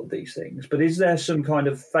to a lot of these things. But is there some kind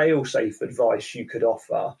of fail-safe advice you could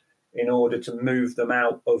offer in order to move them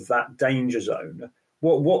out of that danger zone?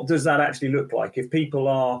 What does that actually look like? If people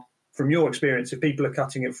are, from your experience, if people are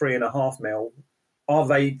cutting at 3.5 mil, are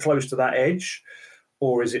they close to that edge,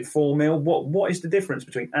 or is it 4 mil? What is the difference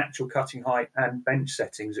between actual cutting height and bench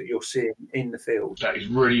settings that you're seeing in the field? That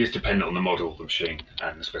really is dependent on the model of the machine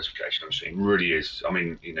and the specification of the machine. Really is. I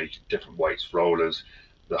mean, different weights, rollers.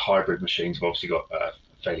 The hybrid machines have obviously got a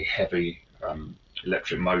fairly heavy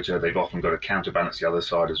electric motor. They've often got to counterbalance the other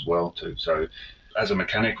side as well too. So, as a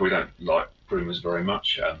mechanic, we don't like groomers very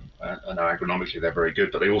much. I know agronomically they're very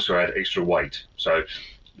good, but they also add extra weight. So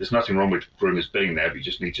there's nothing wrong with groomers being there, but you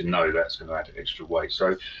just need to know that's going to add extra weight.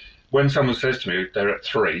 So when someone says to me they're at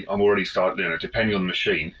 3, I'm already starting, depending on the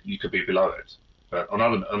machine, you could be below it. But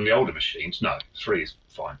on the older machines, no, 3 is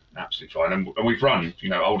fine, absolutely fine. And we've run,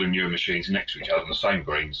 old and newer machines next to each other on the same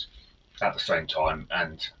greens, at the same time,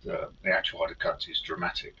 and the actual height of cut is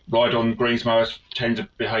dramatic. Ride-on greens mowers tend to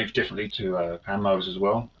behave differently to hand mowers as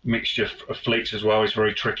well. Mixture of fleets as well is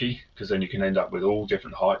very tricky, because then you can end up with all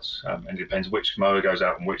different heights, and it depends which mower goes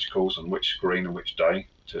out on which course, on which green, and which day,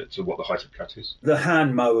 to what the height of cut is. The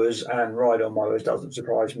hand mowers and ride-on mowers doesn't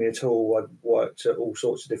surprise me at all. I've worked at all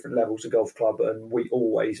sorts of different levels of golf club, and we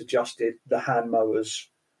always adjusted the hand mowers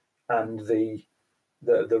and the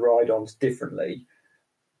ride-ons differently.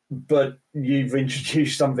 But you've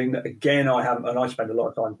introduced something that, again, I haven't, and I spend a lot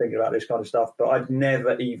of time thinking about this kind of stuff, but I'd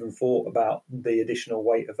never even thought about the additional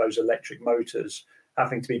weight of those electric motors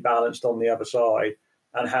having to be balanced on the other side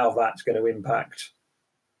and how that's going to impact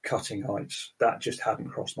cutting heights. That just hadn't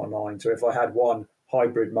crossed my mind. So if I had one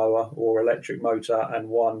hybrid mower or electric motor and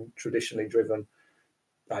one traditionally driven,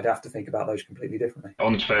 I'd have to think about those completely differently.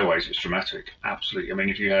 On fairways, it's dramatic. Absolutely. I mean,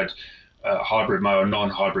 if you had hybrid mower,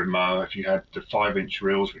 non-hybrid mower, if you had the 5-inch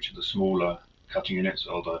reels, which are the smaller cutting units,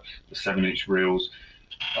 or the 7-inch reels,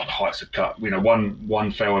 the heights of cut,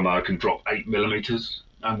 one fairway mower can drop 8 millimeters,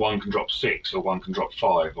 and one can drop 6, or one can drop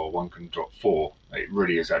 5, or one can drop 4. It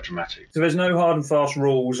really is that dramatic. So there's no hard and fast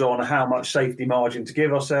rules on how much safety margin to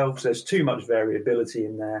give ourselves. There's too much variability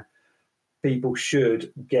in there. People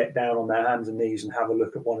should get down on their hands and knees and have a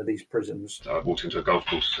look at one of these prisms. I walked into a golf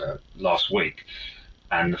course last week,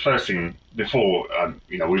 and the first thing before, I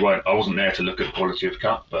wasn't there to look at the quality of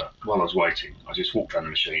cut, but while I was waiting, I just walked around the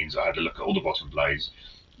machines. I had a look at all the bottom blades.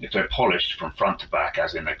 If they're polished from front to back,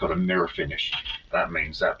 as in they've got a mirror finish, that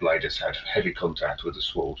means that blade has had heavy contact with the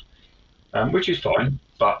sward, which is fine,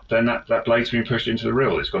 but then that blade's been pushed into the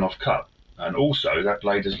reel, it's gone off cut. And also that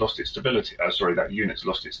blade has lost its stability, that unit's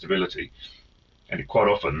lost its stability. And quite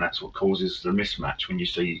often that's what causes the mismatch when you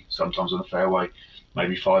see sometimes on a fairway,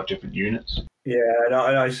 maybe 5 different units. Yeah, and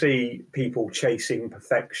I see people chasing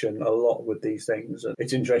perfection a lot with these things. And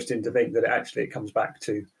it's interesting to think that it comes back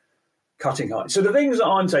to cutting height. So the things that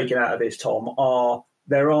I'm taking out of this, Tom, are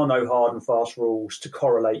there are no hard and fast rules to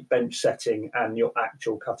correlate bench setting and your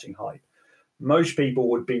actual cutting height. Most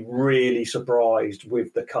people would be really surprised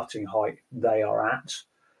with the cutting height they are at.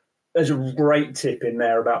 There's a great tip in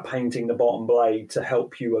there about painting the bottom blade to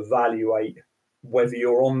help you evaluate whether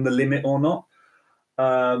you're on the limit or not.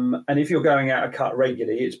 And if you're going out of cut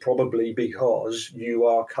regularly, it's probably because you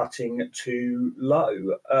are cutting too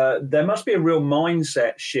low. There must be a real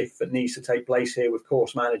mindset shift that needs to take place here with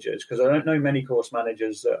course managers, because I don't know many course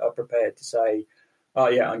managers that are prepared to say, oh,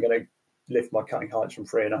 yeah, I'm going to lift my cutting heights from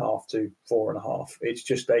 3.5 to 4.5. It's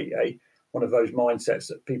just one of those mindsets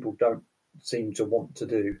that people don't seem to want to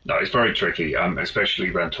do. No, it's very tricky, especially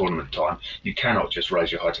around tournament time. You cannot just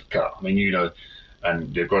raise your height of cut. I mean,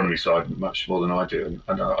 and the agronomy side much more than I do,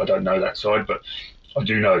 and I don't know that side, but I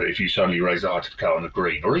do know that if you suddenly raise the height of cut on a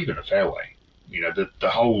green or even a fairway, the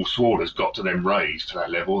whole sward has got to then raise to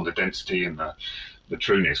that level, and the density and the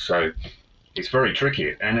trueness. So it's very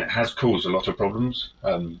tricky, and it has caused a lot of problems.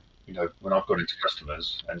 When I've gone into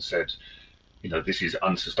customers and said, this is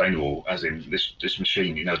unsustainable, as in this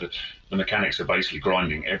machine, the mechanics are basically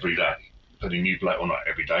grinding every day, putting new blade on, not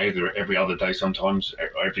every day, every other day sometimes,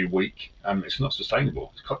 every week. It's not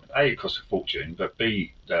sustainable. It costs a fortune, but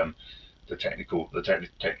B, the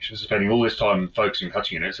technicians are spending all this time focusing on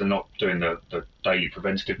cutting units and not doing the daily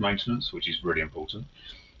preventative maintenance, which is really important.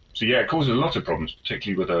 So yeah, it causes a lot of problems,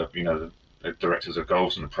 particularly with the directors of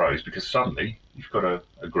golfs and the pros, because suddenly you've got a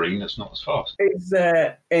green that's not as fast. Is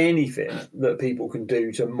there anything that people can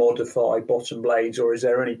do to modify bottom blades, or is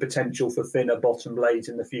there any potential for thinner bottom blades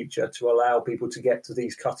in the future to allow people to get to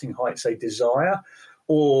these cutting heights they desire?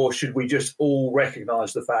 Or should we just all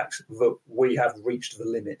recognise the fact that we have reached the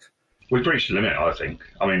limit? We've reached the limit, I think.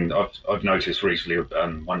 I mean, I've noticed recently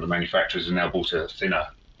one of the manufacturers has now bought a thinner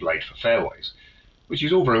blade for fairways, which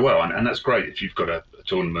is all very well, and that's great if you've got a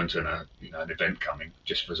tournament and an event coming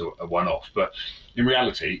just as a one-off. But in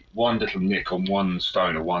reality, one little nick on one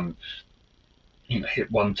stone or one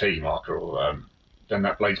hit one tee marker, or then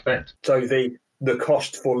that blade's bent. So the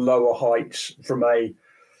cost for lower heights from a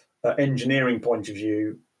engineering point of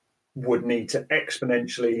view would need to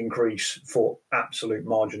exponentially increase for absolute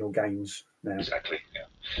marginal gains now. Exactly,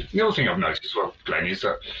 yeah. The other thing I've noticed as well, Glenn, is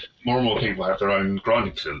that more and more people have their own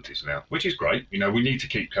grinding facilities now, which is great. We need to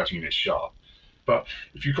keep cutting units sharp. But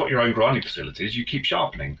if you've got your own grinding facilities, you keep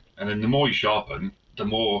sharpening. And then the more you sharpen, the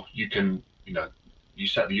more you can, you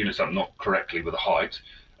set the units up not correctly with the height,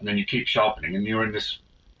 and then you keep sharpening, and you're in this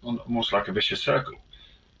almost like a vicious circle.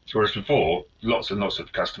 Whereas before, lots and lots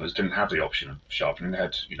of customers didn't have the option of sharpening. They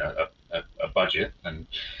had, a budget, and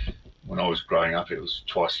when I was growing up, it was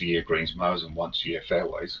twice a year greens mowers and once a year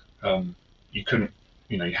fairways. You couldn't,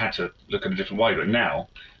 you had to look at a different way. But now,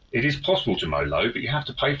 it is possible to mow low, but you have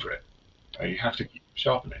to pay for it. You have to keep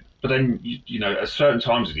sharpening. But then, at certain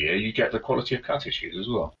times of the year, you get the quality of cut issues as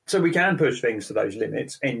well. So we can push things to those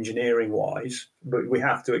limits, engineering-wise, but we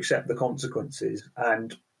have to accept the consequences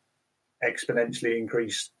and exponentially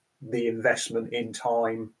increase the investment in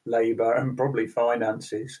time, labour, and probably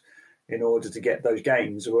finances in order to get those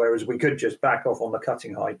gains, whereas we could just back off on the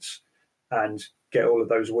cutting heights and get all of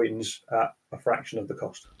those wins at a fraction of the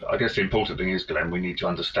cost. I guess the important thing is, Glenn, we need to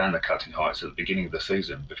understand the cutting heights at the beginning of the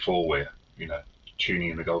season before we're, tuning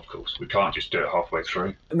in the golf course. We can't just do it halfway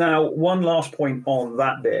through. Now, one last point on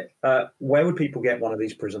that bit. Where would people get one of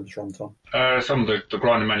these prisms from, Tom? Some of the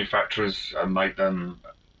grinding manufacturers make them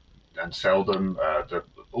and sell them.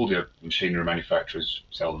 All the machinery manufacturers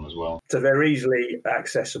sell them as well. So they're easily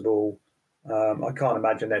accessible. I can't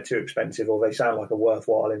imagine they're too expensive, or they sound like a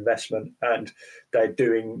worthwhile investment, and they're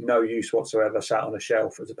doing no use whatsoever sat on a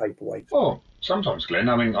shelf as a paperweight. Oh, sometimes, Glenn.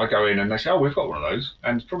 I mean, I go in and they say, we've got one of those,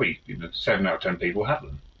 and probably 7 out of 10 people have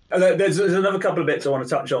them. There's another couple of bits I want to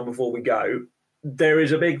touch on before we go. There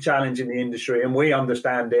is a big challenge in the industry, and we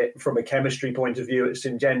understand it from a chemistry point of view at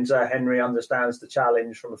Syngenta. Henry understands the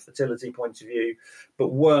challenge from a fertility point of view, but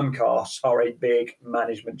worm casts are a big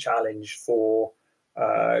management challenge for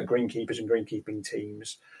greenkeepers and greenkeeping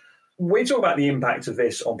teams. We talk about the impact of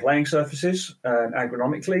this on playing surfaces and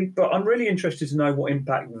agronomically, but I'm really interested to know what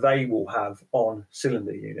impact they will have on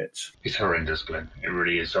cylinder units. It's horrendous, Glenn. It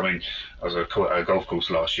really is. I mean, I was at a golf course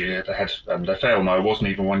last year. They had their fairway mower wasn't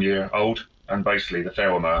even 1 year old, and basically the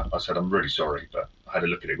fairway mower, I said, I'm really sorry, but I had a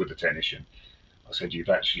look at it with the technician. I said, you've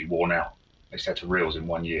actually worn out a set of reels in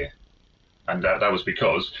 1 year, and that was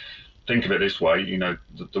because, think of it this way,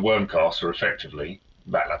 the worm casts are effectively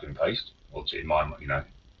back-lapping paste. Obviously, in my mind,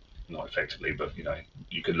 not effectively, but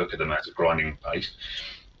you could look at them as a grinding paste.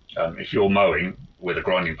 If you're mowing with a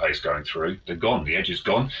grinding paste going through, they're gone. The edge is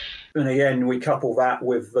gone. And again, we couple that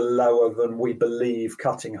with the lower than we believe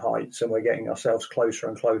cutting heights, and we're getting ourselves closer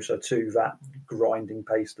and closer to that grinding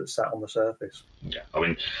paste that's sat on the surface. Yeah, I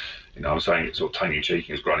mean, I'm saying it's sort of tongue-in-cheek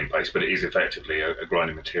as grinding paste, but it is effectively a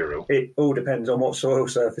grinding material. It all depends on what soil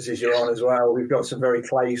surfaces you're on as well. We've got some very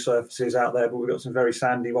clay surfaces out there, but we've got some very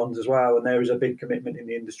sandy ones as well, and there is a big commitment in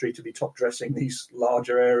the industry to be top-dressing these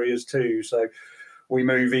larger areas too. So we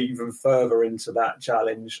move even further into that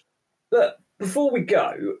challenge. But before we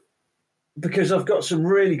go, because I've got some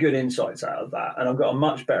really good insights out of that, and I've got a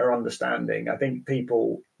much better understanding, I think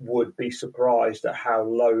people would be surprised at how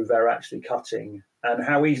low they're actually cutting and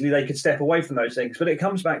how easily they could step away from those things. But it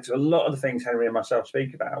comes back to a lot of the things Henry and myself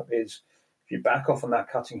speak about is if you back off on that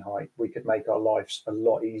cutting height, we could make our lives a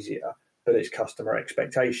lot easier, but it's customer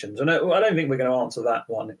expectations. And I don't think we're going to answer that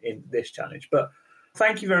one in this challenge. But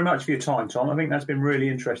thank you very much for your time, Tom. I think that's been really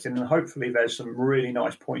interesting, and hopefully there's some really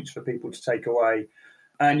nice points for people to take away.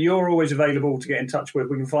 And you're always available to get in touch with.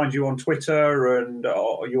 We can find you on Twitter and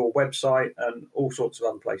your website and all sorts of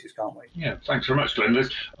other places, can't we? Yeah, thanks very much, Glenn.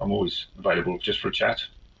 I'm always available just for a chat.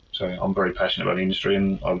 So I'm very passionate about the industry,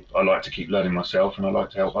 and I like to keep learning myself, and I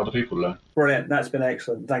like to help other people learn. Brilliant. That's been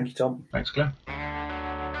excellent. Thank you, Tom. Thanks, Glenn.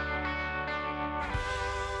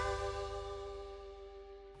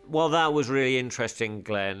 Well, that was really interesting,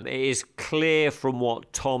 Glenn. It is clear from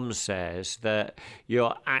what Tom says that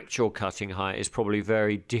your actual cutting height is probably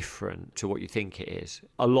very different to what you think it is.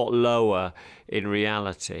 A lot lower in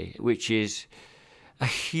reality, which is a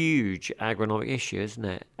huge agronomic issue, isn't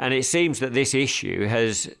it? And it seems that this issue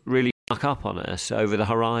has really snuck up on us over the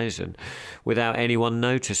horizon without anyone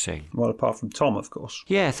noticing. Well, apart from Tom, of course.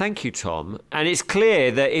 Yeah, thank you, Tom. And it's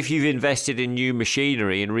clear that if you've invested in new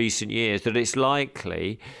machinery in recent years, that it's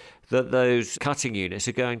likely that those cutting units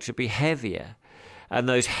are going to be heavier. And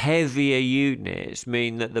those heavier units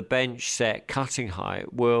mean that the bench set cutting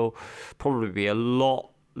height will probably be a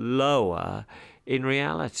lot lower in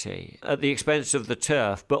reality, at the expense of the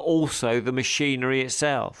turf, but also the machinery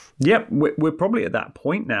itself. Yep, we're probably at that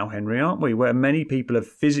point now, Henry, aren't we, where many people are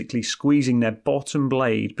physically squeezing their bottom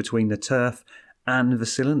blade between the turf and the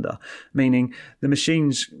cylinder, meaning the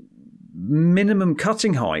machine's minimum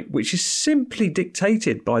cutting height, which is simply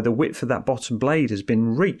dictated by the width of that bottom blade, has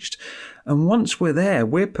been reached. And once we're there,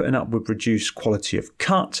 we're putting up with reduced quality of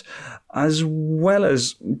cut, as well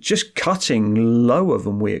as just cutting lower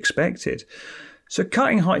than we expected. So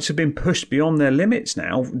cutting heights have been pushed beyond their limits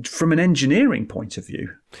now from an engineering point of view.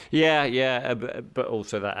 Yeah, but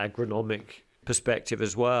also that agronomic perspective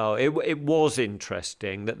as well. It was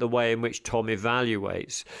interesting that the way in which Tom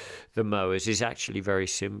evaluates the mowers is actually very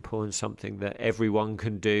simple and something that everyone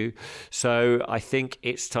can do. So I think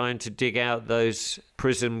it's time to dig out those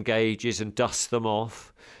prism gauges and dust them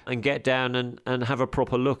off and get down and have a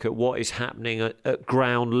proper look at what is happening at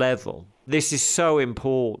ground level. This is so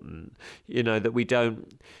important, that we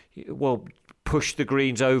don't, push the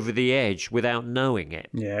greens over the edge without knowing it.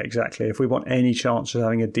 Yeah, exactly. If we want any chance of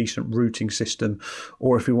having a decent rooting system,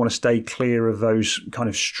 or if we want to stay clear of those kind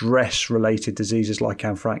of stress-related diseases like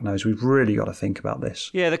anthracnose, we've really got to think about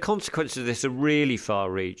this. Yeah, the consequences of this are really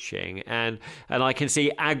far-reaching, and I can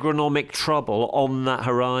see agronomic trouble on that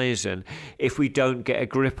horizon if we don't get a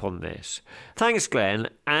grip on this. Thanks, Glenn,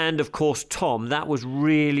 and of course, Tom. That was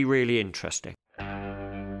really, really interesting.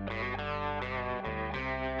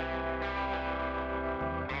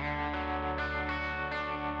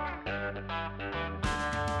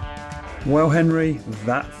 Well, Henry,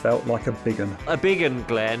 that felt like a big un. A big un,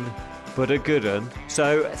 Glenn, but a good un.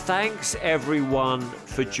 So thanks everyone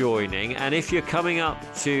for joining. And if you're coming up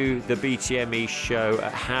to the BTME show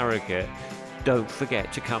at Harrogate, don't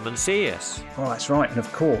forget to come and see us. Oh, that's right. And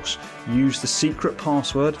of course, use the secret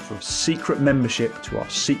password for secret membership to our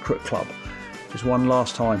secret club. Just one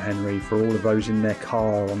last time, Henry, for all of those in their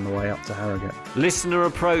car on the way up to Harrogate. Listener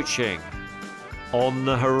approaching on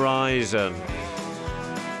the horizon.